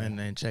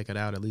and check it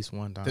out at least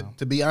one time.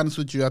 To be honest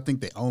with you, I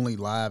think the only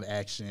live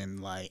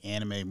action like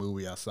anime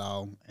movie I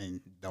saw,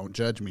 and don't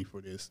judge me for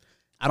this,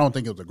 I don't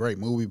think it was a great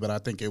movie, but I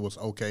think it was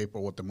okay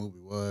for what the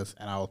movie was,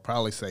 and I would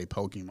probably say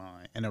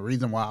Pokemon. And the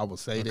reason why I would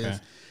say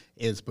this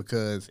is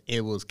because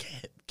it was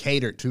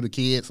catered to the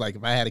kids. Like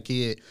if I had a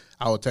kid,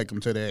 I would take them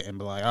to that and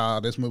be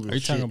like, this movie was Are you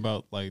shit. talking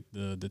about like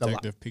the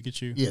Detective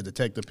Pikachu? Yeah,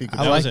 Detective Pikachu.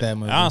 I like that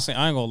movie. Honestly,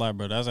 I ain't gonna lie,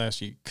 bro. That's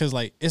actually because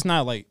like it's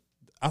not like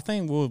I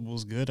think what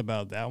was good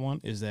about that one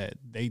is that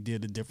they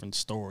did a different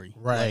story.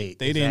 Right. Like,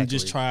 they didn't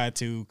just try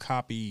to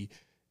copy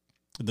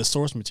the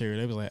source material.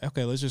 They was like,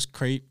 okay, let's just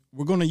create.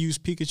 We're gonna use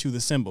Pikachu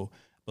the symbol,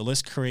 but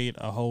let's create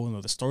a whole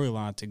another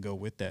storyline to go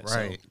with that.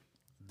 Right. So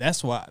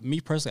that's why,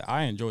 me personally,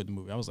 I enjoyed the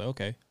movie. I was like,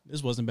 okay,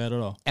 this wasn't bad at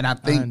all. And I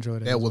think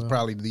enjoyed it that as was well.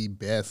 probably the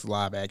best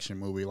live action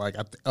movie, like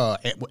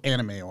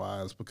anime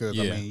wise, because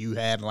I mean you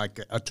had like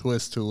a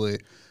twist to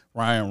it.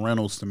 Ryan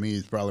Reynolds to me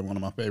is probably one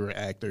of my favorite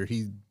actors.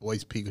 He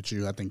voiced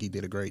Pikachu. I think he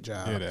did a great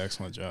job. He did an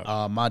excellent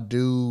job. My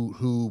dude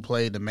who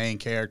played the main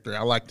character,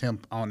 I liked him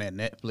on that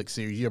Netflix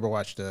series. You ever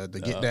watch the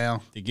Get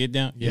Down? The Get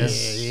Down?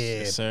 Yes. Yeah.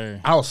 Yes,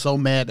 sir. I was so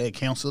mad they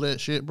canceled that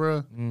shit,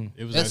 bro.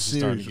 It was That's actually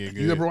starting to serious. get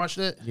good. You ever watched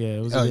that? Yeah,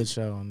 it was a good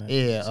show on that.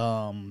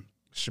 Yeah.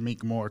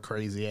 Shamik Moore,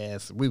 crazy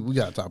ass. We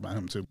got to talk about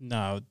him too.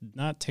 No,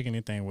 not taking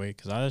anything away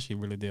because I actually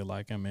really did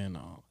like him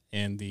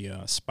in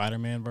the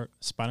Spider-Man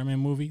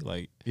movie.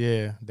 Like,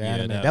 Yeah,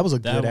 that was a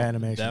good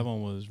animation. That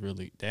one was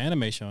really, the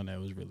animation on that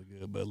was really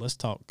good. But let's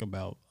talk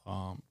about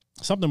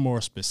something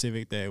more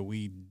specific that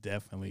we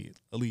definitely,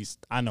 at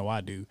least I know I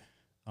do,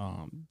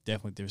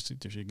 definitely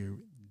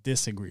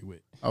disagree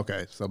with.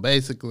 Okay, so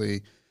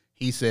basically,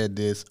 he said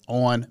this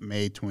on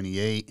May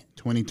 28,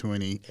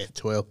 2020 at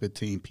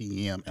 12:15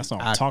 p.m. That's what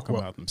I'm talking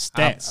about, them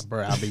stats.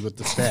 I'll be with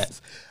the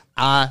stats.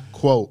 I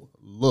quote,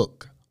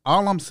 look,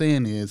 all I'm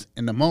saying is,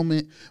 in the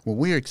moment when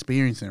we're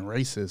experiencing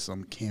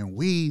racism, can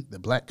we, the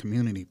black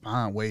community,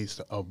 find ways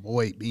to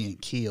avoid being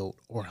killed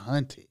or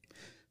hunted?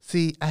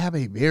 See, I have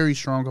a very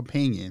strong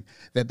opinion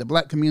that the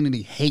black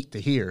community hate to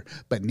hear,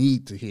 but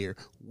need to hear.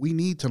 We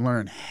need to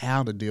learn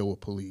how to deal with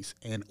police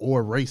and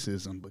or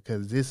racism,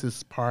 because this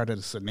is part of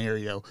the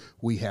scenario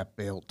we have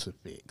failed to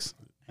fix.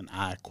 And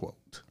I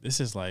quote. This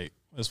is like,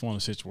 it's one of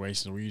the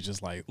situations where you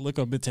just like look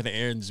up into the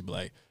air and just be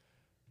like,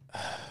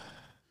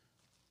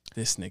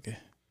 this nigga.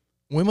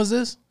 When was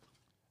this?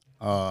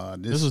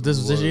 This was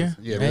this year?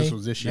 Yeah, May? this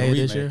was this year. May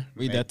this year?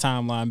 Read that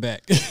timeline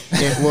back.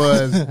 It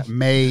was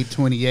May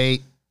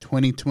 28,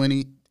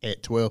 2020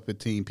 at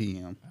 12:15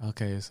 p.m.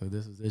 Okay, so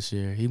this is this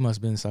year. He must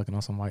have been sucking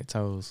on some white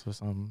toes or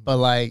something.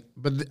 But I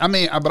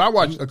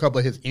watched a couple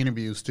of his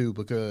interviews too,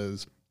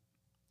 because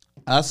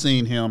I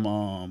seen him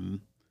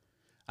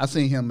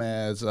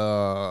as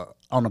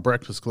on the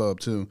Breakfast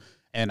Club too,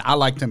 and I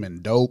liked him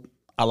in Dope.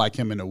 I like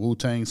him in the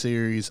Wu-Tang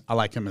series. I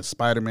like him in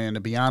Spider-Man. To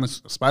be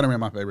honest, Spider-Man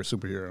my favorite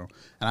superhero,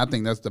 and I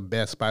think that's the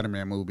best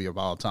Spider-Man movie of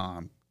all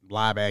time,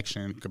 live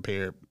action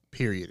compared.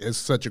 Period. It's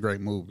such a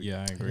great movie.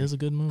 Yeah, I agree. It is a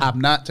good movie. I'm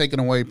not taking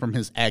away from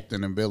his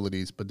acting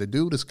abilities, but the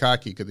dude is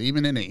cocky, because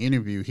even in the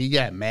interview, he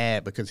got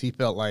mad because he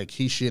felt like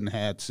he shouldn't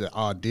have to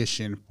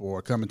audition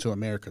for Coming to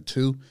America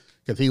 2,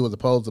 because he was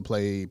supposed to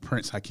play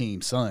Prince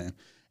Hakeem's son.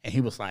 And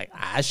he was like,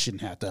 I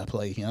shouldn't have to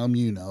play him,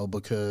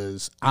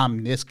 because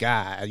I'm this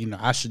guy.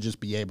 I should just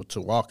be able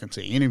to walk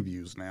into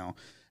interviews now.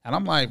 And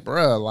I'm like,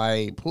 bruh,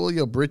 like, pull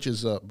your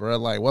britches up,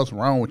 bruh. Like, what's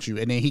wrong with you?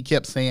 And then he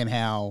kept saying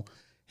how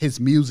his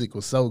music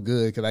was so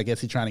good, because I guess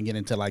he's trying to get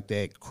into like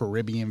that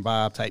Caribbean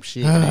vibe type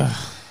shit.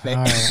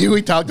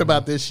 We talked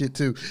about this shit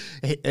too,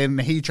 and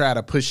he tried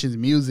to push his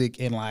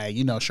music, and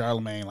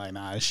Charlamagne like,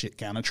 nah, this shit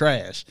kind of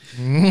trash.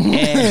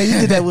 And you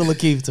did that with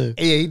Lakeith too.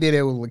 Yeah, he did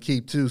it with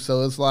Lakeith too.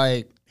 So it's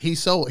like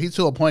he's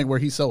to a point where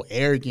he's so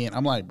arrogant.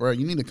 I'm like, bro,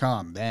 you need to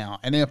calm down.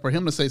 And then for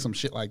him to say some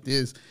shit like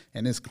this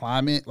in this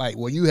climate, like,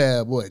 well, you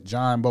have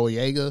John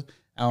Boyega.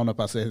 I don't know if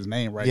I said his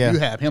name right. Yeah. You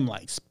have him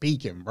like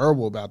speaking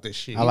verbal about this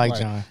shit. I like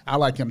John. I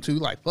like him too.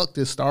 Like, fuck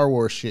this Star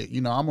Wars shit.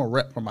 I'm a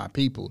rep for my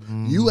people.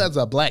 You as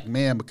a black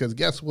man, because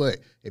guess what?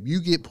 If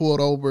you get pulled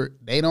over,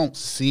 they don't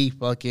see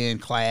fucking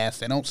class.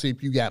 They don't see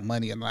if you got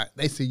money or not.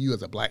 They see you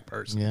as a black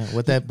person. Yeah,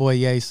 what that boy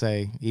Ye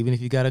say, even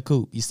if you got a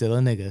coupe, you still a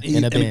nigga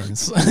in a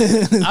Benz.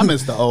 I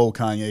miss the old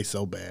Kanye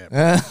so bad.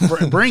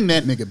 Bring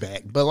that nigga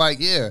back. But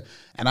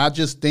and I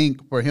just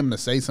think for him to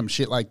say some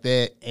shit like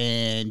that,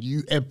 and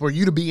for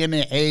you to be in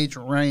that age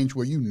range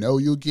where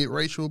you'll get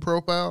racial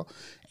profile,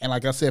 and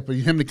like I said, for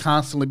him to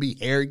constantly be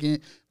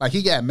arrogant, like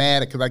he got mad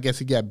because I guess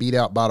he got beat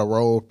out by the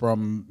role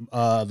from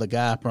the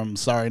guy from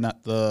Sorry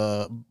Not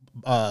to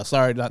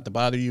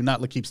Bother You, not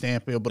Lakeith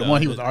Stanfield, but the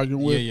one he was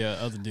arguing with. Yeah,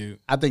 other dude.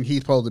 I think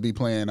he's supposed to be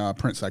playing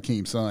Prince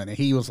Hakeem's son, and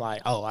he was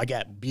like, "Oh, I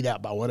got beat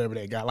out by whatever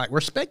that guy." Like,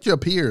 respect your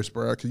peers,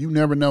 bro, because you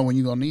never know when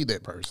you're gonna need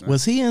that person.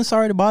 Was he in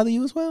Sorry to Bother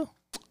You as well?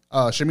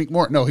 Shameik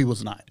Morton? No, he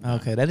was not.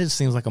 Okay, that just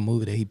seems like a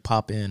movie that he'd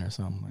pop in or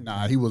something. Like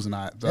Nah, he was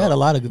not. they had a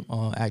lot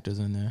of actors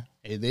in there.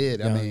 It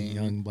did.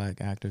 Young black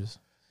actors.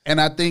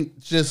 And I think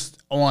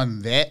just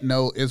on that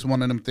note, it's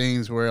one of them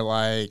things where,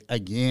 like,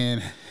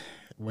 again,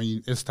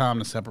 it's time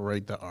to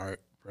separate the art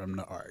from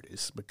the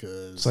artist,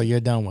 because. So you're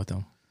done with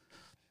them,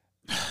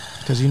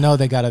 because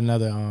they got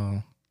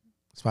another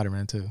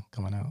Spider-Man 2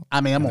 coming out.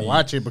 I'm gonna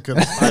watch it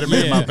because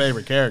Spider-Man is my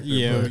favorite character.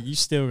 Yeah, you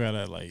still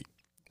gotta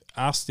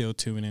I'll still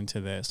tune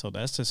into that. So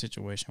that's the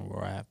situation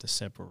where I have to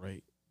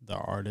separate the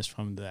artist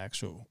from the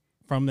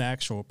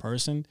actual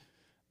person,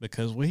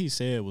 because what he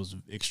said was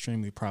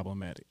extremely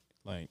problematic.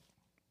 Like,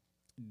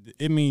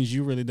 it means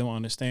you really don't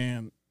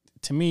understand.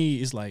 To me,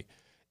 it's like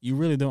you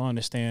really don't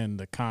understand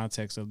the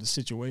context of the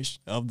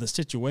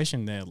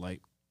situation that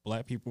like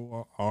black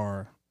people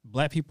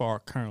are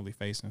currently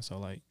facing. So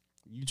like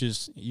you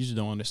just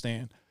don't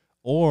understand,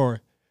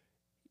 or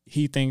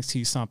he thinks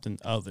he's something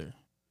other.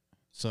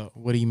 So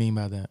what do you mean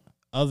by that?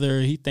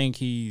 He think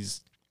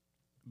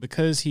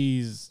because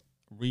he's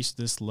reached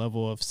this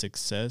level of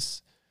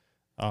success,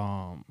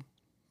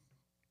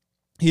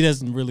 he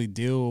doesn't really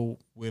deal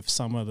with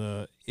some of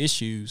the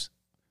issues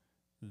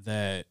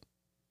that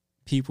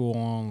people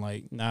on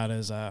like not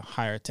as a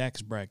higher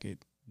tax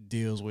bracket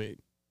deals with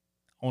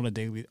on a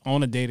day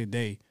to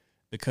day,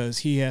 because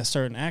he has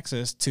certain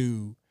access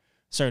to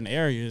certain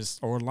areas,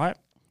 or not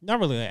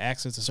really like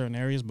access to certain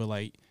areas, but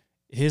like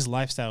his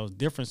lifestyle is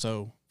different.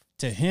 So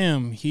to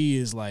him, he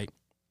is like,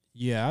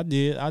 yeah, I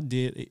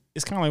did.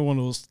 It's kind of like one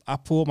of those, I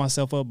pulled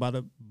myself up by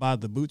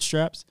the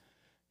bootstraps.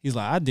 He's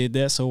like, I did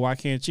that, so why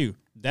can't you?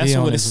 That's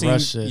what it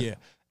seems. Yeah,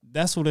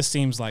 that's what it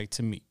seems like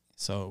to me.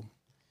 So,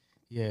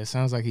 yeah, it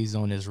sounds like he's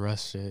on this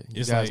Russ shit.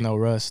 You It's guys like- know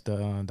Russ,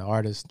 the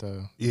artist,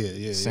 the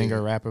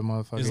singer, rapper,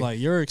 motherfucker. it's like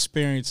your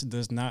experience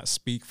does not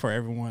speak for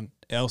everyone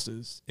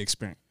else's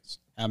experience.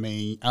 I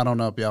mean, I don't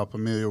know if y'all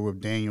familiar with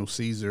Daniel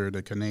Caesar,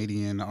 the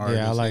Canadian artist.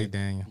 Yeah, I like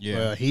Daniel.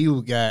 Well,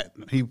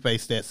 he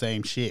faced that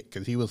same shit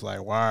because he was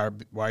like, why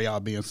are y'all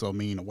being so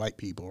mean to white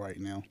people right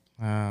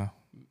now?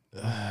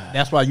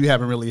 That's why you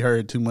haven't really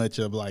heard too much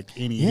of like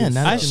any. Yeah, of his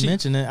now that stuff. you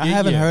mention it, I yeah,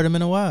 haven't yeah. heard him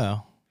in a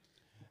while.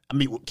 I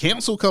mean,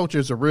 cancel culture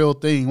is a real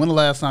thing. When the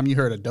last time you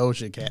heard a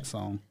Doja Cat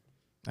song?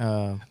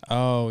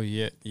 Oh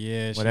yeah,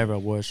 yeah. Whatever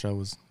award show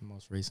was the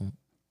most recent.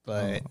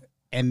 But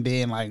and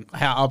then like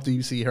how often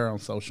you see her on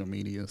social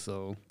media?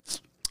 So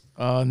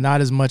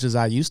Not as much as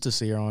I used to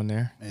see her on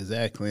there.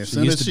 exactly. As She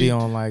soon used as to be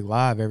on like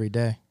live every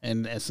day.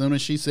 and as soon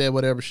as she said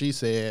whatever she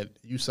said,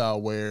 you saw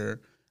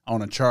where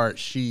on a chart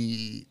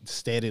she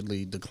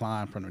steadily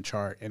declined from the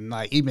chart, and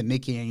like even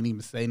Nicki ain't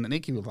even saying that.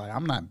 Nicki was like,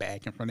 "I'm not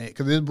backing from that,"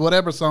 because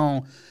whatever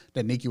song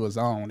that Nicki was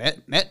on,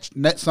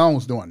 that song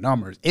was doing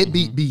numbers. It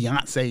beat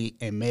Beyonce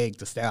and Meg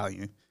Thee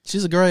Stallion.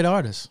 She's a great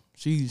artist.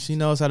 She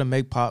knows how to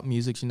make pop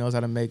music. She knows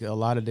how to make a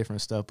lot of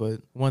different stuff.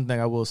 But one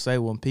thing I will say,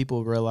 when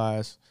people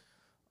realize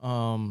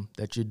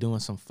that you're doing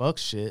some fuck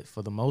shit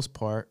for the most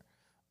part,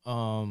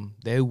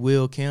 they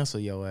will cancel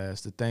your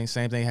ass.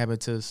 Same thing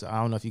happened to,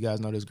 I don't know if you guys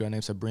know this girl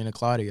named Sabrina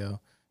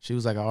Claudio. She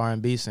was like an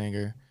R&B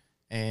singer,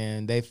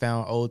 and they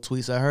found old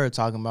tweets of her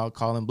talking about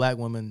calling black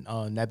women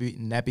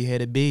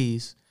nappy-headed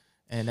bees,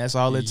 and that's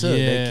all it took.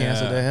 They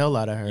canceled the hell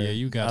out of her. Yeah,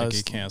 you got to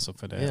get canceled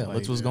for that. Yeah, like,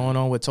 which was going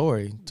on with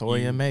Tory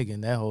and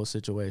Megan, that whole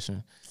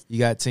situation. You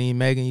got Team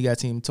Megan, you got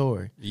Team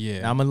Tory.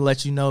 Yeah. Now, I'm gonna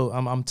let you know.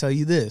 I'm tell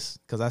you this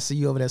because I see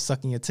you over there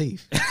sucking your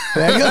teeth.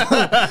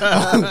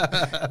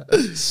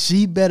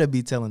 She better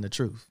be telling the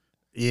truth.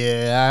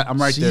 Yeah,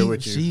 I'm right there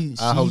with you.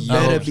 I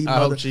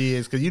hope she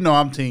is, because you know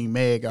I'm Team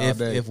Meg all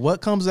day. If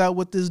what comes out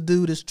with this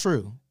dude is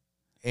true,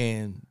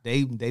 and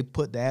they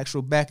put the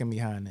actual backing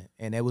behind it,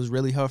 and it was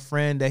really her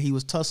friend that he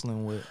was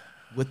tussling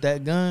with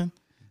that gun,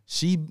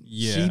 she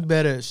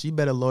better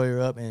lawyer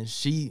up, and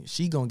she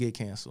gonna get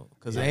canceled,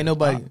 because ain't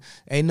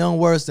nothing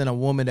worse than a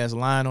woman that's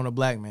lying on a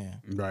black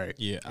man. Right.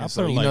 Yeah.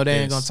 So they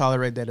ain't gonna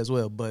tolerate that as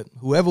well. But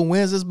whoever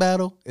wins this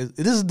battle,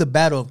 this is the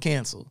battle of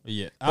cancel.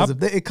 Yeah. Because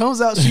if it comes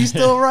out she's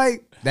still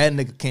right, that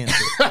nigga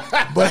canceled.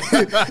 But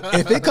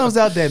if it comes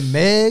out that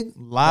Meg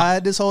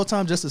lied this whole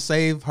time just to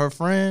save her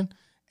friend,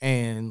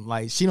 and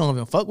like she don't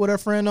even fuck with her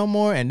friend no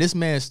more, and this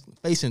man's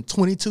facing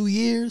 22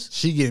 years,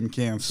 She getting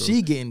canceled.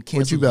 she getting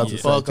canceled. What you about to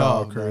say, fuck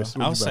Carl, off, Chris?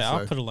 bro. I'll say,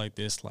 I'll put it like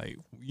this. Like,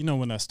 you know,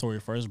 when that story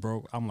first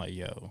broke, I'm like,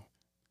 yo,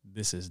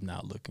 this is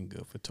not looking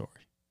good for Tory.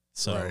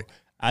 So Right.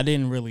 I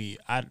didn't really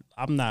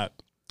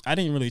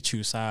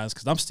choose sides,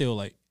 because I'm still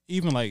like,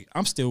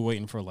 I'm still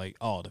waiting for like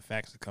all the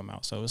facts to come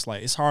out. So it's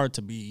like, it's hard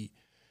to be.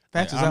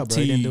 Facts like, is out, bro.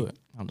 He didn't do it.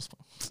 I'm just.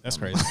 That's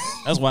crazy.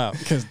 That's wild.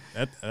 Because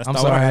that's I'm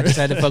not sorry. what I I heard. just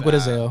had to fuck with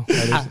Azale.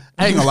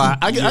 I ain't gonna lie.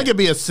 I could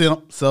be a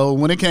simp. So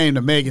when it came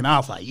to Megan, I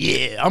was like,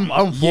 yeah, I'm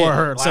for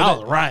her. Like, So I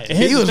was right.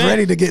 He was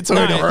ready to get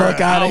Tory the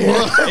fuck out of here.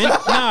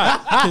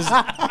 Because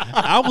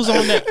I was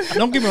on that.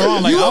 Don't get me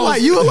wrong.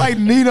 Like, You were like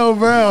Nino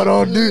Brown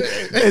on dude.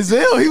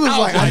 Azale, he was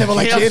like, I never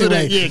liked you cancel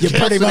anyway. that, yeah, You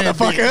pretty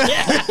cancel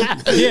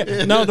that motherfucker.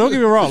 yeah, no, don't get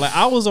me wrong. Like,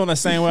 I was on the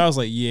same way. I was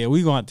like, yeah,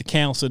 we gonna have to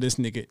cancel this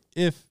nigga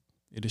if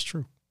it is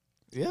true.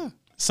 Yeah.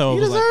 So He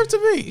it was like, deserved to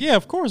be. yeah,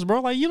 of course,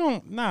 bro. Like, you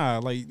don't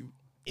like,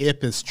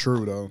 If it's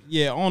true though.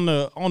 yeah, on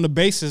the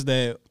basis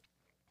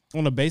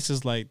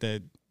like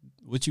that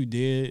what you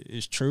did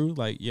is true.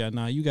 Like, yeah,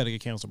 nah, you got to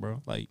get canceled,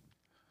 bro. Like,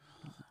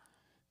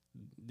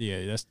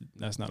 yeah,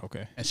 that's not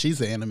okay. And she's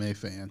an anime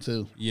fan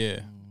too. Yeah,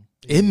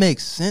 It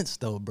makes sense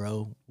though,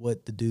 bro,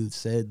 what the dude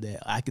said.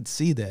 That I could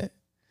see that.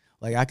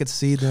 Like I could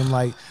see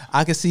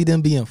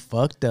them being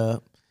fucked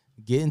up,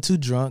 getting too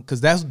drunk,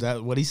 because that's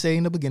what he said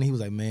in the beginning. He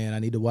was like, man, I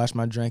need to wash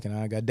my drink,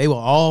 and they were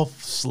all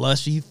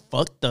slushy,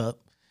 fucked up,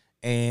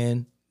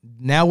 and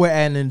now we're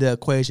adding in the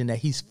equation that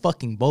he's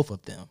fucking both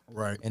of them.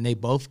 Right. And they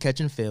both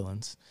catching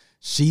feelings.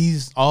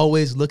 She's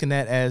always looking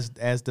at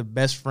as the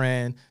best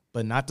friend,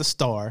 but not the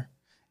star.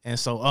 And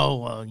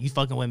so, you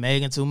fucking with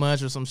Megan too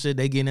much or some shit.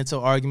 They getting into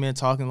an argument,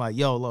 talking like,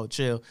 yo,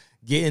 chill.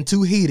 Getting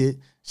too heated.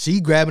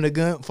 She grabbing a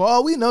gun. For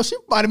all we know, she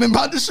might have been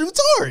about to shoot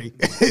Tory.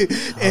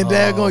 And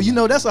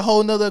that's a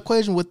whole nother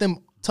equation with them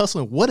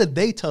tussling. What are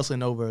they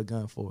tussling over a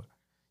gun for?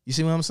 You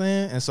see what I'm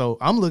saying? And so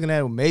I'm looking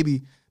at it,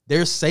 maybe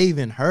they're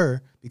saving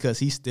her because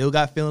he still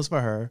got feelings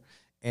for her,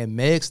 and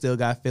Meg still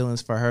got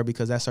feelings for her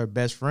because that's her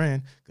best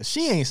friend. Because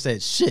she ain't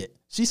said shit.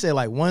 She said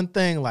like one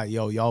thing, like,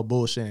 yo, y'all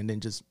bullshit, and then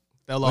just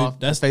fell off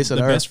that's the face of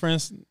the the best earth.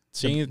 friends.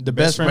 The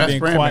best friend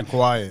being been quiet.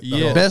 quiet.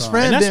 Yeah, best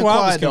friend and that's been why I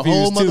was quiet the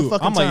whole confused too.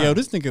 motherfucking I'm like, yo, time.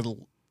 this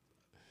nigga.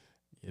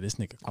 Yeah, this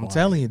nigga. I'm quiet.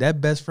 telling you,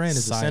 that best friend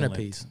is Silent. the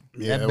centerpiece.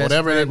 Yeah, That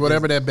best friend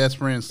whatever is- that best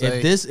friend say.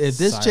 If this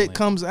chick Silent.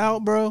 comes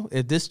out, bro,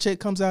 if this chick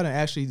comes out and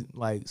actually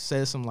like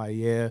says some like,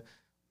 yeah,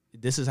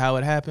 this is how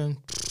it happened,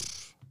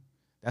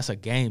 that's a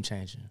game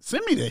changer.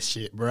 Send me that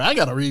shit, bro. I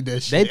gotta read that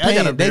They shit. I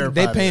gotta paying verify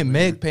they paying that,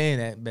 Meg man. paying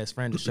that best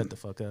friend to shut the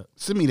fuck up.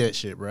 Send me that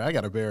shit, bro. I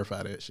gotta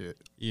verify that shit.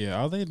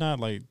 Yeah, are they not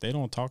like they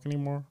don't talk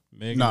anymore?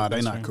 Megan Nah, and they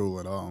best not friend? cool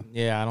at all.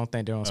 Yeah, I don't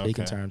think they're on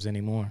speaking Okay. terms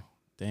anymore.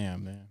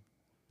 Damn, man,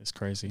 it's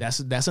crazy.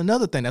 That's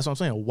another thing. That's what I'm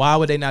saying. Why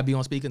would they not be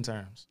on speaking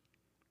terms?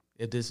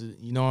 If this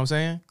is, you know what I'm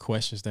saying?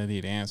 Questions that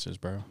need answers,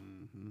 bro.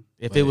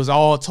 If it was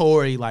all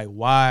Tory, like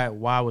why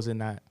was it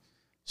not?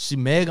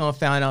 Meg gonna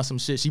found out some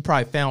shit. She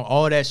probably found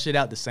all that shit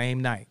out the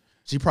same night.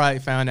 She probably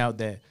found out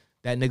that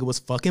that nigga was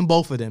fucking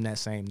both of them that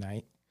same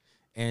night.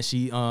 And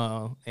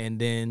and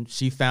then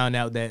she found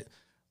out that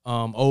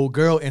old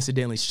girl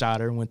incidentally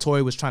shot her when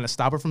Tori was trying to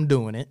stop her from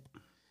doing it.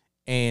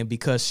 And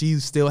because she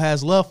still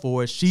has love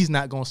for her, she's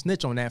not gonna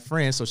snitch on that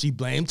friend. So she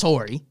blamed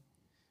Tori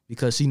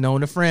because she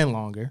known the friend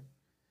longer.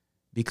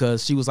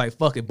 Because she was like,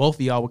 fuck it, both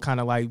of y'all were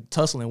kind of like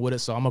tussling with it.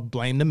 So I'm gonna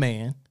blame the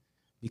man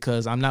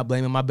because I'm not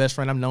blaming my best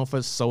friend I've known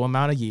for so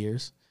amount of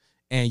years.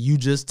 And you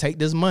just take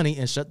this money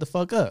and shut the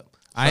fuck up.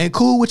 I ain't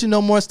cool with you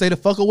no more. Stay the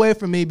fuck away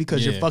from me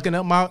because you're fucking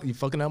up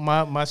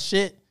my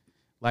shit.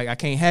 Like I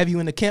can't have you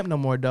in the camp no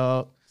more,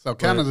 dog. So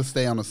kind of to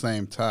stay on the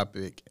same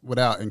topic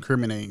without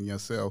incriminating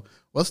yourself,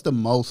 what's the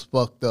most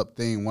fucked up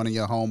thing one of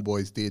your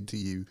homeboys did to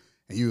you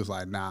and you was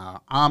like, nah,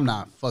 I'm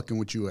not fucking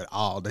with you at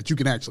all, that you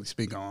can actually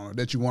speak on or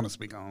that you want to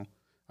speak on?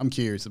 I'm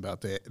curious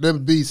about that. That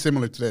would be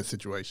similar to that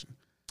situation.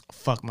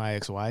 Fuck my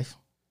ex-wife.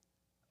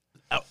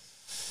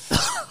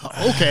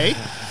 Okay.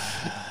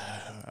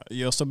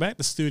 Yo, so back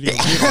to studio.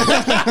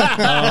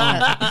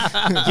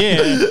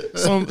 Yeah,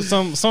 some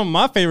of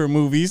my favorite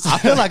movies. I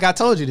feel like I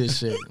told you this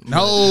shit.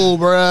 No,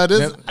 bro.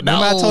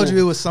 Remember I told you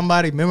it was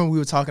somebody. Remember we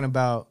were talking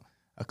about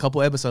a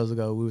couple episodes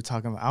ago. We were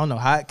talking about, I don't know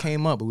how it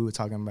came up, but we were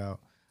talking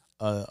about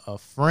a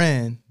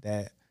friend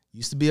that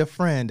used to be a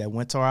friend that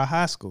went to our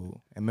high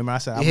school. And remember I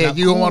said, I'm not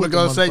you cool don't want to with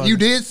go the say you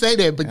did say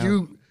that, but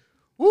you.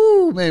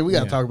 Woo, man, we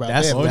gotta talk about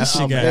that. That's what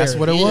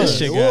it was.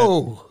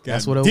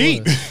 That's what it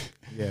deep. was.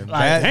 Yeah,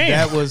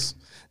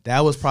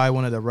 that was probably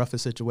one of the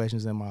roughest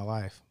situations in my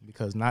life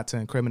because not to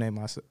incriminate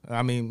myself.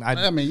 I mean,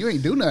 you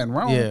ain't do nothing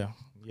wrong.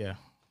 Yeah.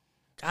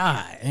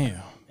 God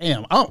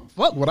damn.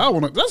 Fuck what I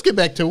want to. Let's get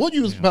back to what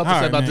you was about to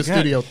say about the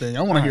studio thing.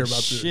 I want to hear about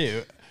this.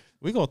 Shit.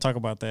 We gonna talk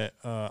about that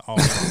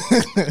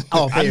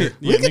off air.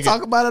 We can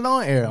talk about it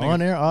on air,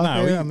 off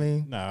air.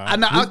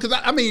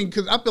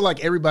 Because I feel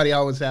like everybody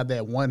always have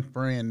that one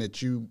friend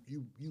that you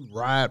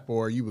ride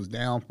for, you was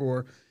down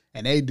for.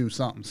 And they do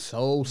something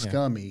so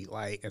scummy,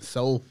 like, and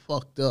so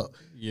fucked up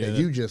that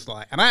you just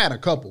like. And I had a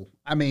couple.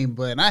 I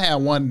had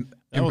one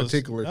in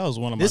particular. That was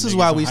one of my. This is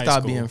why we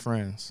stopped being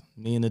friends,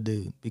 me and the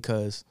dude,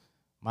 because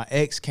my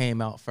ex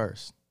came out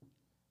first,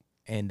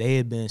 and they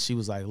had been. She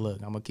was like, "Look,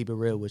 I'm gonna keep it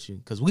real with you,"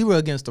 because we were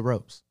against the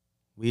ropes.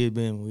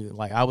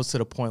 I was to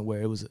the point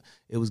where it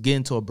was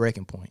getting to a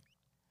breaking point,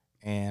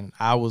 and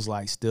I was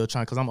like still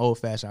trying, because I'm old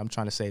fashioned. I'm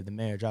trying to save the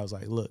marriage. I was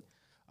like, "Look."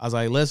 I was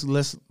like,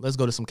 let's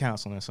go to some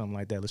counseling or something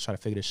like that. Let's try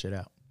to figure this shit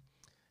out.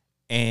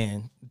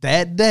 And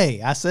that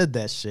day, I said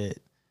that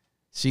shit.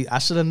 I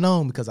should have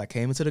known because I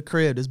came into the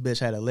crib. This bitch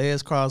had her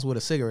legs crossed with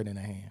a cigarette in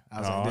her hand. I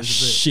was like, this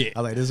is shit. it.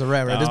 I was like, this is a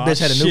rap. This bitch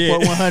had a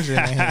Newport 100 in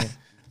her hand.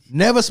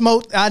 Never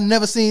smoked. I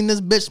never seen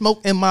this bitch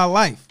smoke in my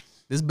life.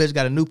 This bitch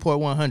got a Newport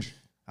 100.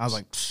 I was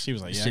like, she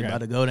was like, yeah, shit about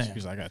to go down. She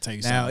was like, I gotta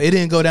take you. Now, it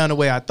didn't go down the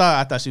way I thought.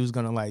 I thought she was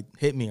gonna like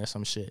hit me or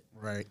some shit.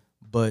 Right.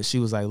 But she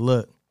was like,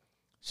 look.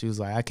 She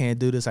was like, I can't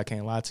do this. I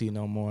can't lie to you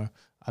no more.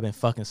 I've been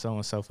fucking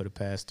so-and-so for the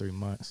past 3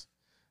 months.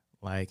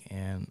 Like,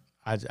 and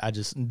I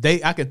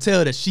could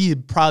tell that she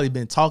had probably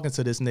been talking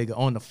to this nigga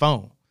on the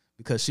phone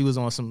because she was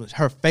on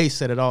her face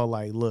said it all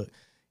like, look,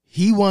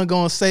 he wasn't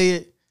going to say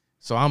it,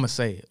 so I'm going to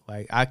say it.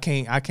 Like, I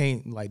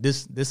can't, like,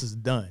 this is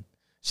done.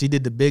 She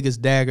did the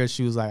biggest dagger.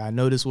 She was like, I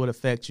know this would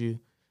affect you,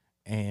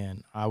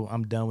 and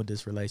I'm done with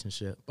this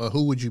relationship. But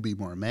who would you be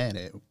more mad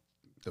at?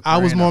 I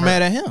was more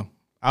mad at him.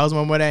 I was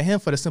more mad at him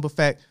for the simple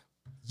fact,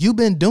 you've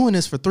been doing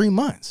this for 3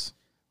 months.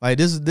 Like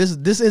this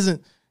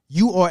isn't.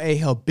 You are a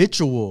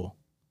habitual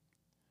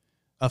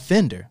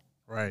offender.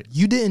 Right.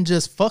 You didn't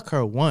just fuck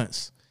her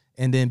once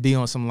and then be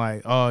on some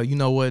like, oh, you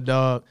know what,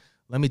 dog?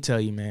 Let me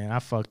tell you, man, I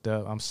fucked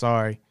up. I'm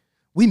sorry.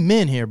 We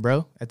men here,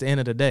 bro. At the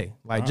end of the day,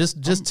 like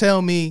just tell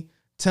me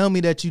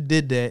that you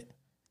did that,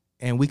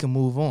 and we can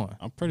move on.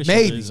 I'm pretty sure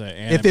maybe there's an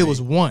anime. If it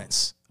was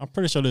once. I'm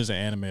pretty sure there's an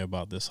anime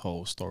about this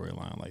whole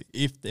storyline. Like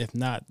if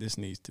not, this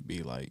needs to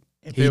be like.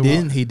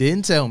 He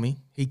didn't tell me.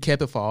 He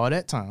kept it for all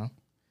that time.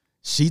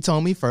 She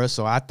told me first,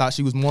 so I thought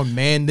she was more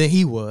man than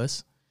he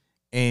was.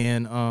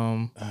 And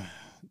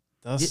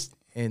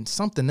and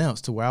something else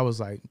to where I was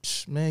like,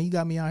 man, you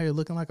got me out here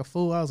looking like a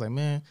fool. I was like,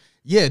 man,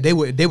 yeah, they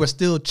were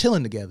still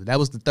chilling together. That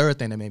was the third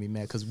thing that made me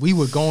mad because we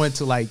were going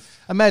to like,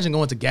 imagine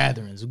going to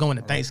gatherings, we're going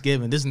to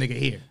Thanksgiving, this nigga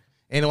here.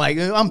 And like,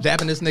 I'm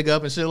dapping this nigga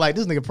up and shit. Like,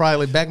 this nigga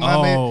probably like back in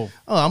my man.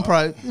 Oh, I'm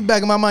probably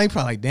back in my mind. He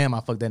probably like, damn,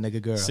 I fucked that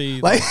nigga girl.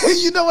 See, like,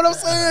 you know what I'm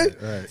saying?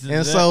 Right.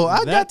 And so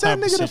I got that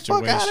nigga the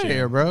fuck out of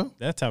here, bro.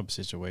 That type of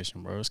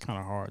situation, bro, it's kind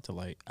of hard to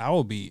like. I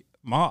would be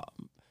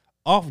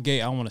off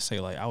gate. I want to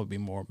say like I would be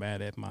more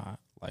mad at my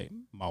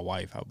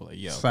wife. I'd be like,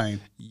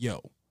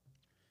 yo.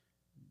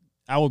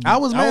 I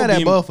was mad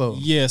at both of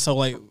them. Yeah, so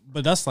like,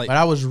 but that's like, but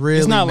I was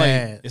really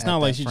mad. It's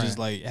not like she just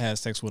like had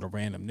sex with a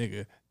random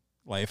nigga.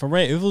 Like if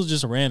it was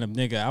just a random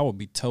nigga, I would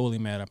be totally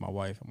mad at my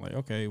wife. I'm like,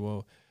 okay,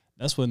 well,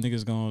 that's what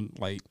niggas gonna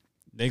like.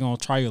 They gonna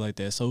try you like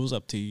that. So it was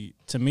up to you.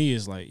 To me,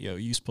 it's like, yo,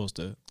 you supposed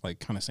to like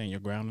kind of stand your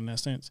ground in that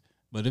sense.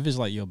 But if it's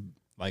like yo,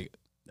 like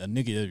a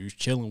nigga that you're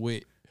chilling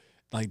with,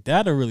 like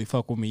that'll really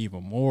fuck with me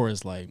even more.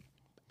 Is like,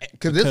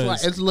 because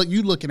it's like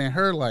you looking at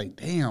her like,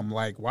 damn,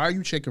 like why are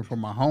you checking for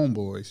my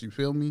homeboys? You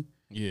feel me?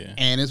 Yeah.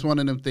 And it's one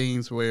of them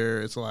things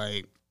where it's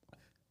like,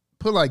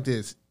 put like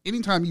this: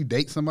 anytime you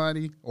date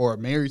somebody or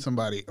marry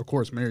somebody, of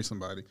course, marry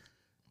somebody,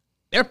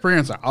 their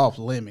friends are off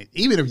limit.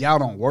 Even if y'all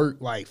don't work,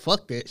 like,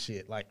 fuck that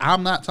shit. Like,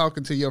 I'm not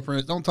talking to your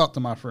friends. Don't talk to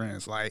my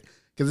friends. Like,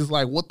 because it's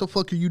like, what the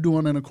fuck are you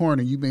doing in the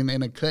corner? You been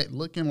in a cut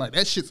looking like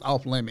that shit's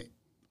off limit.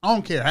 I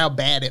don't care how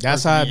bad it.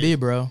 That's how it be,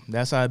 bro.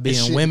 That's how it be.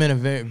 And women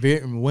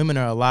are women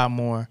are a lot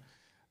more.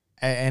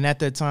 And at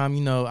that time,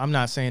 you know, I'm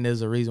not saying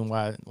there's a reason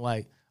why.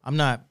 Like, I'm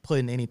not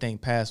putting anything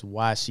past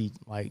why she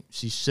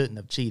shouldn't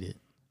have cheated.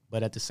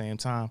 But at the same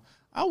time,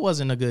 I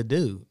wasn't a good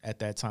dude at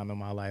that time in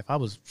my life. I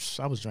was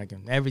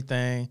drinking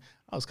everything.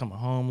 I was coming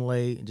home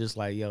late, just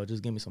like, yo,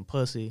 just give me some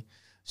pussy.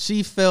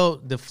 She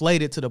felt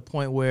deflated to the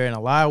point where, and a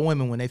lot of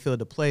women, when they feel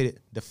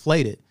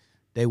deflated,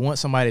 they want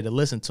somebody to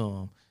listen to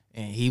them.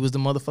 And he was the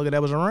motherfucker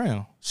that was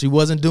around. She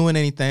wasn't doing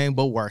anything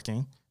but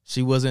working.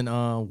 She wasn't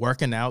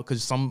working out,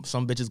 because some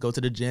bitches go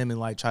to the gym and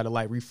like try to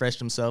like refresh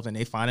themselves, and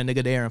they find a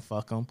nigga there and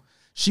fuck them.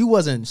 She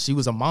wasn't. She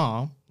was a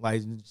mom.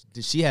 Like,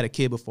 she had a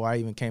kid before I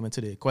even came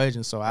into the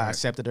equation, so I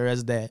accepted her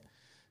as that.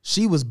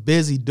 She was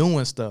busy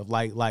doing stuff,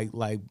 like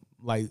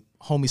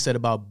homie said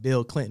about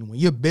Bill Clinton. When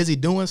you're busy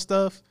doing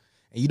stuff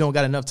and you don't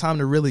got enough time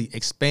to really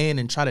expand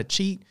and try to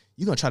cheat,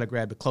 you're gonna try to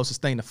grab the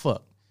closest thing to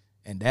fuck,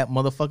 and that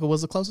motherfucker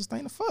was the closest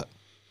thing to fuck.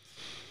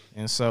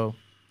 And so,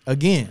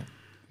 again,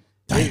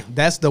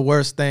 that's the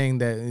worst thing.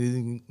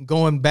 That,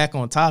 going back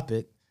on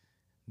topic,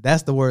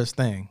 that's the worst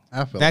thing.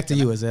 Back to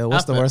you, Azel.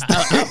 What's the worst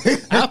thing?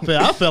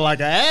 I feel like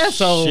an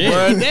asshole, Shit.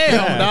 bro.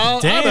 Damn,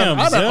 dog. Damn,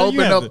 I done Zell,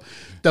 opened up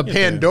the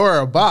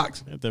Pandora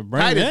box.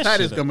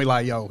 Titus gonna be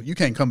like, yo, you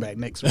can't come back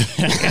next week.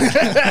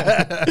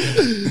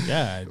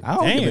 God, I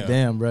don't give a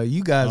damn, bro.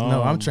 You guys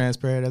know I'm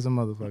transparent as a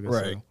motherfucker.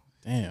 Right. So.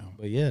 Damn.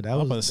 But yeah, that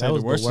was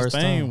the worst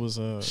thing time. was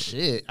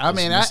shit. I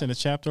mean, missing a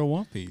chapter of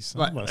One Piece.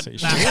 I'm about to say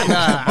shit.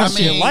 I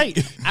mean, light.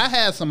 I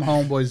had some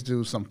homeboys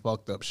do some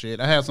fucked up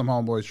shit. I had some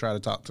homeboys try to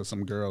talk to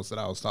some girls that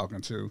I was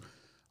talking to.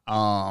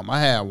 I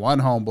had one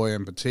homeboy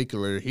in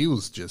particular. He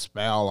was just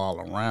foul all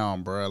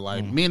around, bro.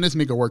 Like, me and this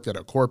nigga worked at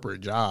a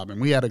corporate job,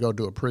 and we had to go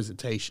do a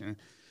presentation.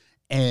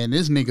 And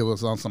this nigga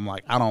was on some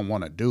like, I don't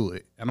want to do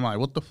it. And I'm like,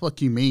 what the fuck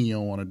you mean you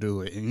don't want to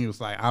do it? And he was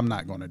like, I'm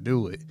not going to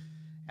do it.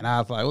 And I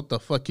was like, what the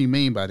fuck you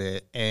mean by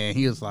that? And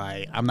he was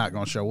like, I'm not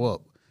going to show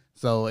up.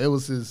 So it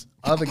was this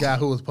other guy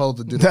who was supposed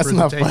to do the presentation.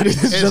 That's not funny.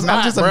 It's not,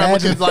 I'm just bro,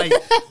 imagining. like,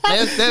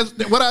 that's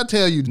what I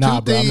tell you. Nah,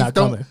 Two bro, I'm things. not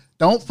coming.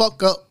 Don't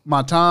fuck up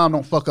my time.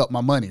 Don't fuck up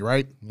my money,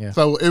 right? Yeah.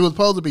 So it was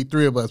supposed to be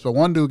three of us, but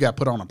one dude got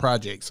put on a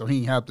project, so he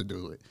didn't have to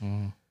do it.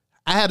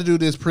 I had to do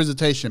this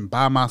presentation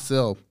by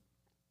myself,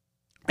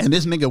 and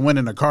this nigga went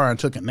in the car and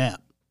took a nap.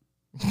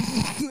 Was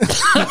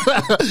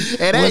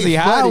he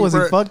high? Was he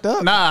fucked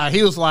up? Nah,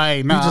 he was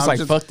like, nah. He just like,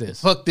 fuck this.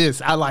 Fuck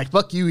this. I like,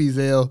 fuck you,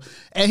 Ezel.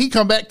 And he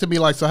come back to me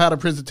like, so how the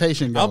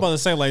presentation go? I was about to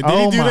say, like, did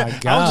he do my that? I was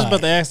God. just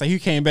about to ask, like, he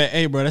came back,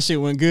 hey, bro, that shit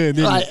went good,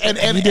 didn't Like, it?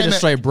 and You did a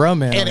straight bro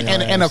man.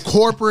 and a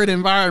corporate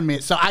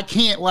environment. So I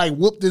can't like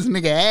whoop this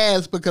nigga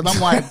ass because I'm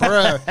like,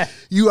 bruh,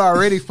 you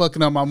already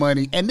fucking up my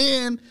money. And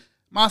then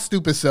my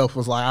stupid self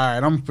was like, all right,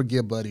 I'm gonna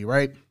forgive buddy,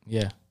 right?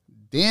 Yeah.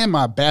 Then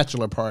my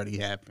bachelor party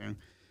happened.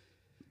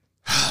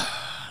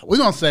 We're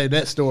gonna say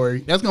that story.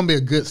 That's gonna be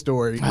a good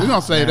story. We're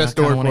gonna say that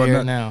story for hear another.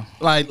 it now.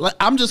 Like,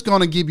 I'm just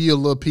gonna give you a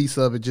little piece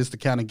of it, just to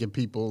kind of give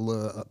people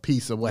a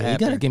piece of what You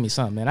happened. gotta give me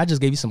something, man. I just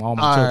gave you some all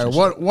my All right,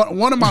 children.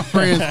 one of my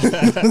friends,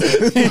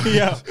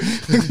 Yeah.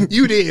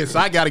 you did, so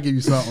I gotta give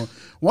you something.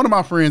 One of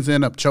my friends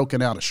ended up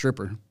choking out a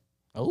stripper.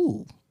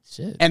 Oh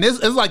shit. And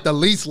it's like the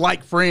least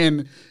like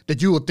friend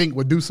that you would think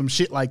would do some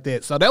shit like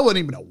that. So that wasn't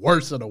even the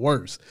worst of the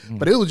worst.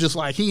 But it was just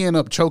like he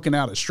ended up choking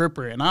out a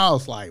stripper. And I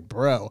was like,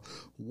 bro,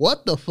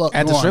 what the fuck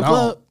At the going strip on?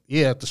 club?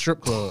 Yeah, at the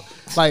strip club.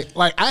 Like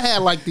I had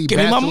like the Give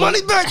me my bachelor-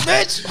 money back,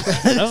 bitch.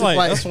 That's like,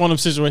 that's one of them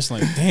situations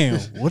like, damn,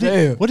 what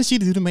did she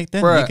do to make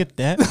that Bruh. nigga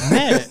that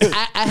mad?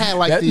 I had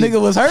like That the nigga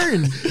was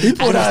hurting. He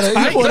pulled out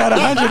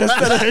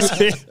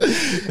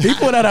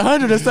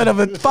 100 instead of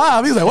a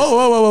 5. He was like,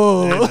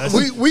 whoa.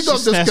 we gonna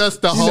discuss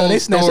the You whole know, they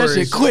snatched that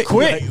story. shit quick.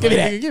 Quick, Give me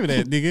that. Give me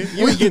that, nigga.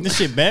 You ain't getting this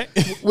shit back.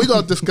 We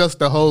gonna discuss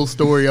the whole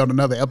story on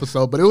another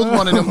episode, but it was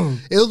one of them.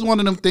 It was one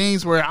of them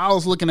things where I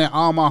was looking at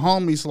all my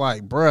homies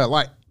like, bruh,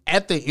 like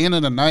at the end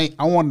of the night,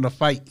 I wanted to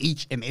fight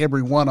each and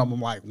every one of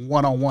them like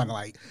one on one,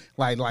 like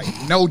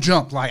no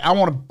jump. Like I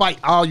want to fight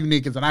all you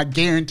niggas, and I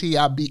guarantee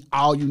I beat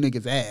all you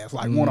niggas ass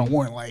like one on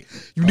one. Like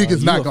you niggas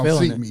you not were gonna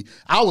feeling see it. me.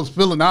 I was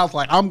feeling. I was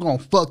like, I'm gonna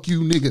fuck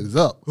you niggas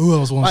up. Who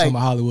else wants Like, some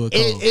of Hollywood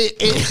Code?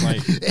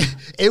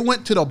 It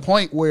went to the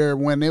point where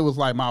when it was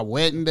like my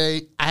wedding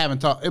day, I haven't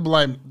talked. It was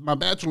like my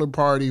bachelor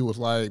party was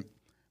like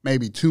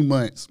maybe 2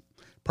 months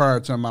prior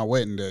to my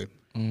wedding day.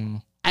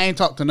 I ain't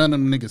talked to none of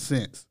them niggas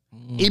since.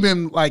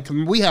 Even like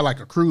we had like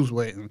a cruise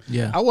wedding.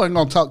 Yeah. I wasn't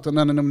gonna talk to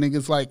none of them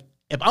niggas. Like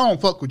if I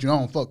don't fuck with you, I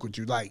don't fuck with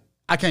you. Like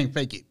I can't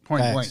fake it.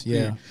 Point Facts, blank.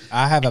 yeah.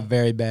 I have a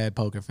very bad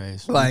poker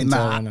face. Like You can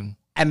tell nah. when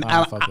And I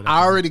don't fuck with that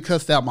I already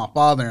cussed out my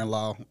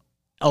father-in-law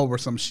over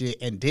some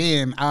shit. And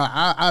then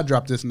I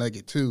dropped this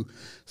nugget too.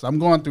 So I'm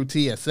going through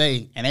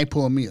TSA and they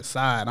pull me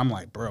aside. I'm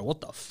like, bro,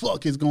 what the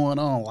fuck is going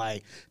on?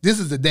 Like, this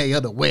is the day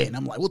of the wedding.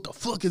 I'm like, what the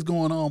fuck is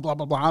going on? Blah,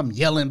 blah, blah. I'm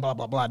yelling, blah,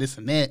 blah, blah, this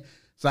and that.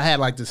 So I had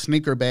like the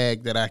sneaker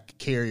bag that I could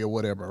carry or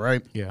whatever,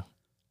 right? Yeah.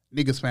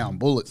 Niggas found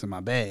bullets in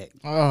my bag.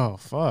 Oh,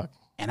 fuck.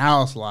 And I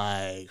was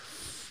like,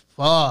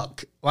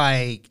 fuck.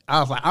 Like, I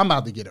was like, I'm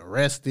about to get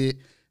arrested.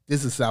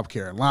 This is South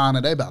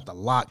Carolina. They about to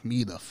lock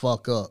me the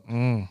fuck up.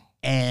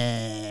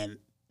 And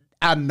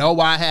I know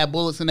I had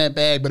bullets in that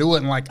bag, but it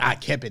wasn't like I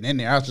kept it in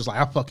there. I was just like,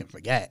 I fucking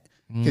forgot.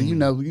 Because, you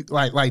know,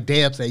 like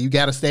Deb said, you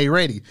got to stay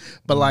ready.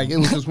 But, like, it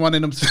was just one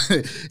of them,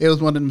 it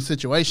was one of them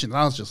situations.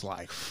 I was just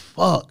like,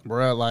 fuck,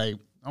 bro. Like,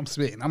 I'm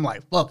spitting. I'm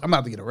like, fuck, I'm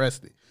about to get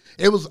arrested.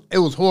 It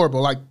was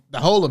horrible. Like, the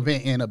whole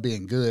event ended up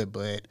being good,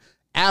 but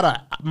out of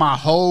my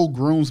whole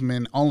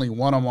groomsmen, only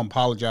one of them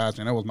apologized,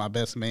 and that was my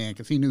best man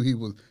because he knew he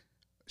was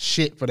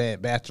shit for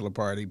that bachelor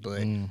party.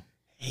 But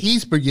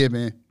he's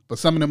forgiven. But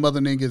some of them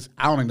other niggas,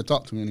 I don't even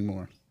talk to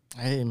anymore.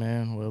 Hey,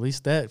 man. Well, at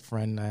least that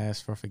friend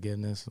asked for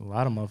forgiveness. A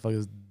lot of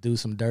motherfuckers do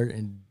some dirt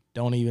and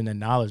don't even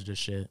acknowledge the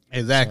shit.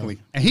 Exactly.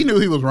 So. And he knew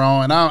he was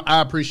wrong, and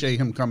I appreciate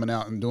him coming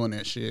out and doing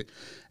that shit.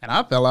 And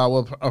I fell out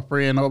with a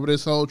friend over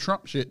this whole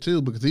Trump shit,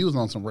 too, because he was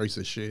on some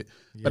racist shit.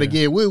 Yeah. But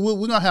again, we're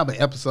going to have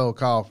an episode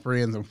called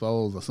Friends and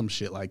Foes or some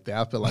shit like that.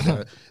 I feel like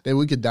that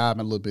we could dive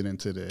a little bit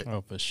into that.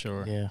 Oh, for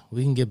sure. Yeah,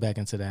 we can get back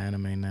into the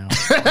anime now.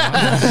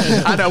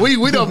 I know.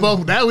 We don't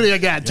both. Now we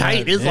got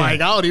tight. It's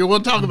like, I don't even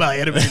want to talk about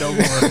anime no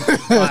more.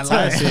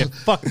 I said,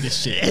 fuck this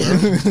shit.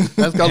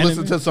 Let's go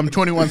listen to some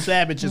 21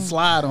 Savage and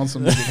slide on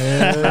some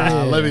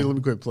niggas. Let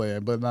me quit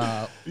playing.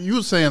 But you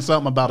were saying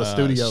something about a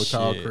studio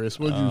talk, Chris.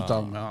 What you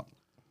talking about?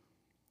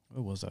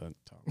 What was I talking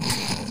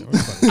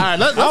about? All right,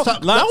 let's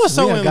talk. I was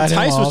so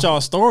enticed with y'all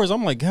stories.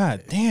 I'm like,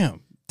 God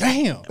damn.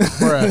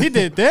 He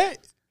did that.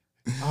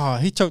 Oh,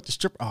 he choked the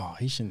stripper. Oh,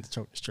 he shouldn't have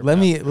choked the stripper.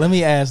 Let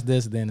me ask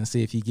this then and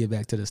see if you get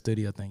back to the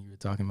studio thing you were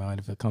talking about. And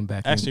if it come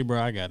back, actually, bro,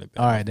 I got it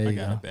back. All right, there you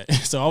go.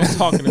 So I was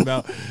talking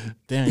about,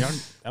 damn, y'all.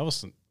 That was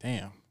some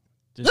damn.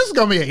 This is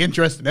gonna be an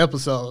interesting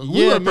episode.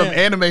 We went from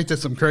anime to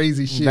some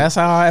crazy shit. That's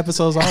how our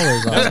episodes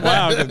always are. That's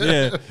wild.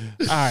 Yeah.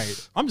 All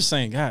right. I'm just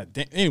saying, God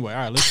damn. Anyway, all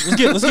right. Let's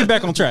get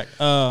back on track.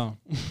 So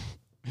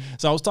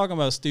I was talking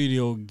about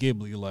Studio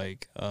Ghibli.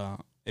 Like,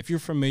 if you're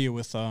familiar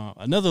with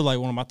another like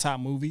one of my top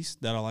movies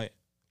that I like,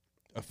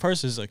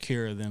 first is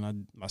Akira.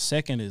 Then my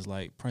second is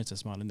like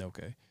Princess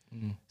Mononoke.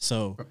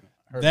 So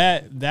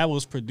that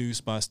was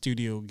produced by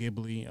Studio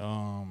Ghibli.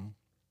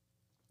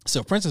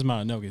 So Princess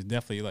Mononoke is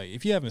definitely like,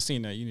 if you haven't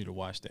seen that, you need to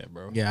watch that,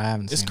 bro. Yeah, I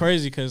haven't seen it. It's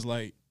crazy because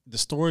like the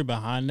story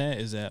behind that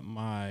is that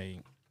my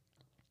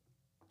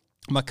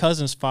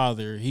cousin's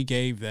father, he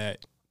gave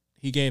that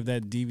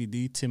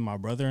DVD to my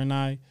brother and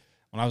I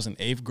when I was in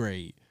 8th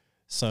grade.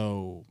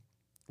 So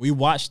we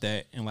watched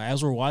that, and like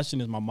as we're watching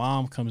this, my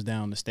mom comes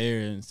down the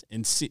stairs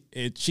and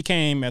she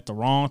came at the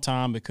wrong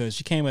time because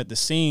she came at the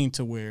scene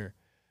to where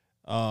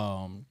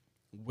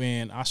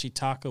when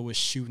Ashitaka was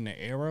shooting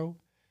the arrow,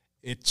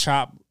 it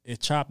chopped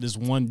this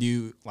one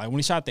dude. Like when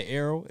he shot the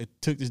arrow, it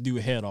took this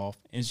dude's head off.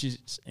 And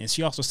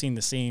she also seen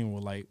the scene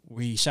where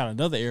he shot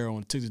another arrow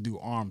and took this dude's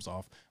arms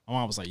off. My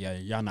mom was like, yeah,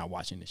 y'all not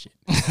watching this shit.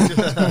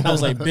 I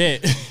was like,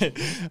 bet.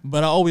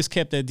 But I always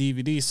kept that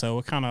DVD, so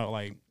it kind of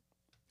like,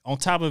 on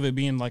top of it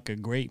being like a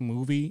great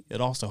movie, it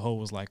also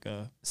holds like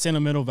a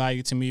sentimental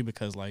value to me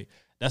because like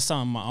that's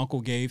something my uncle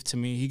gave to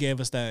me. He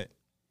gave us that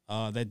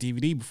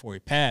DVD before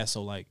he passed.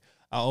 So like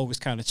I always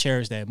kind of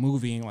cherish that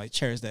movie and like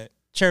cherish that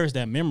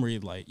memory.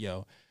 Like,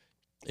 yo,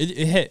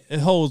 it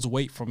holds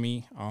weight for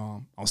me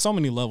on so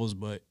many levels,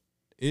 but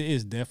it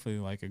is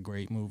definitely like a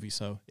great movie.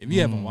 So if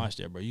you haven't watched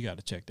that, bro, you got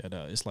to check that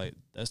out. It's like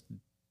that's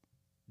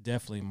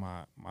definitely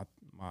my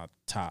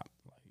top.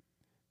 Like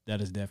that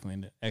is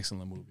definitely an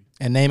excellent movie.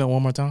 And name it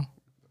one more time.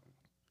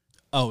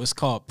 Oh, it's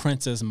called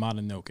Princess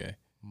Mononoke.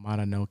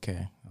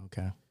 Mononoke.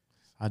 Okay,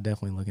 I'll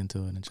definitely look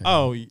into it and check.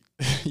 Oh,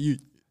 it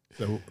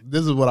So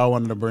this is what I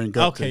wanted to bring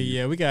up. Okay,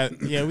 yeah, we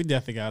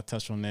definitely got to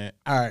touch on that.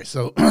 All right,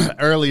 so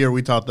earlier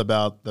we talked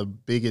about the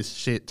biggest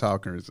shit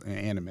talkers in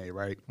anime,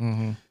 right?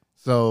 Mm-hmm.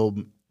 So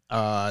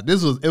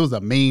it was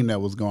a meme that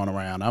was going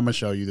around. I'm gonna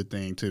show you the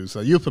thing too.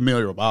 So you're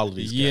familiar with all of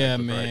these? Yeah,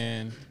 characters,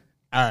 man. Right?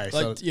 All right,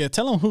 like, so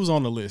tell them who's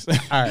on the list. All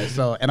right,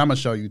 so and I'm gonna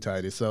show you,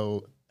 Titus.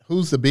 So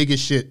who's the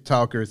biggest shit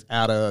talkers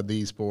out of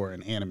these four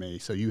in anime?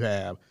 So you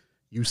have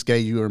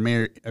Yusuke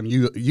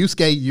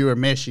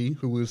Urameshi,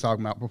 who we was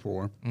talking about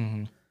before.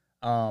 Mm-hmm.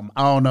 I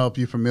don't know if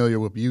you're familiar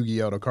with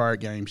Yu-Gi-Oh, the card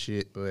game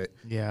shit, but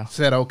yeah,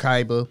 Seto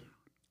Kaiba.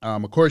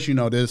 Of course, you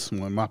know this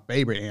one, my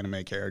favorite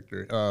anime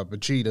character,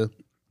 Vegeta.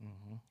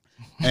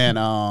 Mm-hmm.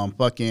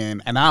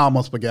 And and I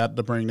almost forgot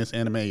to bring this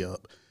anime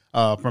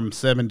up. From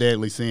Seven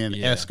Deadly Sin,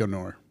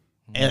 Escanor.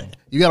 And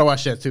you gotta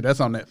watch that too. That's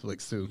on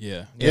Netflix too.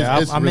 Yeah,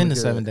 I'm really in the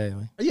 7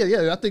 Daily.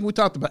 Yeah. I think we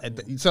talked about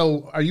it.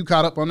 So, are you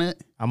caught up on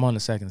it? I'm on the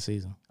second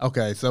season.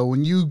 Okay, so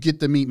when you get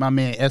to meet my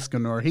man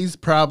Escanor, he's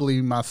probably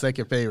my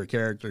second favorite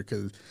character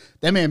because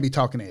that man be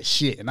talking that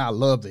shit, and I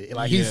loved it.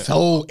 Like he's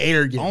so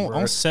arrogant.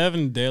 On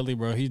 7 Deadly,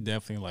 bro, he's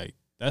definitely like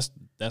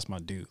that's my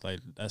dude. Like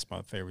that's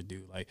my favorite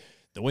dude. Like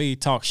the way he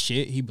talks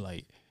shit, he be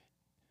like,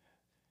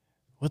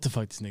 what the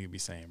fuck this nigga be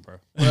saying, bro?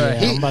 Yeah,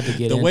 I'm about to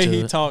get the into way he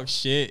it. talks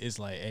shit is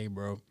like, hey,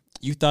 bro,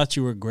 you thought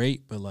you were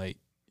great, but like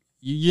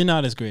you're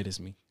not as great as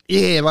me.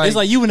 Yeah, like It's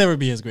like you would never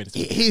be as great as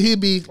me. he'd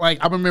be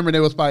like, I remember they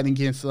was fighting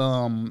against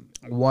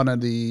one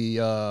of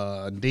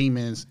the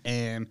demons,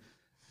 and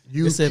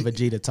you They said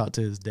Vegeta talked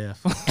to his death.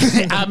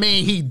 I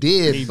mean, he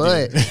did, He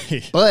but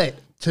did. but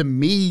to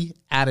me,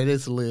 out of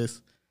this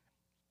list,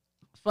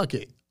 fuck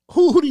it.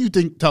 Who do you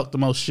think talked the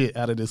most shit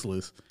out of this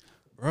list?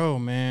 Bro,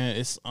 man,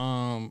 it's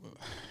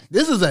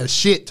This is a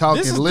shit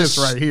talking this is list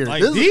the right here.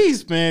 Like This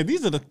is-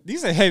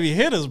 these are heavy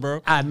hitters,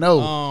 bro. I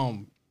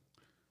know.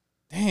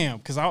 Damn,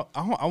 because I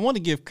want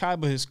to give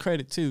Kaiba his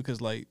credit too, because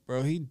like,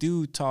 bro, he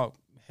do talk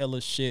hella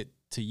shit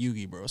to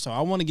Yugi, bro. So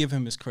I want to give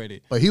him his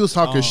credit. But he was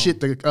talking shit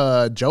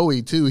to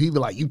Joey too. He be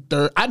like, "You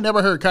third." I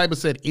never heard Kaiba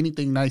said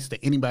anything nice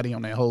to anybody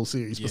on that whole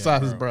series Yeah,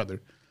 besides his bro.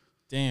 brother.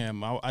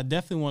 Damn, I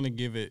definitely want to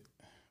give it.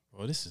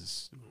 Well, this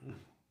is.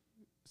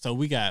 So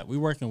we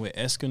working with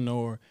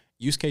Escanor,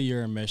 Yusuke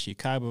Urameshi,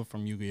 Kaiba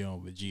from Yu-Gi-Oh!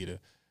 And Vegeta.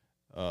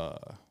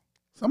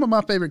 Some of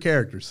my favorite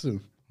characters too.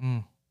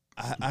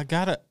 I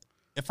gotta,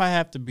 if I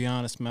have to be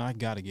honest, man, I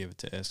gotta give it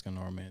to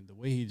Escanor, man. The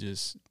way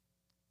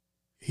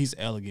he's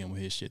elegant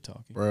with his shit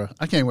talking. Bruh,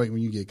 I can't wait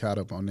when you get caught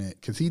up on that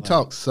because he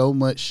talks so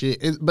much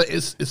shit. But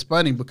it's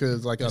funny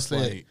because, like It's I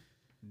said, like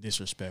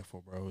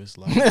disrespectful, bro. It's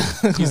like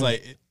he's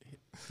like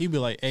he'd be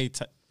like, "Hey,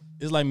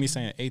 it's like me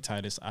saying, hey,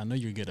 Titus, I know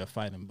you're good at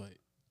fighting, but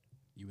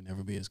you would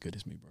never be as good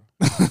as me, bro."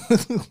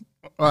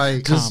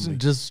 like Calmly.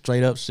 just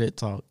straight up shit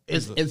talk.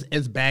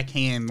 it's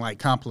backhand like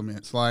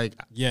compliments. Like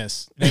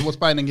Yes, they was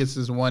fighting against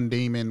this one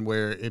demon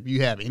where if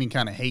you have any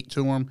kind of hate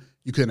to him,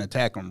 you couldn't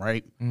attack him,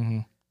 right? Mm-hmm.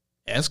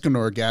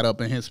 Escanor got up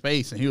in his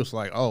face and he was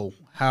like, "Oh,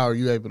 how are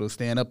you able to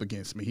stand up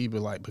against me?" He'd be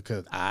like,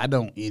 "Because I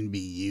don't envy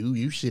you.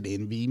 You should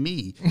envy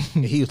me."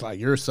 And he was like,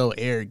 "You're so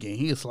arrogant."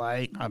 He was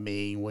like, "I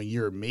mean, when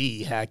you're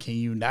me, how can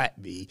you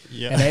not be?"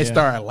 Yeah. And they Yeah.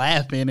 started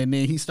laughing, and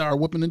then he started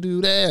whooping the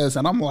dude ass,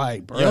 and I'm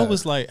like, "Bro, Yo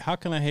was like, how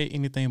can I hate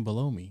anything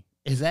below me?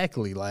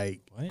 exactly."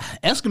 Like What?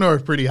 Escanor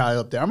is pretty high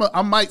up there.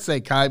 I might say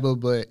Kaiba,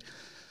 but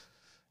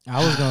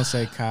I was gonna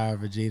say Kai or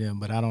Vegeta,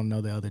 but I don't know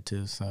the other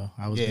two, so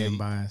I was Yeah. getting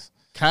biased.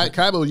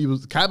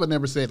 Kaiba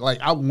never said,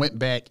 like, I went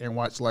back and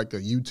watched like a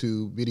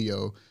YouTube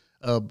video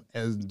of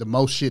as the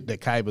most shit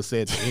that Kaiba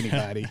said to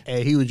anybody,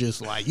 and he was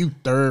just like, "You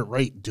third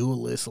rate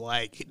duelist."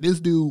 Like this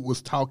dude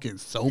was talking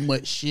so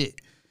much shit.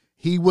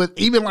 He was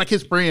even like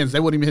his friends. They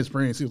weren't even his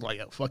friends. He was like,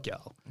 "Yo, fuck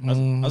y'all." I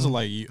was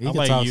like, He I can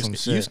like talk some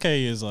shit.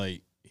 Yusuke is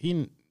like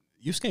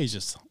Yusuke is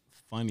just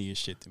funny as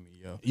shit to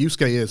me, yo.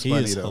 Yusuke is He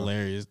funny is though.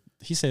 hilarious.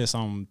 He said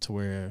something to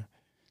where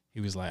he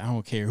was like, I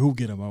don't care who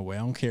get in my way. I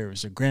don't care if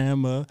it's your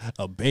grandma,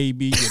 a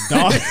baby, your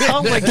dog.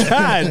 I'm like,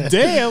 God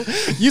damn.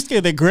 You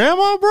scared the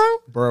grandma, bro?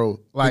 Bro,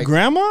 The like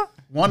grandma?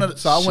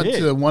 so I went Shit.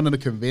 to one of the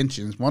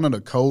conventions. One of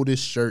the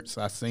coldest shirts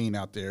I seen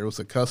out there. It was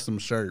a custom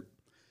shirt.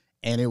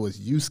 And it was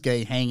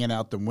Yusuke hanging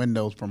out the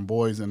windows from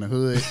Boys in the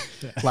Hood,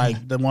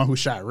 like the one who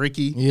shot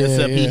Ricky. Yeah,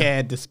 except he yeah.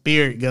 had the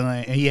spirit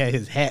gun and he had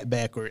his hat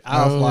backward.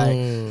 I was like, I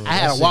had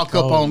that to shit walk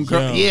up cold. on,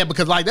 Yeah. yeah,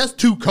 because like that's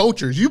two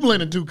cultures. You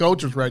blending two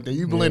cultures right there.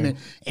 You blending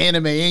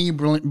anime and you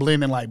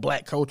blending like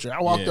black culture.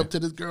 I walked Yeah. up to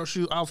this girl's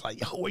shoe. I was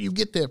like, yo, where you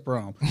get that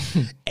from?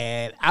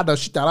 And I know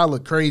she thought I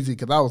looked crazy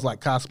because I was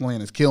like cosplaying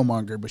as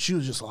Killmonger, but she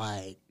was just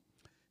like,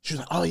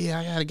 "Oh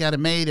yeah, I got it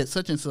made at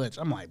such and such."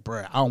 I'm like,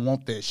 "Bruh, I don't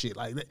want that shit."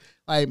 Like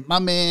my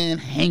man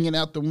hanging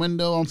out the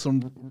window on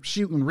some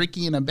shooting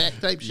Ricky in the back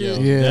type Yo,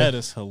 shit. Yeah. that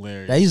is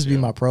hilarious. That used to be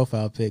yo. my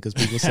profile pic because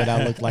people said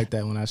I looked like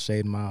that when I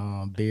shaved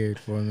my beard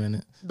for a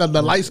minute. The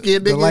light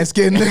skinned The nigga. light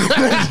skinned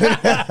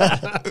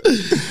nigga.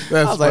 That's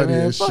I was like, funny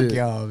man, as fuck shit.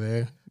 y'all,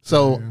 man.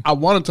 So I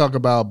want to talk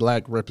about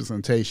black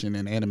representation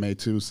in anime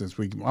too, since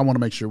I want to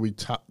make sure we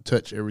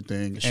touch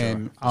everything.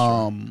 And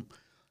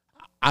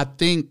I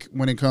think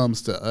when it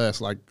comes to us,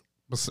 like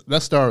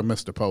let's start with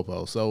Mr.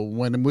 Popo. So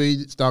when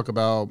we talk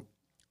about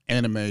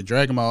anime,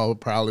 Dragon Ball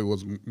probably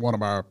was one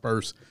of our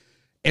first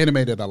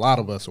anime that a lot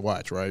of us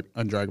watch, right?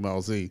 On Dragon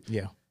Ball Z.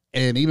 Yeah.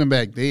 And even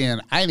back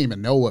then, I didn't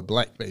even know what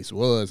blackface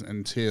was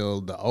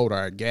until the older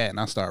I got, and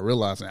I started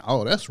realizing,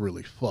 oh, that's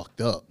really fucked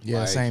up. Yeah,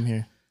 Like, same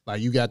here. like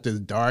you got this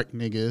dark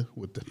nigga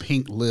with the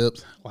pink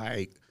lips,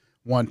 like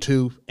one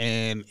tooth,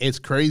 and it's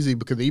crazy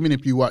because even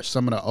if you watch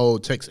some of the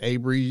old Tex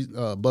Avery,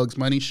 Bugs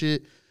Bunny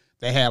shit,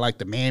 they had like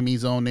the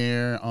mammies on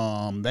there.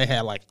 They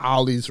had like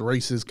all these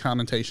racist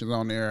connotations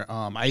on there.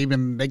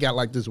 They got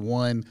like this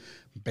one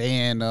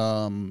band,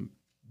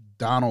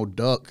 Donald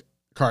Duck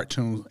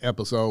cartoon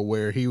episode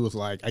where he was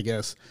like, I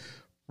guess,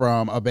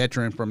 from a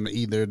veteran from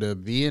either the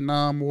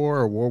Vietnam War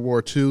or World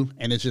War II,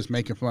 and it's just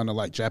making fun of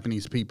like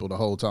Japanese people the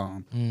whole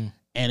time.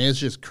 And it's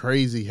just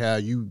crazy how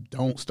you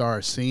don't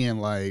start seeing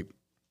like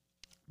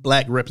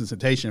black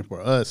representation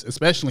for us,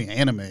 especially in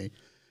anime,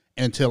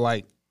 until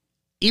like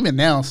even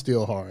now it's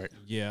still hard.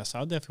 Yeah, so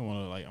I definitely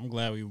want to I'm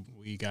glad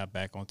we got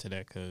back onto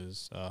that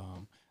because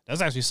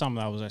that's actually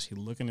something I was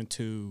actually looking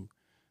into.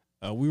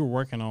 We were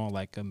working on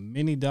like a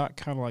mini doc,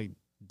 kind of like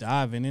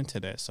diving into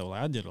that. So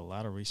like, I did a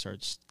lot of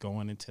research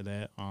going into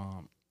that.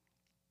 I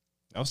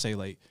would say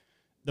like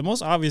the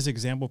most obvious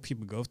example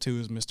people go to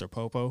is Mr.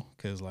 Popo,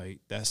 because like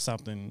that's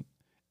something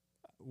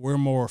we're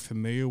more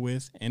familiar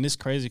with, and it's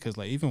crazy because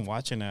like even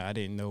watching that, I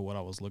didn't know what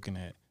I was looking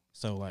at.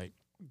 So like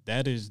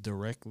that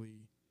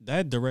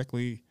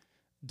directly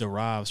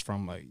derives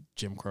from like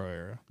Jim Crow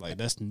era. Like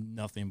that's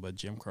nothing but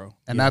Jim Crow.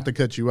 And not to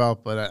cut you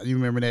off, but you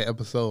remember that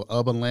episode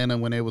of Atlanta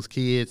when they was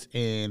kids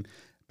and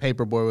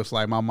Paperboy was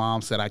like, my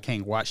mom said I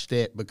can't watch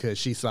that because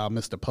she saw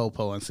Mr.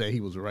 Popo and said he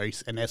was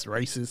and that's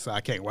racist, so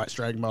I can't watch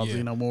Dragon Ball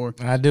Z no more.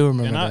 I do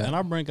remember that. And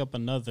I bring up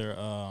another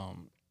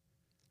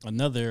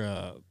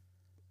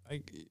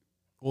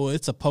well,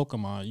 it's a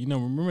Pokemon. You know,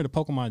 remember the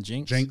Pokemon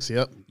Jinx? Jinx,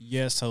 yep.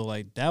 Yeah, so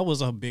like that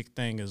was a big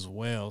thing as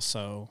well.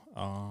 So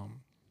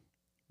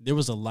there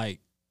was a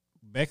light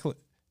back.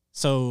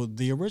 So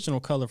the original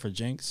color for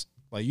Jinx,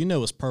 like you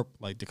know, it's purple.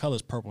 Like the color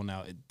is purple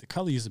now. The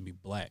color used to be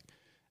black.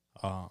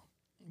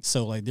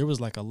 So like there was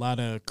like a lot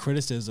of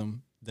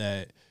criticism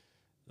that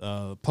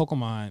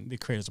Pokemon, the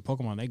creators of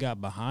Pokemon, they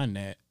got behind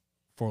that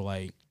for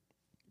like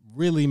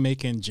really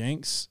making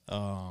Jinx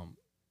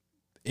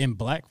in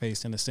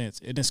blackface in a sense.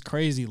 And it's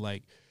crazy,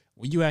 like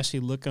when you actually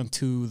look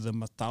into the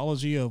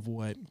mythology of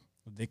what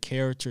the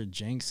character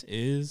Jinx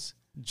is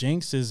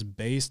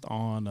based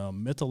on a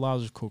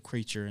mythological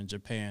creature in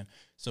Japan.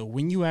 So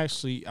when you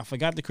actually, I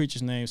forgot the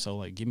creature's name, so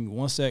like give me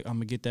 1 sec, I'm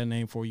gonna get that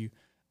name for you.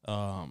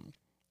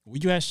 When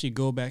you actually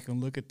go back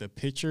and look at the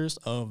pictures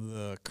of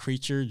the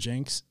creature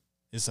Jinx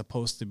is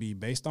supposed to be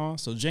based on,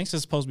 so Jinx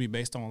is supposed to be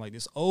based on like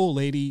this old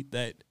lady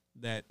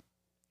that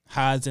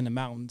hides in the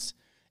mountains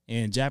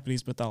in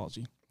Japanese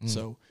mythology.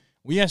 So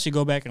we actually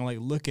go back and like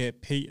look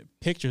at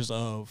pictures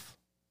of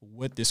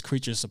what this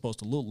creature is supposed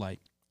to look like.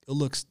 It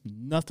looks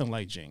nothing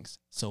like Jinx.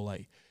 So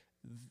like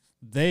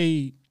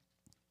they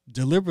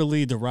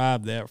deliberately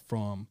derived that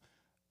from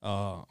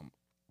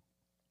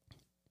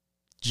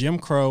Jim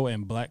Crow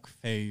and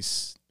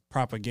blackface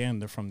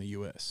propaganda from the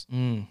U.S.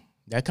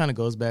 That kind of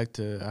goes back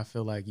to, I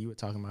feel like you were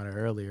talking about it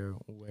earlier,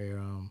 where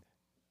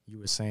you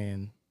were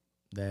saying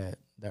that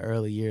the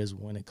early years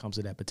when it comes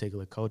to that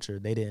particular culture,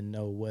 they didn't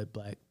know what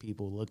black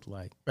people looked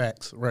like.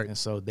 Facts, right. And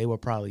so they were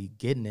probably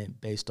getting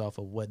it based off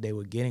of what they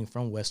were getting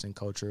from Western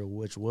culture,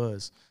 which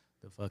was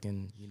the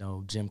fucking, you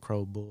know, Jim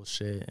Crow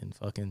bullshit and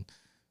fucking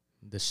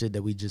the shit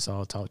that we just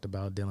all talked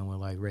about dealing with,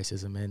 like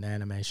racism in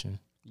animation.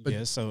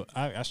 Yeah, so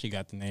I actually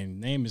got the name.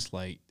 The name is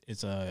like,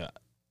 it's a,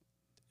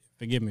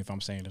 forgive me if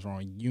I'm saying this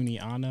wrong,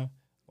 Uniana,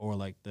 or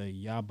like the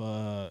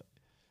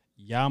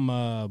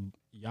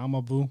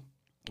Yamabu.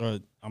 Or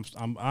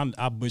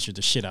I butchered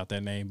the shit out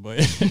that name, but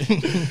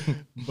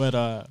but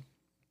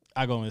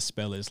I go and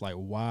spell it. It's like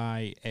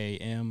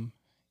YAMUBA.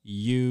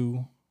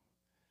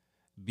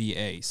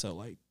 So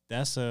like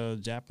that's a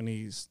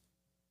Japanese,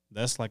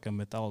 that's like a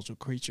mythological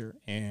creature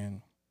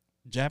and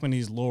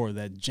Japanese lore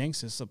that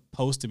Jinx is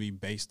supposed to be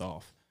based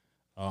off.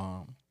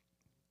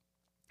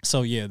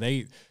 So yeah,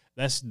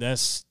 that's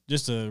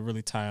just to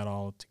really tie it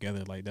all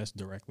together. Like that's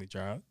directly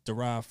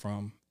derived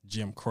from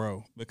Jim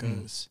Crow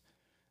because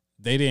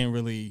they didn't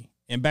really,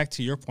 and back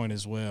to your point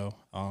as well,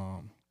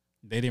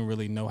 they didn't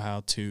really know how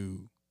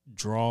to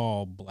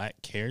draw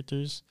black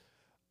characters.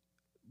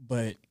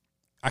 But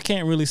I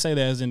can't really say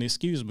that as an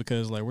excuse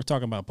because like we're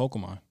talking about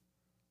Pokemon.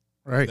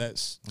 Right.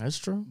 That's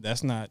true.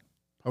 That's not.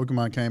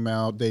 Pokemon came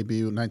out,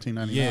 debuted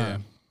 1999. Yeah.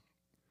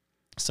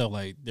 So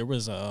like there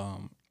was a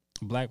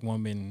black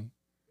woman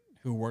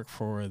who worked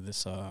for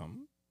this I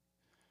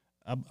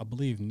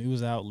believe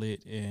news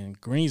outlet in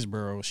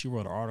Greensboro. She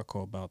wrote an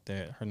article about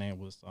that. Her name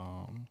was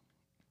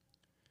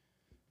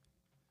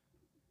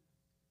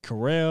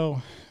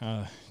Carell.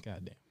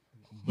 Goddamn,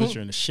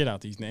 butchering the shit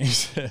out these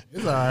names.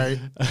 It's all right.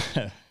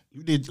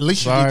 You did, at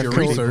least you Sorry, did your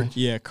cool. research.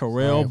 Yeah, Sorry if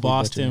Carell we butchered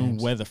Boston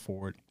names.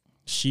 Weatherford.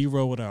 She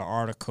wrote an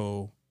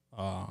article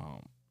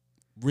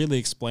really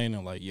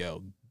explaining like,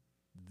 yo,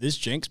 this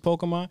Jinx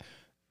Pokemon,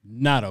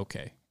 not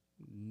okay.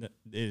 It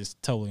is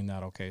totally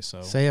not okay.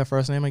 So Say her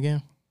first name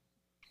again.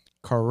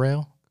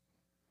 Carell.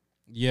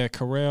 yeah,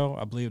 Carell,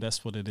 I believe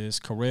that's what it is.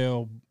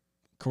 Carell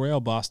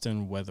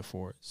Boston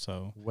Weatherford.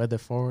 So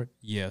Weatherford.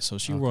 yeah, so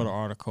she Okay. wrote an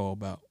article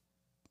about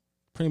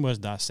pretty much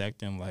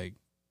dissecting like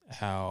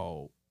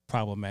how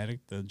problematic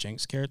the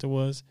Jinx character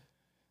was.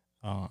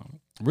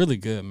 Really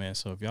good, man.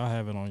 So if y'all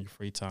have it on your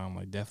free time,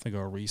 like definitely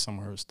go read some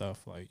of her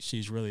stuff. Like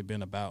she's really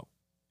been about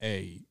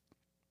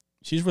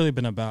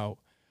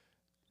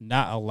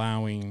not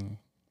allowing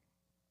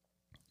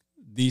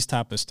these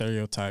type of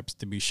stereotypes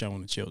to be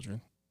shown to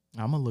children.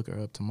 I'm gonna look her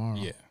up tomorrow.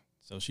 Yeah.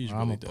 So she's I'm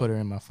really gonna dope. put her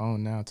in my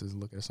phone now to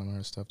look at some of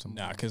her stuff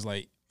tomorrow. Nah, because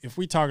like if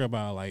we talk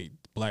about like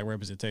black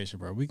representation,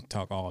 bro, we can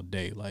talk all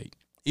day. Like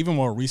even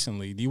more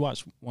recently, do you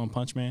watch One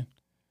Punch Man?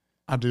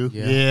 I do.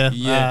 Yeah.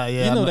 Yeah.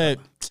 You know that,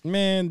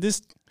 man,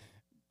 this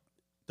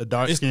the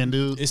dark skinned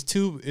dude. it's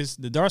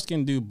the dark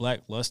skinned dude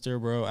Black Luster,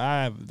 bro.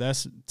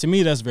 To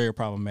me that's very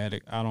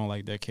problematic. I don't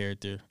like that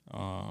character.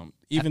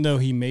 Even though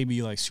he may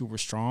be like super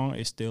strong,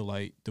 it's still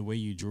like the way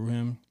you drew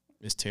him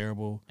is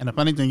terrible. And the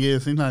funny thing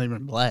is, he's not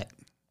even black.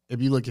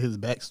 if you look at his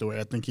backstory,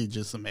 I think he's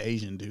just some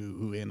Asian dude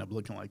who ended up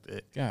looking like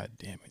that. God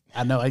damn it.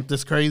 I know, ain't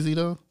this crazy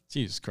though?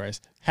 Jesus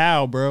Christ.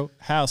 How, bro?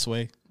 How,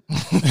 Sway?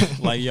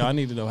 Like, yo, I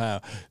need to know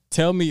how.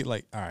 Tell me,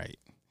 like, all right.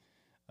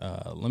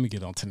 Let me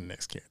get on to the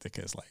next character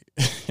because,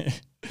 like,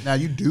 Now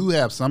you do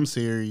have some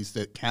series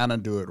that kind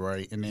of do it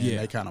right, and then Yeah.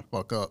 they kind of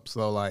fuck up.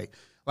 So like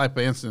for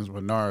instance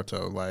with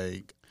Naruto,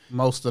 like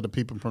most of the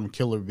people from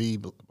Killer V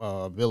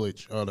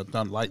Village or the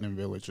Thunder Lightning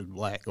Village is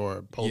black or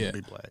supposed to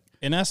be black.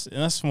 and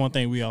that's one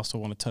thing we also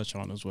want to touch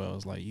on as well.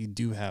 Is like you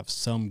do have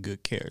some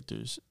good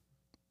characters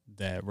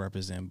that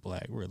represent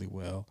black really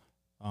well.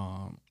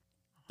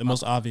 The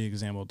most obvious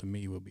example to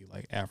me would be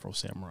like Afro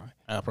Samurai.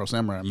 Afro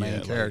Samurai main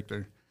like,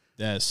 character.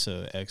 That's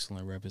an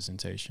excellent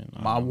representation.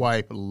 My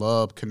wife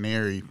loved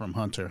Canary from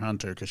Hunter x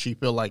Hunter because she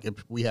feel like if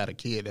we had a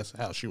kid, that's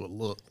how she would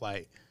look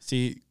like.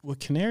 See, with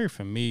Canary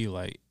for me,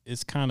 like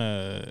it's kind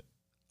of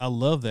I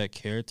love that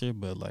character,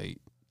 but like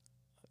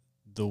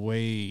the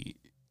way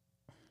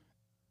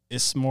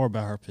it's more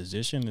about her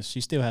position.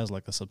 She still has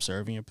like a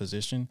subservient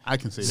position. I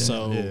can see that.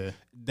 So yeah.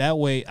 that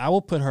way, I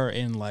will put her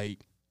in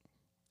like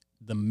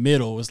the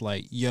middle. It's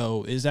like,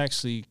 yo, it's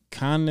actually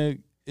kind of.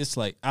 It's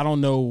like I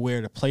don't know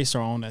where to place her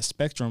on that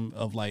spectrum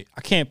of like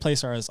I can't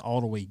place her as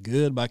all the way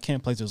good, but I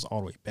can't place her as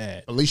all the way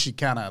bad. At least she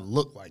kind of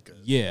looked like her.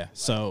 Yeah.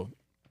 So,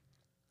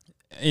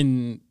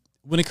 and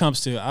when it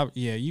comes to,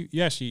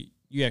 you actually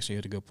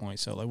hit a good point.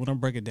 So like when I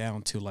break it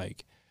down to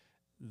like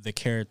the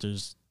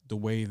characters, the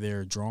way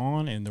they're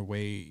drawn and the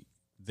way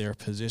they're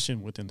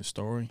positioned within the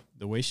story,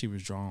 the way she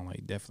was drawn,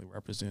 like definitely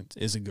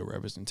is a good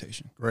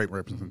representation. Great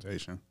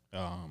representation.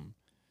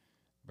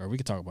 Bro, we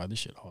could talk about this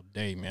shit all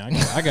day, man.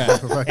 I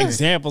got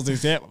examples.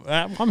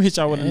 I'm gonna hit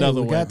y'all with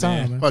another we one. got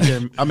time, man.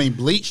 Fucking, I mean,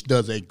 Bleach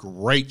does a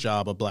great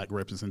job of black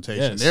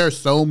representation. Yes. There are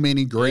so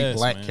many great Yes,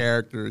 black man.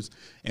 characters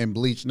in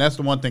Bleach, and that's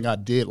the one thing I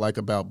did like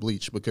about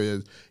Bleach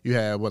because you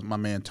had my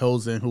man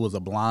Tozen, who was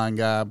a blind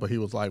guy, but he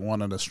was like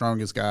one of the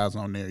strongest guys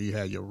on there. You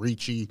had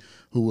Yorichi,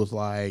 who was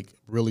like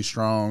really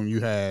strong.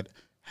 You had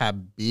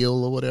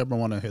Habil or whatever,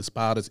 one of his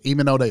spotters,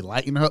 even though they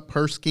lightened up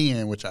her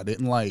skin, which I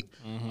didn't like.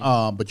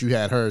 But you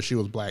had her, she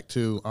was black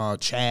too.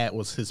 Chad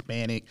was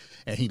Hispanic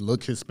and he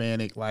looked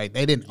Hispanic. Like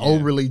they didn't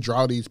overly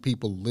draw these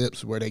people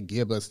lips where they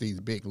give us these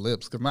big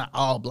lips because not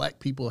all black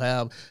people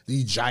have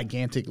these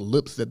gigantic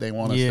lips that they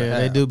want us to have. Yeah,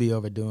 they do be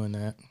overdoing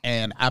that.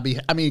 And I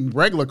mean,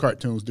 regular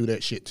cartoons do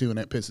that shit too, and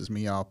that pisses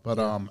me off. But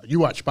you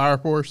watch Fire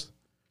Force?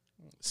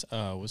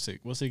 What's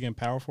it again?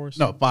 Power Force?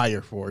 No,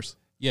 Fire Force.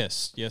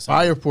 Yes.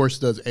 Fire Force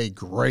does a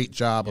great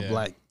job of Yeah.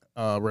 black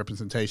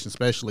representation,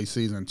 especially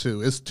season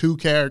 2. It's 2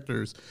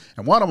 characters,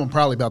 and one of them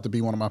probably about to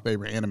be one of my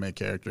favorite anime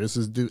characters.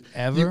 This dude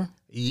Ever?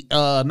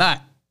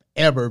 Not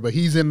ever, but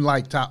he's in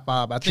like top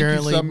 5. I think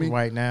Currently, you saw me.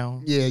 right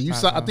now. Yeah, you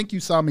saw. I Uh-huh. think you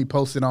saw me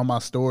posting on my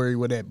story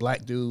where that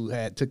black dude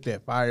had took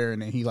that fire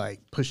and then he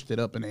like pushed it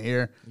up in the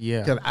air.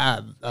 Yeah.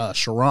 Because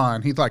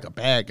Sharon, he's like a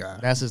bad guy.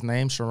 That's his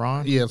name,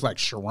 Sharon? Yeah, it's like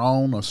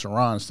Sharon or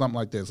Sharon, something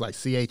like this, like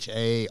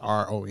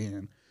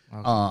Charon.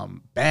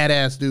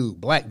 Badass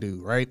dude, black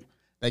dude, right?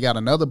 They got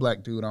another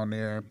black dude on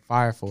there,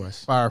 Fire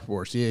Force. Fire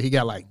Force. Yeah, he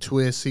got like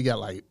twists, he got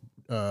like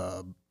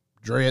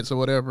dreads or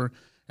whatever,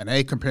 and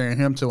they comparing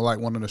him to like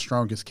one of the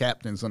strongest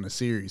captains on the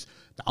series.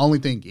 The only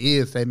thing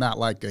is they not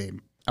like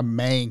a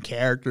main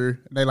character.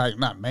 They like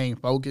not main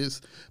focus,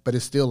 but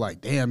it's still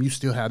like, damn, you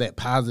still have that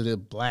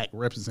positive black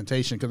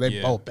representation because they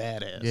Yeah. both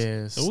badass.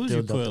 Yeah, it's So what would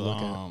still you dope put? to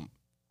look at.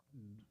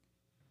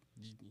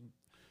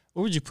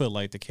 What would you put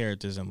like the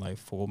characters in like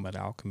Full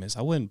Metal Alchemist?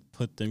 I wouldn't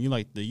put them. The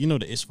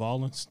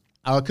Ishvalans.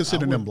 I would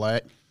consider them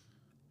black.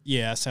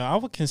 Yeah, so I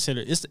would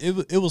consider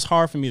it was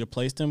hard for me to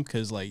place them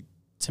because like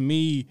to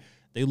me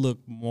they look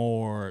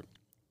more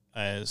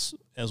as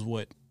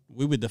what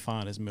we would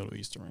define as Middle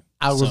Eastern.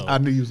 I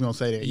knew you was gonna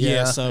say that.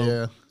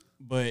 Yeah.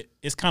 But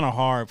it's kind of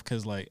hard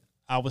because like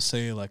I would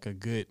say like a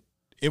good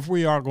if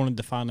we are going to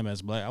define them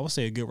as black, I would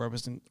say a good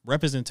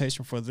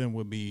representation for them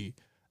would be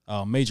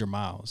Major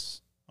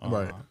Miles.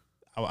 Right.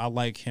 I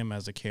like him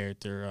as a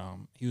character.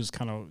 He was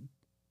kind of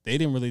they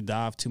didn't really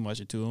dive too much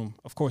into him.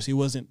 Of course, he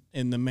wasn't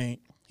in the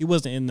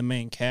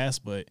main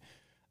cast, but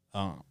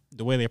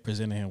the way they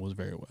presented him was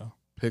very well.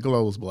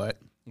 Piccolo was black.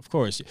 Of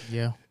course,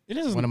 Yeah. it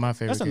is One of my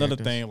favorite That's another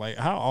characters. thing, like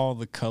how all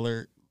the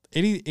color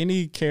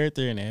any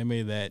character in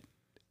anime that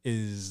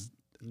is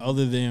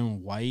other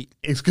than white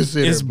It's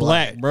considered is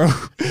black, bro.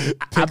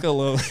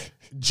 Piccolo,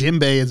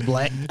 Jinbei is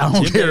black. I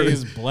don't care. Jinbei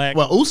is black.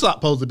 Well, Usopp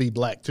supposed to be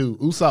black too.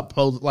 Usopp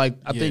supposed I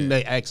Yeah. think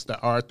they asked the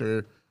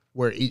Arthur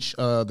where each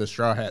the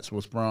Straw Hats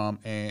was from,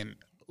 and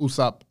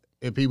Usopp,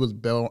 if he was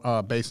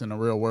based in the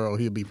real world,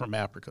 he'd be from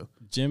Africa.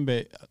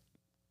 Jinbei.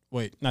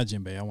 Wait, not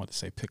Jinbei. I want to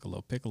say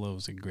Piccolo. Piccolo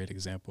is a great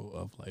example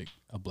of like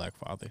a black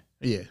father.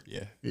 Yeah.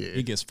 Yeah, Yeah.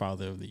 he gets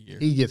Father of the Year.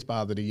 He gets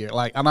Father of the Year.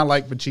 And I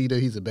like Vegeta.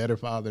 He's a better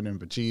father than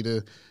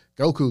Vegeta.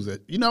 Goku's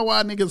it. You know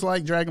why niggas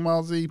like Dragon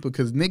Ball Z?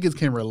 Because niggas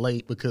can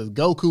relate. Because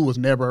Goku was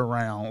never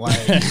around.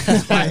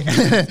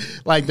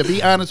 Like to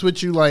be honest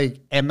with you, like,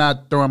 and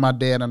not throwing my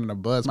dad under the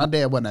bus. My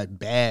dad wasn't a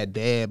bad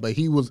dad, but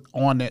he was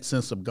on that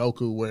sense of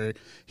Goku where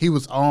he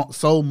was on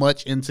so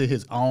much into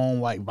his own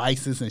like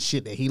vices and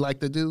shit that he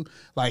liked to do.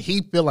 Like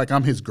he feel like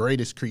I'm his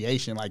greatest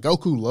creation. Like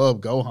Goku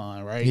loved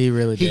Gohan, right? He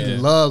really he did.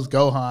 loves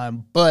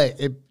Gohan, but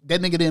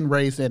that nigga didn't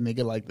raise that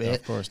nigga like that.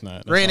 Of course not.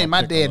 That's Granted, all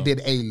my Piccolo. dad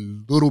did a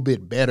little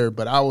bit better,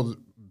 but I was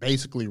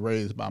basically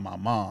raised by my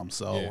mom.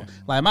 So, Yeah.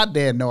 like, my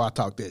dad know I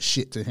talk that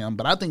shit to him.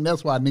 But I think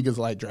that's why niggas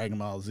like Dragon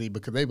Ball Z,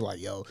 because they be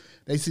like, yo,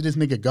 they see this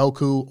nigga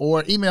Goku,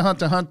 or even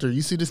Hunter x Hunter.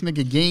 You see this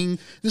nigga Ging?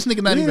 This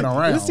nigga not even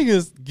around. This nigga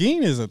is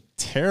Ging is a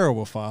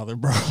terrible father,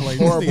 bro. Like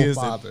Horrible this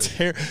nigga is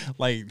father.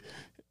 like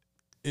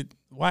it.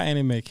 Why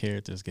anime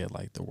characters get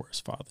like the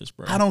worst fathers,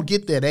 bro? I don't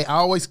get that. They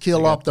always kill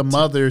They got off the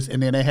mothers,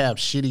 and then they have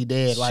shitty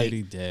dad. Like,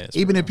 Shitty dads,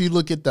 even bro. if you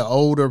look at the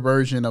older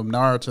version of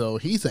Naruto,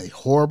 he's a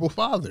horrible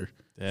father.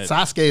 That-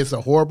 Sasuke is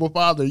a horrible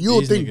father. You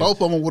would These think niggas-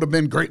 both of them would have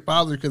been great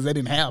fathers because they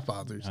didn't have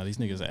fathers. Nah, these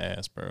niggas are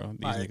ass, bro. These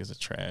Like- niggas are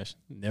trash.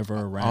 Never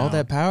around. All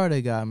that power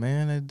they got,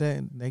 man,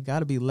 they got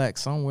to be lack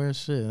somewhere.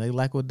 Shit, they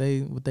lack what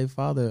they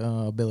father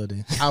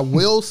ability. I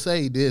will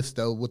say this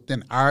though,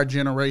 within our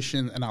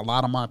generation and a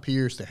lot of my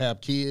peers to have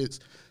kids,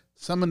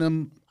 some of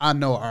them I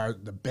know are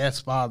the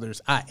best fathers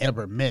I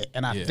ever met,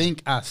 and I Yeah.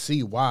 think I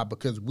see why,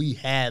 because we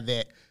had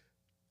that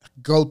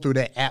go through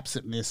that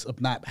absentness of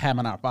not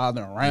having our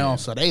father around,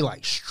 so they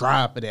like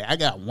strive for that. I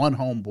got one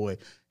homeboy.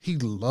 He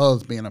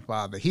loves being a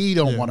father. He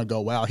don't want to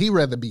go out. He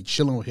rather be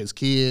chilling with his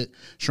kid,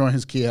 showing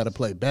his kid how to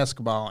play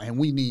basketball, and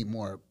we need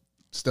more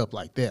stuff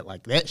like that.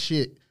 Like that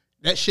shit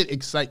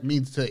excites me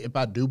to, if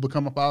I do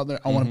become a father,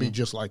 I want to be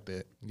just like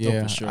that.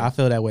 Yeah, for sure. I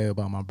feel that way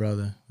about my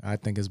brother. I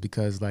think it's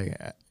because like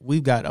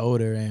we've got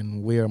older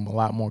and we're a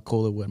lot more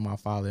cooler with my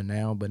father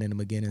now. But in the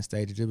beginning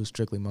stages, it was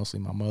strictly mostly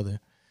my mother,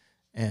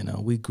 and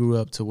we grew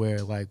up to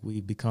where like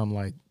we become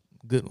like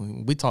good.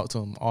 We talk to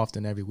him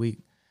often every week,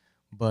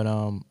 but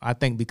I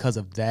think because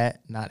of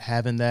that, not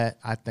having that,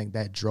 I think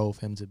that drove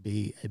him to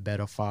be a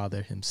better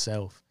father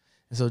himself.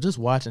 And so just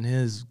watching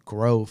his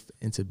growth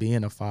into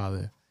being a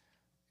father.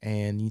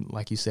 And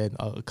like you said,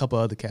 a couple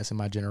other cats in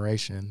my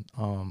generation,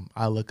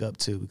 I look up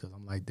to because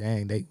I'm like,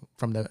 dang, they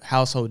from the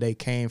household they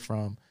came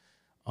from,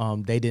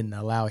 they didn't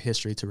allow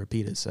history to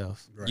repeat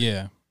itself. Right.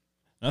 Yeah,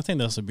 and I think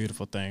that's a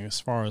beautiful thing. As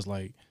far as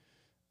like,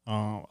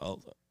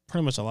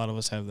 pretty much a lot of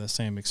us have that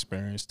same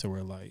experience to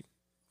where like,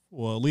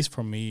 well, at least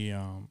for me,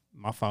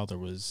 my father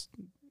was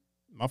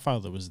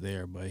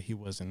there, but he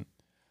wasn't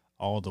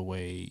all the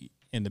way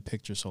in the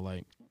picture. So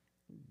like,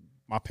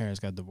 my parents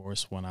got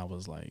divorced when I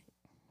was like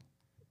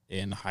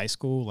in high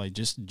school, like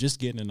just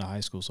getting into high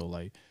school. So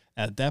like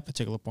at that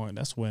particular point,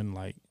 that's when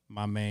like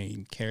my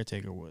main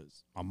caretaker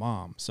was my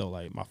mom. So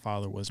like my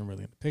father wasn't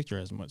really in the picture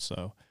as much.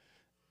 So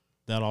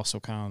that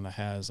also kind of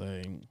has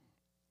a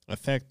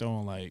effect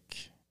on like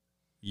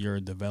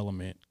your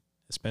development,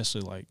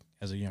 especially like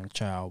as a young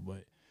child.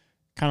 But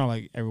kind of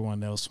like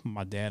everyone else,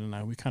 my dad and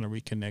I, we kind of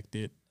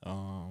reconnected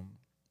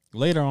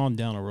later on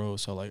down the road.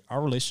 So like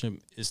our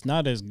relationship is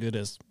not as good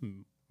as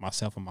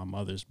myself and my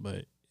mother's,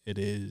 but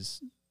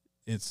it's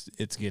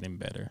getting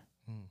better.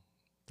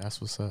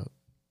 That's what's up.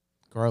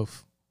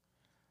 Growth.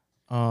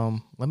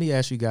 Let me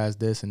ask you guys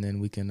this, and then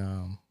we can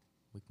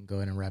go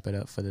ahead and wrap it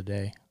up for the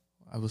day.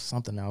 I was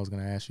something I was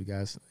gonna ask you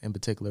guys in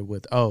particular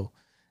with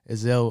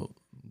Ezell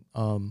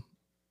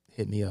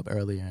hit me up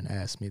earlier and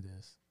asked me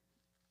this,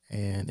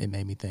 and it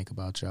made me think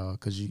about y'all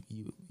because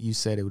you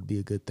said it would be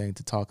a good thing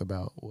to talk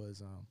about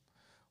was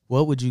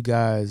what would you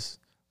guys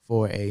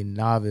for a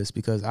novice,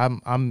 because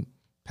I'm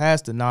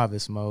past the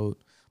novice mode,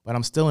 but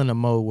I'm still in a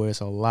mode where it's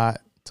a lot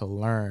to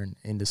learn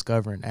in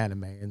discovering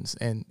anime,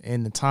 and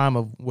in the time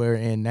of we're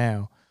in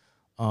now,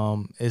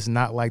 it's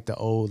not like the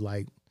old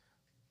like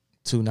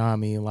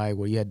Toonami, like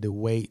where you had to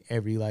wait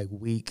every like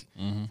week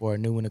for a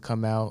new one to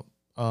come out.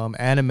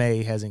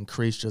 Anime has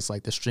increased just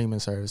like the streaming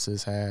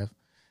services have,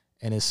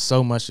 and it's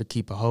so much to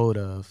keep a hold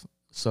of.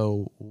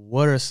 So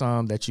what are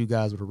some that you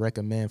guys would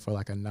recommend for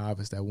like a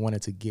novice that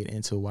wanted to get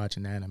into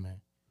watching anime?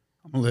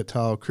 I'm gonna let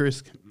Tall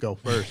Chris go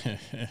first.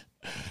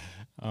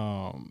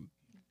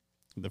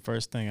 The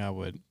first thing I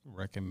would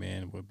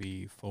recommend would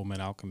be Fullmetal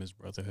Alchemist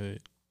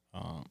Brotherhood.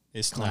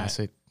 It's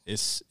Classic.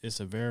 It's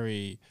a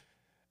very.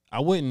 I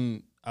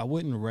wouldn't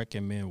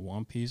recommend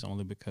One Piece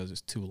only because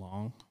it's too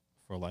long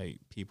for like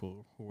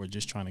people who are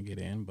just trying to get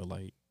in. But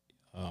like,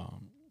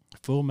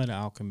 Fullmetal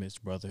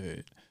Alchemist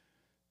Brotherhood,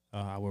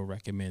 I would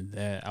recommend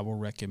that. I would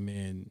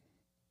recommend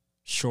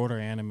shorter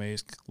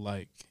animes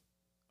like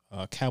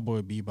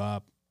Cowboy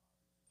Bebop.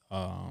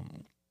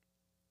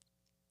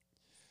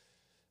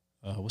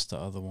 What's the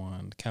other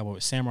one?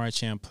 Samurai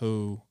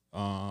Champloo.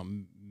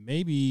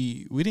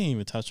 Maybe we didn't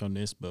even touch on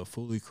this, but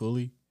Fooly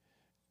Cooly.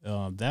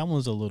 That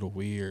one's a little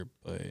weird,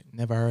 but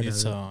Never heard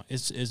it's of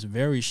it. it's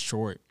very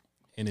short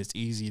and it's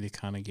easy to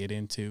kind of get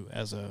into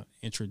as a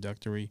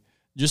introductory,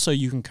 just so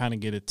you can kind of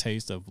get a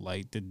taste of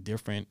like the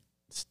different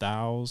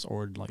styles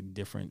or like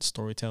different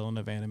storytelling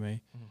of anime.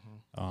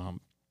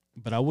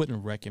 but I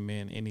wouldn't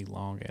recommend any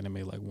long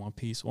anime like One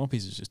Piece. One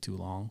Piece is just too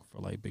long for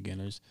like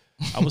beginners.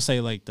 I would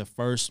say like the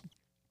first,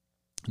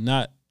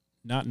 not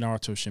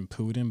Naruto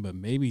Shippuden, but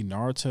maybe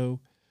Naruto.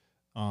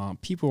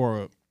 People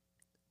are.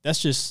 That's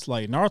just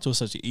like Naruto is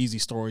such an easy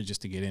story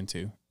just to get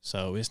into.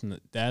 So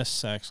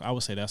that's actually, I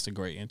would say that's a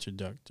great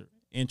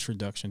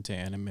introduction to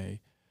anime.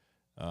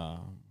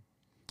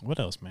 What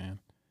else, man?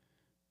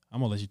 I'm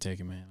gonna let you take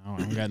it, man. I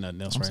don't got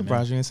nothing else I'm right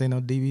surprised you didn't say no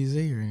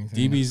DBZ or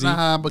anything. DBZ,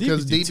 Nah,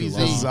 because too DBZ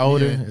long. It's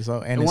older, Yeah. it's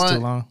too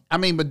long. I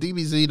mean, but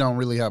DBZ don't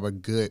really have a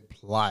good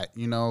plot,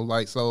 you know.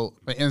 Like, so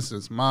for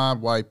instance, my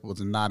wife was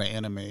not an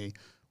anime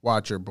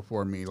watcher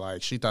before me.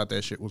 Like, she thought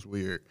that shit was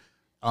weird.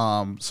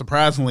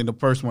 Surprisingly, the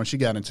first one she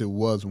got into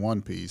was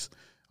One Piece.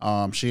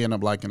 She ended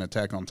up liking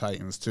Attack on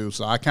Titans too.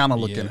 So I kind of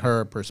look in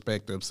her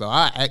perspective. So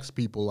I ask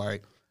people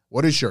like,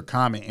 what is your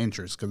common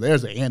interest? Because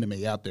there's an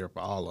anime out there for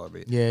all of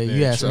it. Yeah,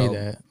 you asked me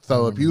that.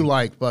 So if you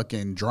like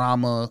fucking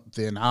drama,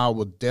 then I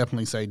would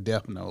definitely say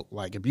Death Note.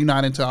 Like, if you're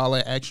not into all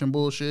that action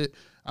bullshit,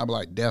 I'm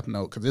like Death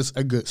Note because it's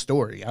a good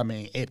story. I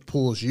mean, it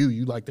pulls you.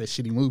 You like that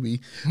shitty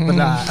movie, but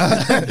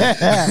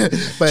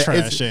but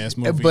Trash ass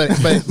movie. But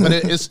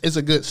it's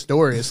a good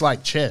story. It's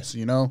like chess,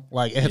 you know.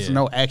 Like, it has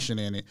no action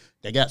in it.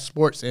 They got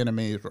sports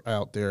anime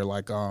out there.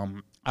 Like,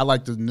 I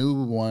like the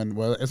new one.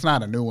 Well, it's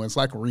not a new one. It's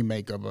like a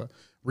remake of a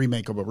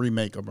remake of a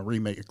remake of a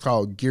remake. It's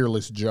called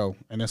Gearless Joe,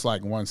 and it's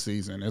like one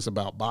season. It's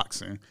about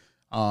boxing.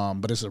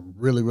 But it's a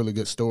really, really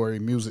good story.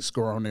 Music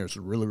score on there is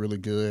really, really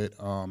good.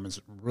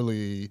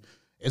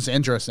 It's an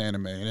interesting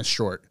anime, and it's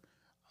short.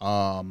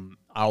 I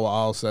will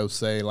also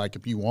say, like,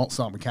 if you want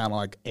something kind of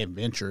like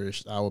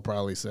adventurous, I would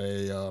probably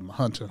say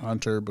Hunter x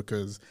Hunter,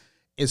 because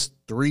it's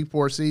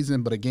 3-4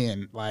 seasons. But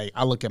again, like,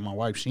 I look at my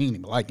wife, she ain't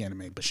even like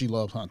anime, but she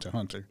loves Hunter x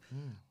Hunter.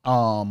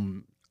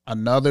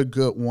 Another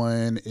good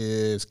one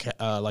is,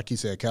 like you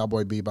said,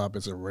 Cowboy Bebop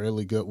is a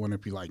really good one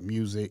if you like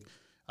music.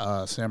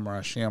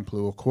 Samurai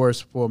Champloo, of course,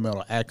 Full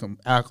Metal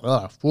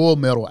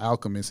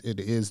Alchemist.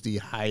 It is the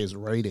highest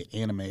rated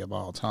anime of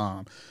all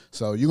time.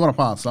 So you're gonna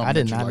find something. I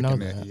did that you not like know in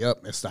that. there.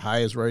 Yep, it's the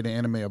highest rated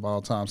anime of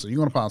all time. So you're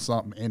gonna find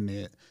something in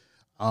it.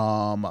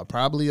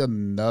 Probably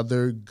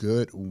another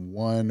good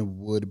one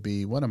would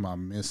be, what am I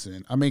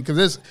missing? I mean,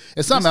 because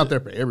it's something out there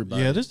for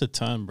everybody. Yeah, there's a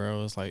ton,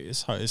 bro. It's like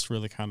it's hard. It's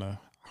really kind of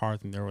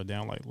hard to narrow it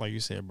down. Like you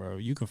said, bro,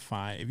 you can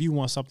find, if you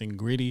want something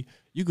gritty,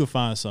 you can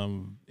find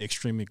some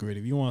extremely gritty.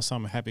 If you want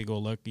something happy go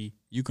lucky,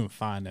 you can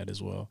find that as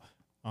well.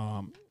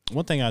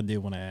 One thing I did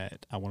want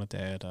to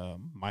add,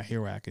 My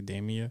Hero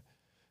Academia.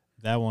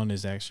 That one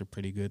is actually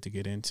pretty good to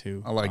get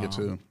into. I like it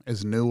too.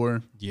 It's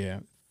newer. Yeah,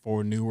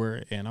 for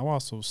newer, and I'll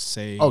also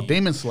say,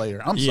 Demon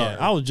Slayer. I'm sorry.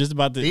 I was just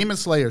about to. Demon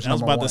Slayer's I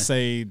was number about one. to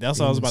say. That's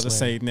what I was about to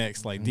Slayer. say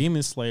next. Like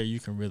Demon Slayer, you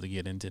can really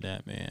get into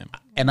that, man.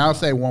 And I'll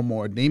say one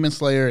more. Demon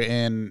Slayer,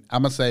 and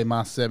I'm going to say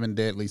my 7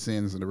 deadly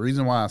sins. And the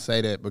reason why I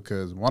say that,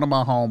 because one of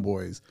my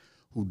homeboys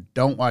who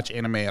don't watch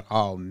anime at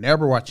all,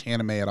 never watch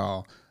anime at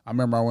all, I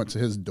remember I went to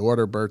his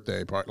daughter's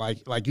birthday party.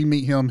 Like you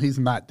meet him, he's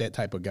not that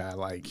type of guy.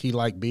 Like, he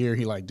like beer,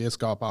 he like disc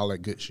golf, all that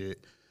good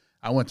shit.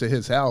 I went to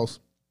his house.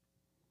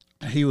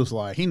 He was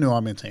like, he knew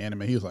I'm into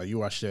anime. He was like, you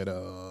watched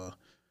that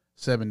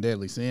 7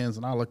 Deadly Sins?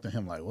 And I looked at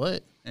him like,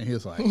 what? And he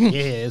was like,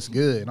 yeah, it's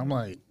good. And I'm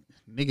like,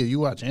 nigga, you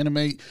watch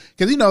anime?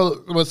 Because, you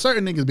know, well,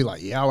 certain niggas be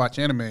like, yeah, I watch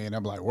anime. And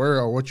I'm like, where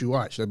or what you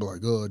watch? They be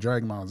like,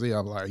 Dragon Ball Z.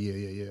 I'll be like,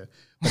 yeah.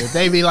 But if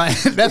they be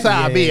like, that's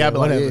how I be. I be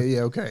like,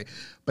 yeah, okay.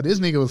 But this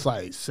nigga was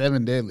like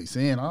 7 Deadly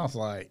Sins. I was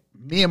like,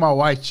 me and my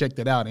wife checked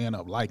it out and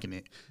ended up liking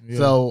it. Yeah.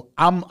 So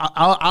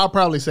I'll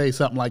probably say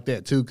something like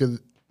that too, because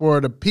for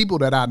the people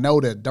that I know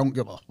that don't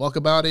give a fuck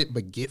about it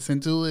but gets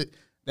into it,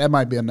 that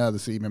might be another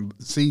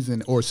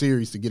season or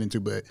series to get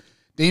into. But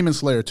Demon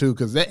Slayer too,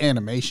 because that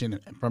animation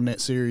from that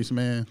series,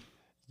 man.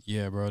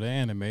 Yeah, bro, the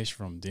animation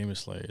from Demon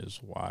Slayer is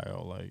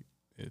wild. Like,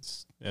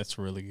 that's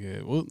really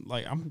good. Well,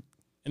 like,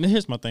 and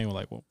here's my thing.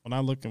 Like, when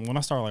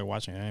I start like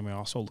watching anime, I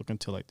also look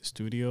into like the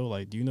studio.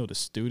 Like, do you know the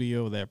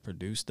studio that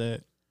produced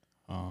that?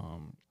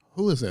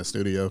 Who is that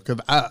studio?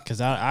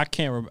 Because I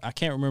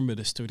can't remember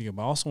the studio,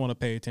 but I also want to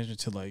pay attention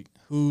to like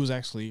who's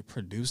actually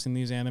producing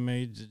these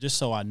anime, just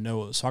so I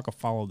know, so I can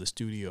follow the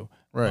studio.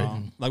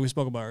 Right. Like we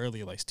spoke about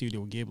earlier, like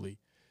Studio Ghibli,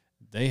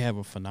 they have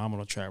a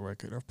phenomenal track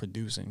record of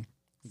producing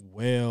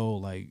well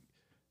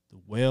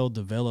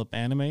developed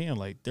anime, and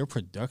like their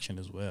production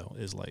as well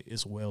is like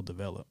it's well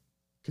developed.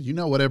 Because you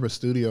know, whatever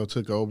studio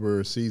took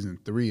over season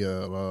 3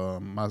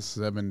 of My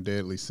 7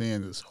 Deadly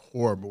Sins is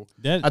horrible.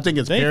 I think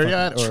it's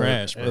Period, or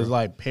trash, bro. It's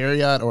like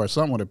Period or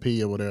something with a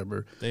P or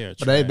whatever. They are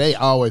but trash. they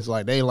always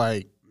like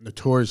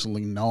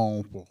notoriously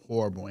known for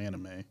horrible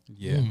anime.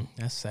 Yeah,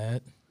 that's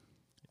sad.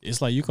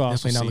 It's like you can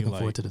also definitely not see, looking like,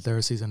 forward to the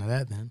 3rd season of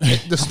that. Then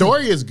the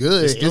story is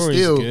good. The story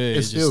is good.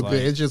 It's still just good.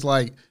 like- It's just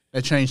like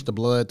they changed the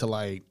blood to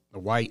like the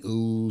white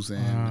ooze,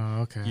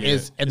 and okay. Yeah.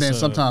 then it's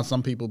sometimes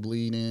some people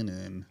bleed in,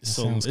 and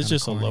So sounds it's kinda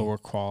just corny. a lower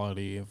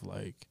quality of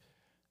like,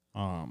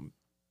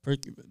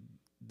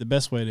 the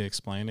best way to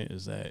explain it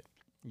is that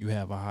you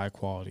have a high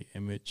quality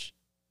image,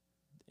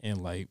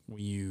 and like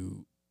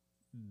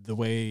the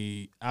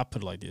way I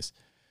put it like this,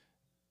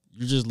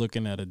 you're just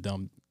looking at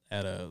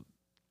a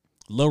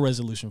low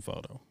resolution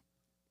photo.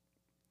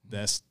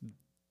 That's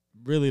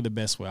really the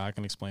best way I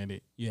can explain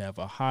it. You have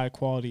a high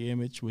quality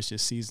image, which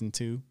is season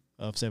 2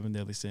 of Seven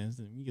Deadly Sins.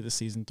 Then you get to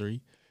season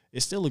 3.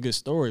 It's still a good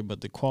story,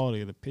 but the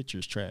quality of the picture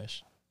is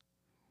trash.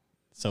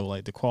 So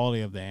like the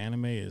quality of the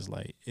anime is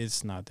like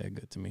it's not that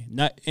good to me.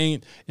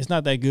 It's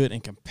not that good in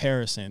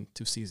comparison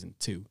to season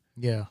 2.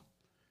 Yeah.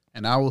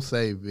 And I will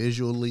say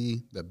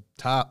visually, the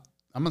top.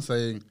 I'm gonna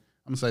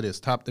say this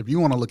top. If you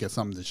want to look at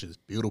something that's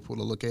just beautiful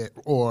to look at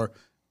or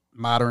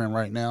modern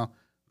right now,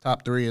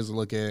 top 3 is to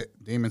look at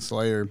Demon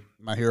Slayer,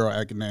 My Hero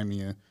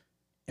Academia,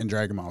 and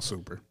Dragon Ball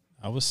Super.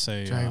 I would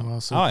say Dragon Ball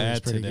Super I'll is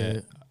add to pretty that.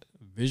 good.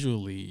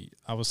 Visually,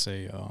 I would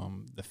say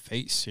the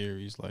Fate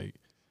series, like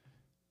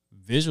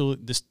visual.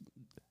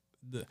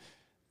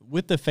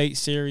 With the Fate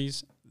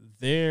series,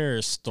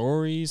 their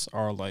stories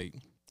are like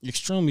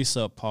extremely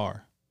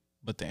subpar,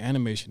 but the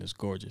animation is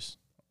gorgeous.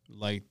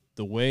 Like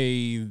the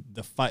way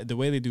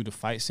they do the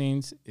fight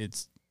scenes,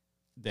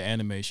 the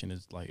animation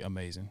is like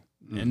amazing.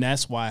 And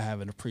that's why I have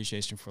an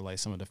appreciation for like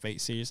some of the Fate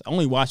series. I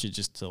only watch it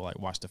just to like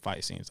watch the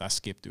fight scenes. I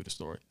skip through the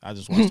story. I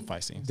just watch the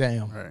fight scenes.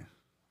 Damn. Right.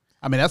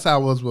 I mean, that's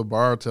how it was with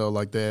Boruto.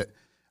 Like that,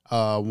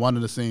 one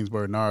of the scenes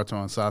where Naruto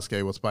and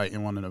Sasuke was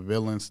fighting one of the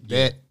villains.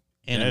 That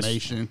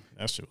animation,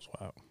 That shit was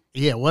wild.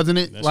 yeah, wasn't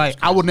it? That Like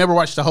shit's I would never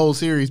watch the whole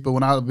series, but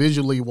when I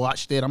visually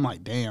watched it, I'm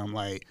like, damn,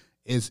 like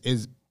is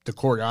the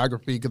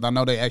choreography, because I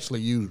know they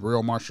actually use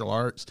real martial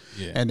arts,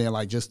 and then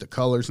like just the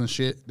colors and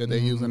shit that they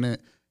use in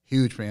it.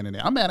 Huge fan of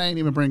it. I'm mad I ain't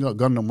even bring up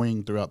Gundam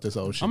Wing throughout this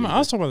whole shit. I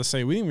was about to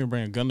say we didn't even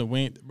bring a Gundam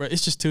Wing, bro.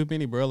 It's just too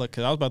many, bro. Like,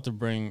 cause I was about to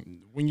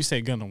bring when you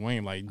say Gundam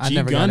Wing, like I G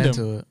never Gundam. got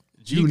into it.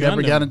 You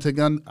never got into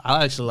Gundam?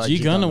 I actually like G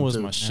Gundam was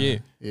too. my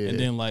shit. Yeah. And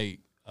then like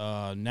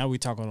now we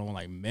talking on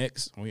like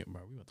mechs. We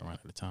about to run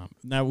out of time.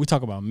 Now we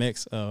talk about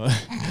mechs.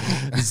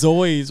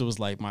 Zoids was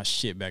like my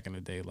shit back in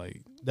the day.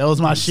 Like That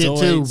was my shit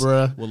too, Zoids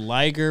bruh. with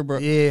Liger, bro.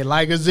 Yeah,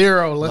 like a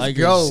zero. Let's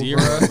Liger go, Zero,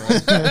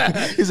 bruh.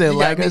 bro. He said You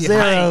like got a me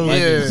zero. hyped,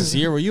 Liger yeah.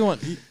 Zero. You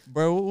want,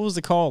 bro? What was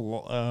it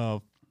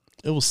called?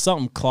 It was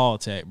something claw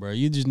attack, bro.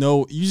 You just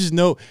know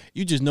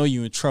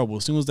you in trouble.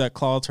 As soon as that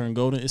claw turn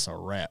golden, it's a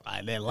wrap.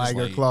 Like that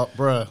Liger like- Claw,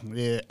 bruh.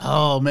 Yeah.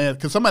 Oh man,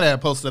 because somebody had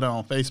posted it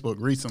on Facebook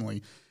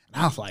recently,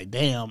 and I was like,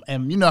 damn.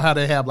 And you know how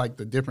they have like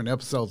the different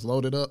episodes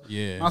loaded up?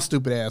 Yeah. My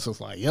stupid ass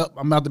was like, yep,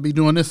 I'm about to be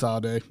doing this all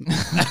day.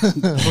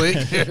 Click.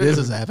 This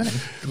is happening.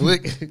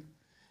 Click.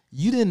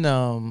 You didn't.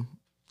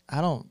 I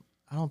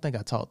don't think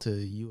I talked to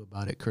you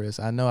about it, Chris.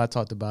 I know I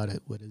talked about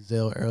it with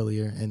Azelle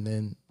earlier, and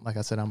then, like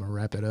I said, I'm gonna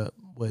wrap it up.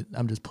 But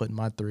I'm just putting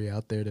my 3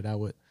 out there that I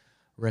would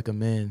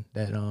recommend.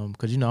 That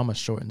because I'm a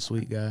short and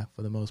sweet guy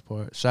for the most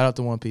part. Shout out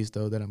to One Piece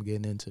though that I'm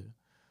getting into.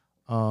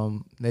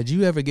 Did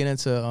you ever get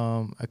into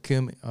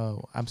Akumi?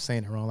 I'm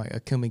saying it wrong. Like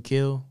Akumi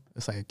Kill.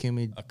 It's like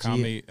Akumi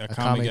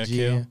Akame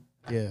Kill.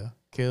 Yeah,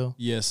 Kill.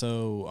 Yeah.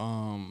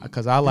 So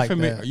Because I like are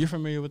that. you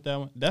familiar with that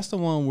one? That's the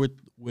one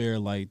where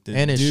like the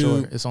And it's dude,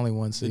 short. It's only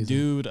one the season.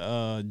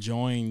 dude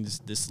joins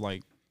this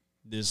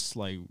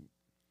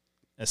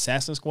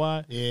assassin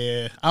squad.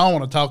 Yeah. I don't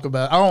want to talk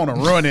about it. I don't want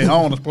to ruin it. I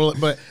don't want to spoil it.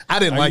 But I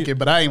didn't Are like you- it,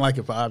 but I ain't like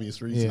it for obvious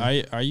reasons.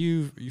 Yeah. Are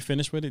you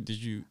finished with it?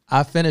 Did you?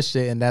 I finished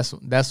it, and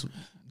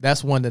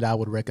that's one that I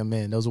would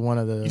recommend. Those are one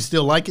of You the.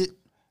 still like it?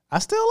 I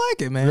still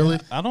like it, man. Really?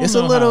 I don't It's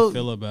know a little. how I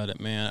feel about it,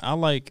 man.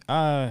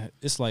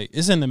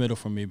 It's in the middle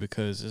for me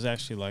because it's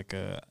actually like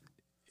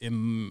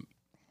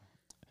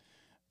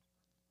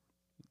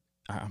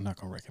I'm not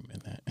gonna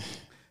recommend that.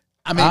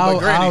 I mean, I'll but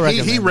granted, he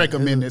recommend it.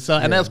 recommended it, so,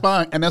 and Yeah. that's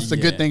fine. And that's the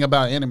good Yeah. thing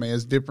about anime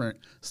is different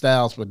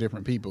styles for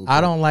different people.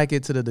 I don't like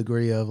it to the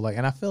degree of like,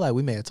 and I feel like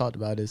we may have talked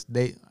about this.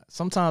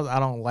 Sometimes I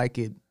don't like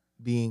it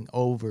being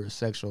over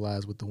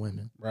sexualized with the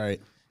women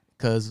Right.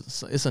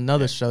 because it's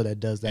another show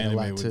that does that Anime a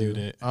lot would too. do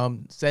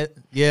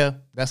that.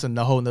 That's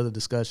a whole nother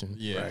discussion.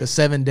 Yeah. The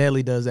Seven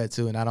Deadly does that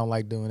too, and I don't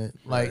like doing it.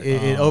 Like Right.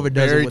 it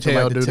overdoes Fairy it with the,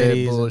 Tail like the do that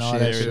titties and all bullshit.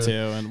 that Fairy shit.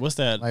 Tail and what's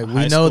that? Like high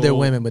we know they're school-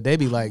 women, but they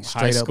be like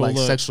straight up like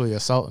schooler- sexually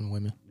assaulting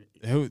women.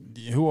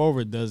 Who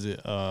overdoes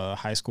it?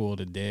 High School of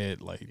the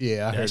Dead. Like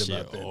Yeah, I that heard shit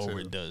about that, too.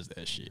 overdoes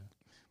that shit.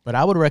 But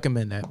I would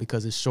recommend that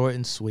because it's short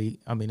and sweet.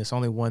 I mean, it's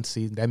only one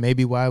season. That may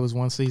be why it was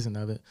one season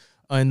of it.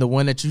 And the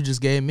one that you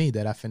just gave me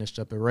that I finished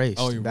up, Erased.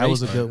 Oh, That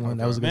was a Erased. good one.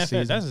 That was a good Matter of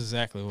fact, season. that's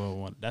exactly what I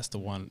want. That's the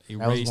one. was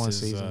Erased one is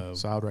season,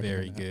 so I would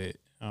very recommend good.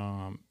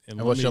 And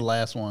And what's your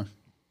last one?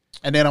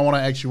 And then I want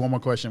to ask you one more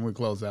question. We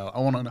close out. I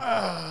want to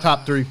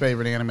top 3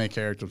 favorite anime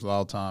characters of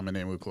all time, and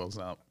then we'll close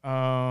out.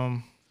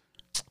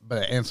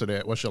 But answer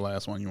that. What's your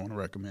last one you want to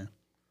recommend?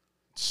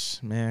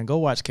 Man, go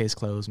watch Case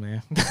Closed,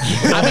 man.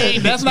 I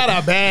mean, that's not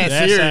a bad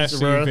That's series, actually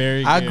bro.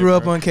 very. I good, grew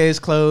up bro. on Case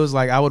Closed.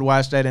 Like I would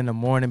watch that in the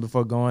morning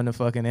before going to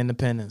fucking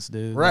Independence,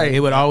 dude. Like, Right. it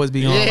would always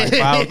be on like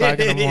 5 o'clock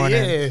in the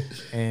morning. Yeah.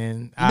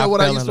 And You know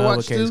what I fell used in to love watch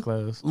with Case too?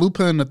 Closed.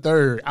 Lupin the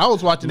Third. I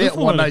was watching that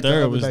Lupin one the night the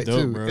Third other was night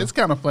dope, too. bro. It's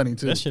kind of funny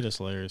too. That shit is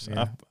hilarious.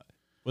 Yeah.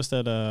 What's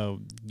that?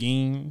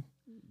 Ging,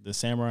 the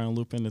Samurai and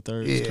Lupin the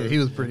Third. Yeah, he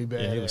was pretty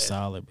bad. Yeah, he was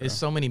solid, bro. It's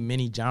so many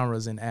mini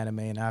genres in anime,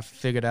 and I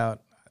figured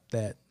out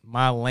that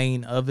my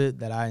lane of it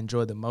that I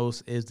enjoy the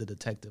most is the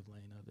detective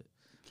lane of it.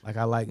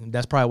 Like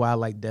that's probably why I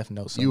like Death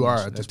Note so You much.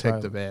 are a That's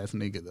detective ass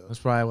nigga though. That's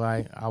probably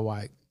why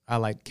I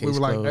like case We were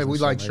like, closed hey, and we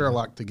shit like that.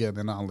 Sherlock together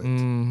and all that.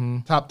 Mm-hmm.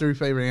 Top 3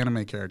 favorite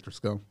anime characters.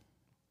 Go.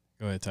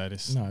 Go ahead,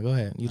 Titus. No, go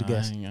ahead. You the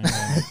guest.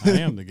 I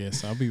am the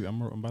guest.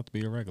 I'm about to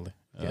be a regular.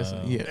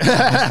 Yeah,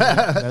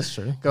 that's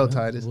true. Go, Yeah,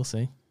 Titus. We'll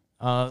see.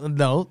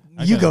 No,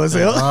 I you got go, it.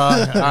 Zell. all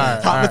right,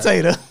 Hot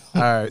potato.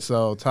 All right,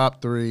 so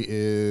top 3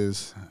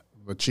 is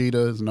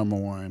Vegeta is number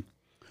 1.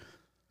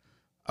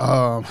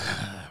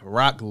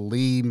 Rock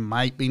Lee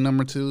might be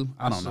number 2.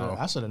 I don't know.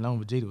 I should have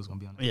known Vegeta was gonna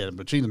be on that. Yeah,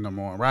 Vegeta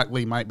number 1. Rock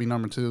Lee might be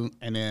number 2,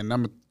 and then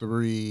number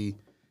 3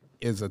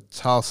 is a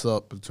toss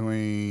up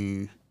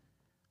between.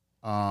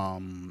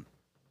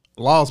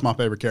 Law's my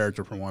favorite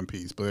character from One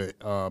Piece, but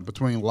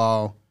between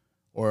Law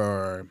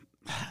or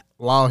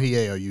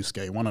Hiei, or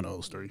Yusuke, one of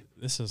those 3.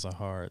 This is a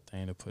hard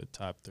thing to put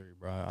top 3,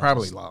 bro.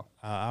 Probably Law.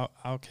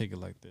 I'll kick it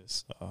like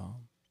this.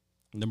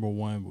 Number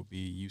 1 would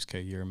be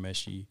Yusuke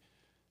Urameshi.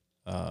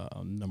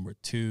 Number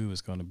 2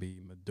 is going to be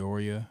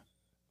Midoriya,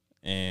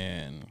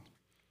 and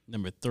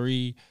number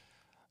 3,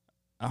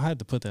 I had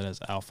to put that as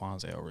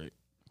Alphonse Elric.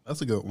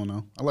 That's a good one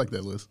though. I like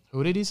that list.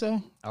 Who did he say?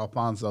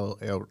 Alfonso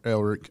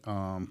Elric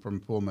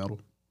from Full Metal.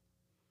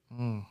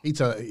 Mm.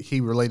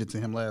 He related to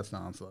him last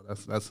time, so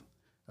that's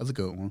a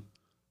good one.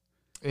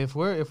 If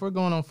we're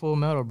going on Full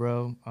Metal,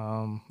 bro,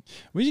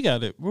 We just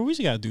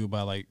gotta do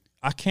about like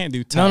I can't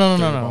do top No,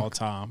 3 no. of all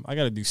time. I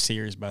gotta do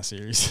series by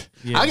series.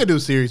 yeah. I could do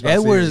series by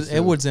series. too.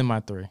 Edward's in my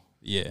 3.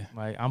 Yeah,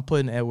 Like I'm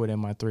putting Edward in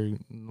my 3,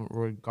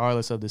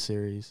 regardless of the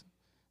series,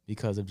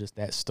 because of just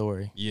that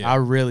story. Yeah. I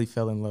really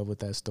fell in love with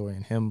that story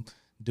and him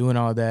doing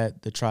all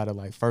that to try to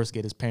like first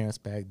get his parents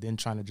back, then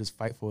trying to just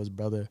fight for his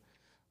brother.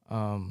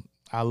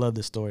 I love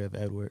the story of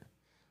Edward.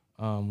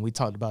 We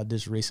talked about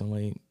this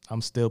recently.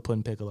 I'm still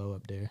putting Piccolo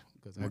up there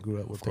because I grew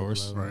up with Of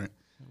course. Piccolo. Right.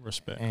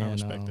 respect. I And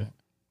respect that.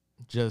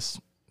 just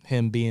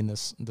him being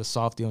the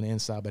softy on the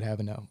inside, but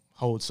having to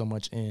hold so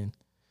much in,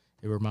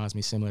 it reminds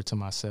me similar to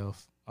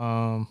myself.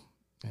 And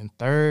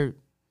third,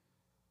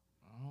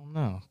 I don't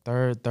know.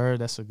 Third,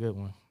 that's a good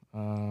one.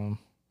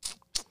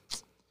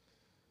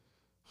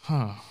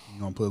 You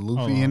gonna put Hold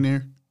Luffy on. in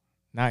there?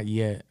 Not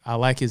yet. I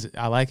like his.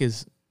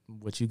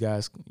 What you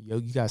guys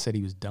said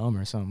he was dumb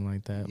or something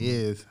like that.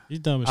 Yes. He's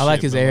dumb as I like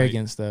shit, his but, like,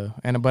 arrogance though,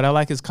 but I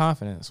like his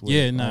confidence. with-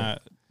 Yeah, like, nah.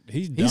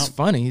 He's dumb. he's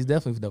funny. He's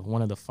definitely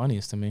one of the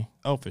funniest to me.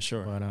 Oh, for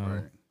sure. But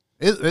Right.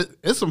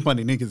 It's some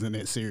funny niggas in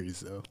that series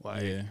though.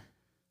 Like, Yeah.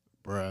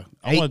 bruh.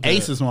 I want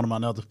Ace to- is one of my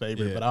other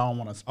favorite, Yeah. but I don't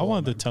want to. I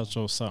wanted to touch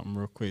on something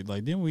real quick.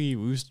 Like, didn't we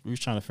was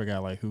trying to figure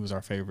out like who was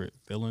our favorite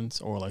villains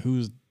or like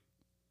who's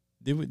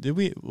did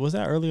we was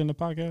that earlier in the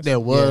podcast? There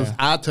was. Yeah.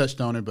 I touched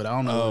on it, but I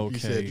don't know Oh, if you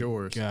said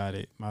yours. Got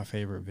it. My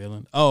favorite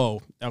villain.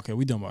 Oh, okay.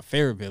 We doing my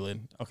favorite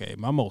villain. Okay,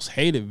 my most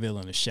hated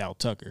villain is Shao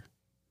Tucker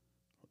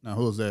Now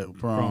who was that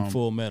from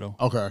Full Metal.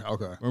 Okay.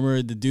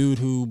 Remember the dude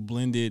who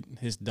blended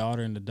his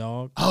daughter and the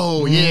dog?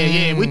 Oh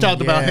yeah. We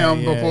talked about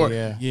him before.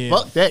 Yeah. Yeah.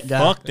 Fuck that guy.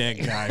 Fuck that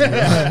guy. Bro.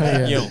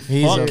 Yeah. Yo,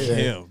 He's fuck up there.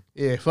 him.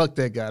 Yeah, fuck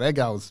that guy. That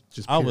guy was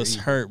just. I pure was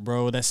evil. hurt,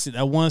 bro.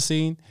 That one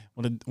scene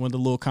when the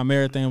little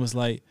chimera thing was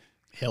like,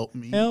 Help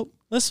me. "Help,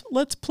 let's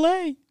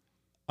play."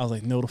 I was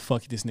like, "No, the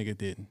fuck this nigga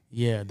didn't."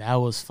 Yeah, that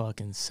was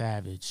fucking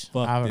savage.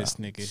 Fuck this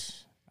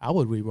nigga. I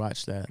would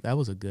rewatch that. That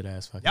was a good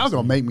ass fucking. Y'all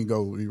gonna scene. make me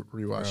go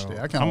rewatch Bro,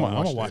 that. I kind I'm of want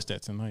gonna to watch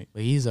that tonight.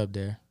 But he's up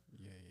there.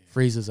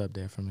 Frieza's up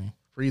there for me.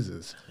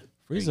 Freezes.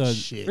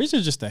 shit.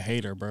 Frieza's just a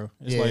hater, bro.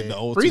 It's like the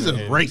old Frieza's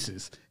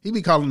racist. He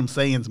be calling them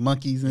Saiyans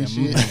monkeys and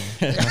shit.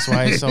 That's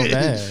why he's so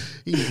bad.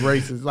 He's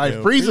racist. Like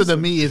Yo, Frieza to Frieza-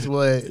 me is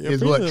what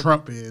Frieza-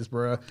 Trump is,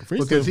 bro. Frieza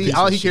Because a piece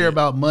all of he care shit.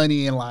 about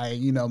money and like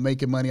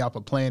making money off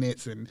of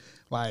planets and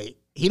like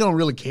he don't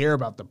really care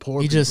about the poor.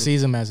 He just people.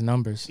 sees them as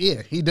numbers.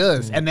 Yeah, he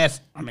does, and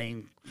that's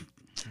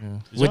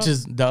Which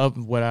is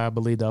what I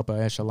believe the upper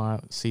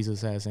echelon sees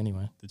us as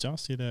anyway. Did y'all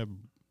see that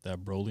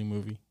Broly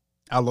movie?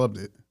 I loved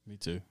it. Me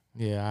too.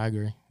 Yeah, I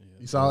agree. Yeah,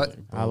 You saw it?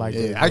 I like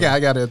Yeah, it. I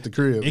got it at the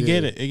crib. It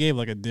yeah. gave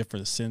like a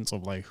different sense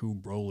of like who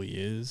Broly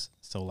is.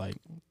 So like,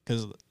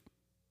 because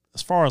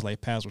as far as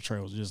like past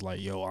portrayals, just like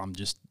I'm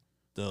just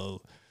the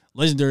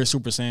legendary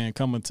Super Saiyan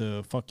coming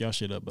to fuck y'all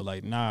shit up. But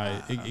like,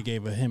 it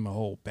gave him a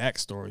whole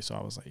backstory. So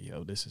I was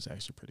like, this is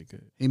actually pretty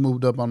good. He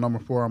moved up on number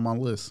 4 on my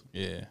list.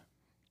 Yeah.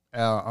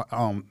 Out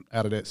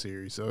of that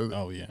series. So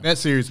Oh yeah. that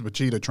series,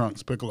 Vegeta,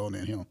 Trunks, Piccolo, and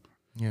him.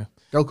 Yeah.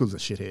 Goku's a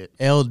shithead.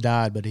 L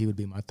died, but he would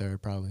be my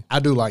third probably. I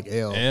do like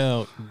L.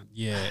 L's.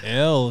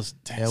 L would See,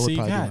 probably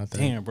be my God third.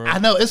 damn, bro. I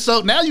know it's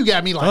so now you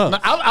got me like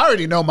Fuck. I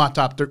already know my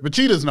top 3.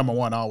 Vegeta's number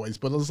 1 always,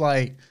 but it's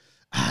like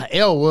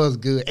L was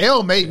good.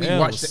 L made me L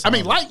watch. was I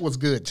mean, solid. Light was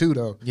good too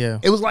though. Yeah.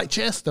 It was like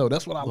chess though.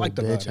 That's what I liked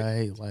about Bitch, it. I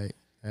hate like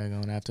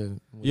going after.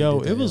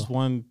 It was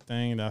one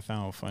thing that I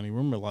found funny.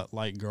 Remember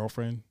like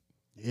girlfriend?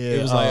 Yeah,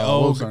 It was like,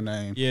 what was her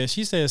name? Yeah,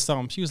 she said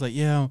something. She was like,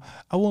 "Yeah,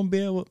 I wouldn't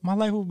be able. My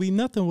life would be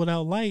nothing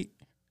without light."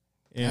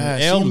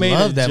 And She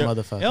loved that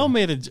motherfucker. L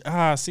made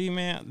a see,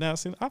 man. Now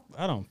see,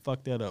 I don't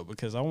fuck that up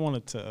because I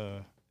wanted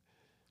to.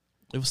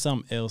 It was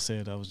something L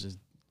said that was just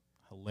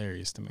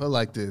hilarious to me. But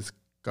like this,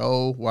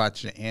 Go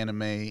watch an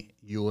anime.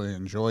 You will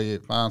enjoy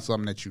it. Find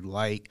something that you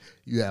like.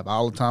 You have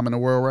all the time in the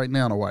world right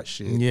now to watch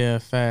shit. Yeah,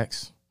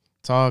 facts.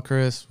 Tall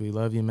Chris, we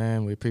love you,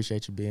 man. We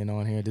appreciate you being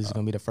on here. This is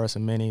gonna be the first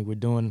of many. We're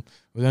gonna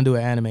do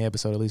an anime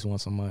episode at least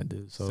once a month,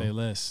 dude. So Say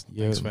less.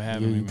 Thanks for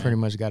having me, You man. pretty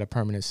much got a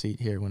permanent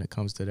seat here when it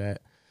comes to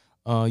that.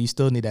 You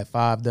still need that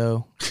 5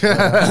 though.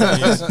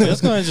 Let's go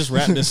ahead and just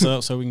wrap this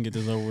up so we can get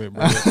this over with,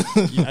 bro.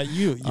 I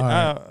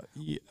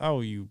owe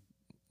you.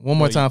 One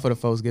more Well, time for the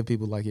folks. Give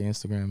people like your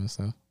Instagram and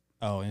stuff.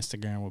 Oh,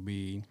 Instagram will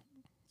be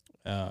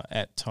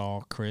at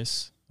tall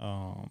Chris.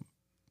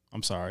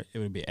 I'm sorry, it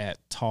would be at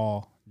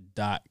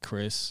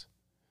tall.chris.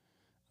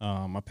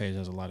 My page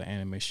has a lot of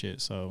anime shit,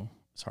 so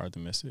it's hard to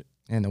miss it.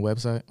 And the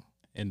website?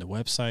 And the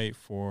website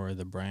for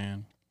the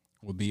brand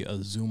will be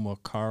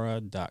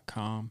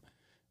azumakara.com.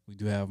 We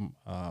do have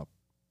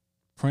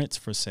prints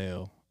for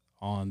sale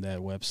on that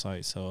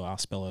website, so I'll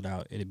spell it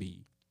out. It'll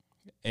be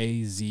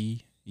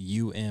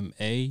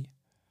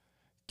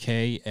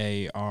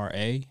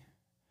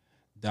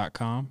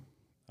azumakara.com.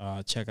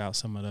 Check out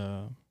some of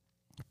the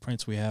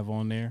prints we have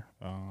on there,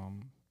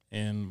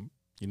 and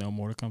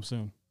more to come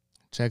soon.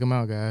 Check them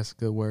out, guys.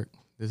 Good work.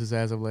 This is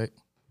As of Late.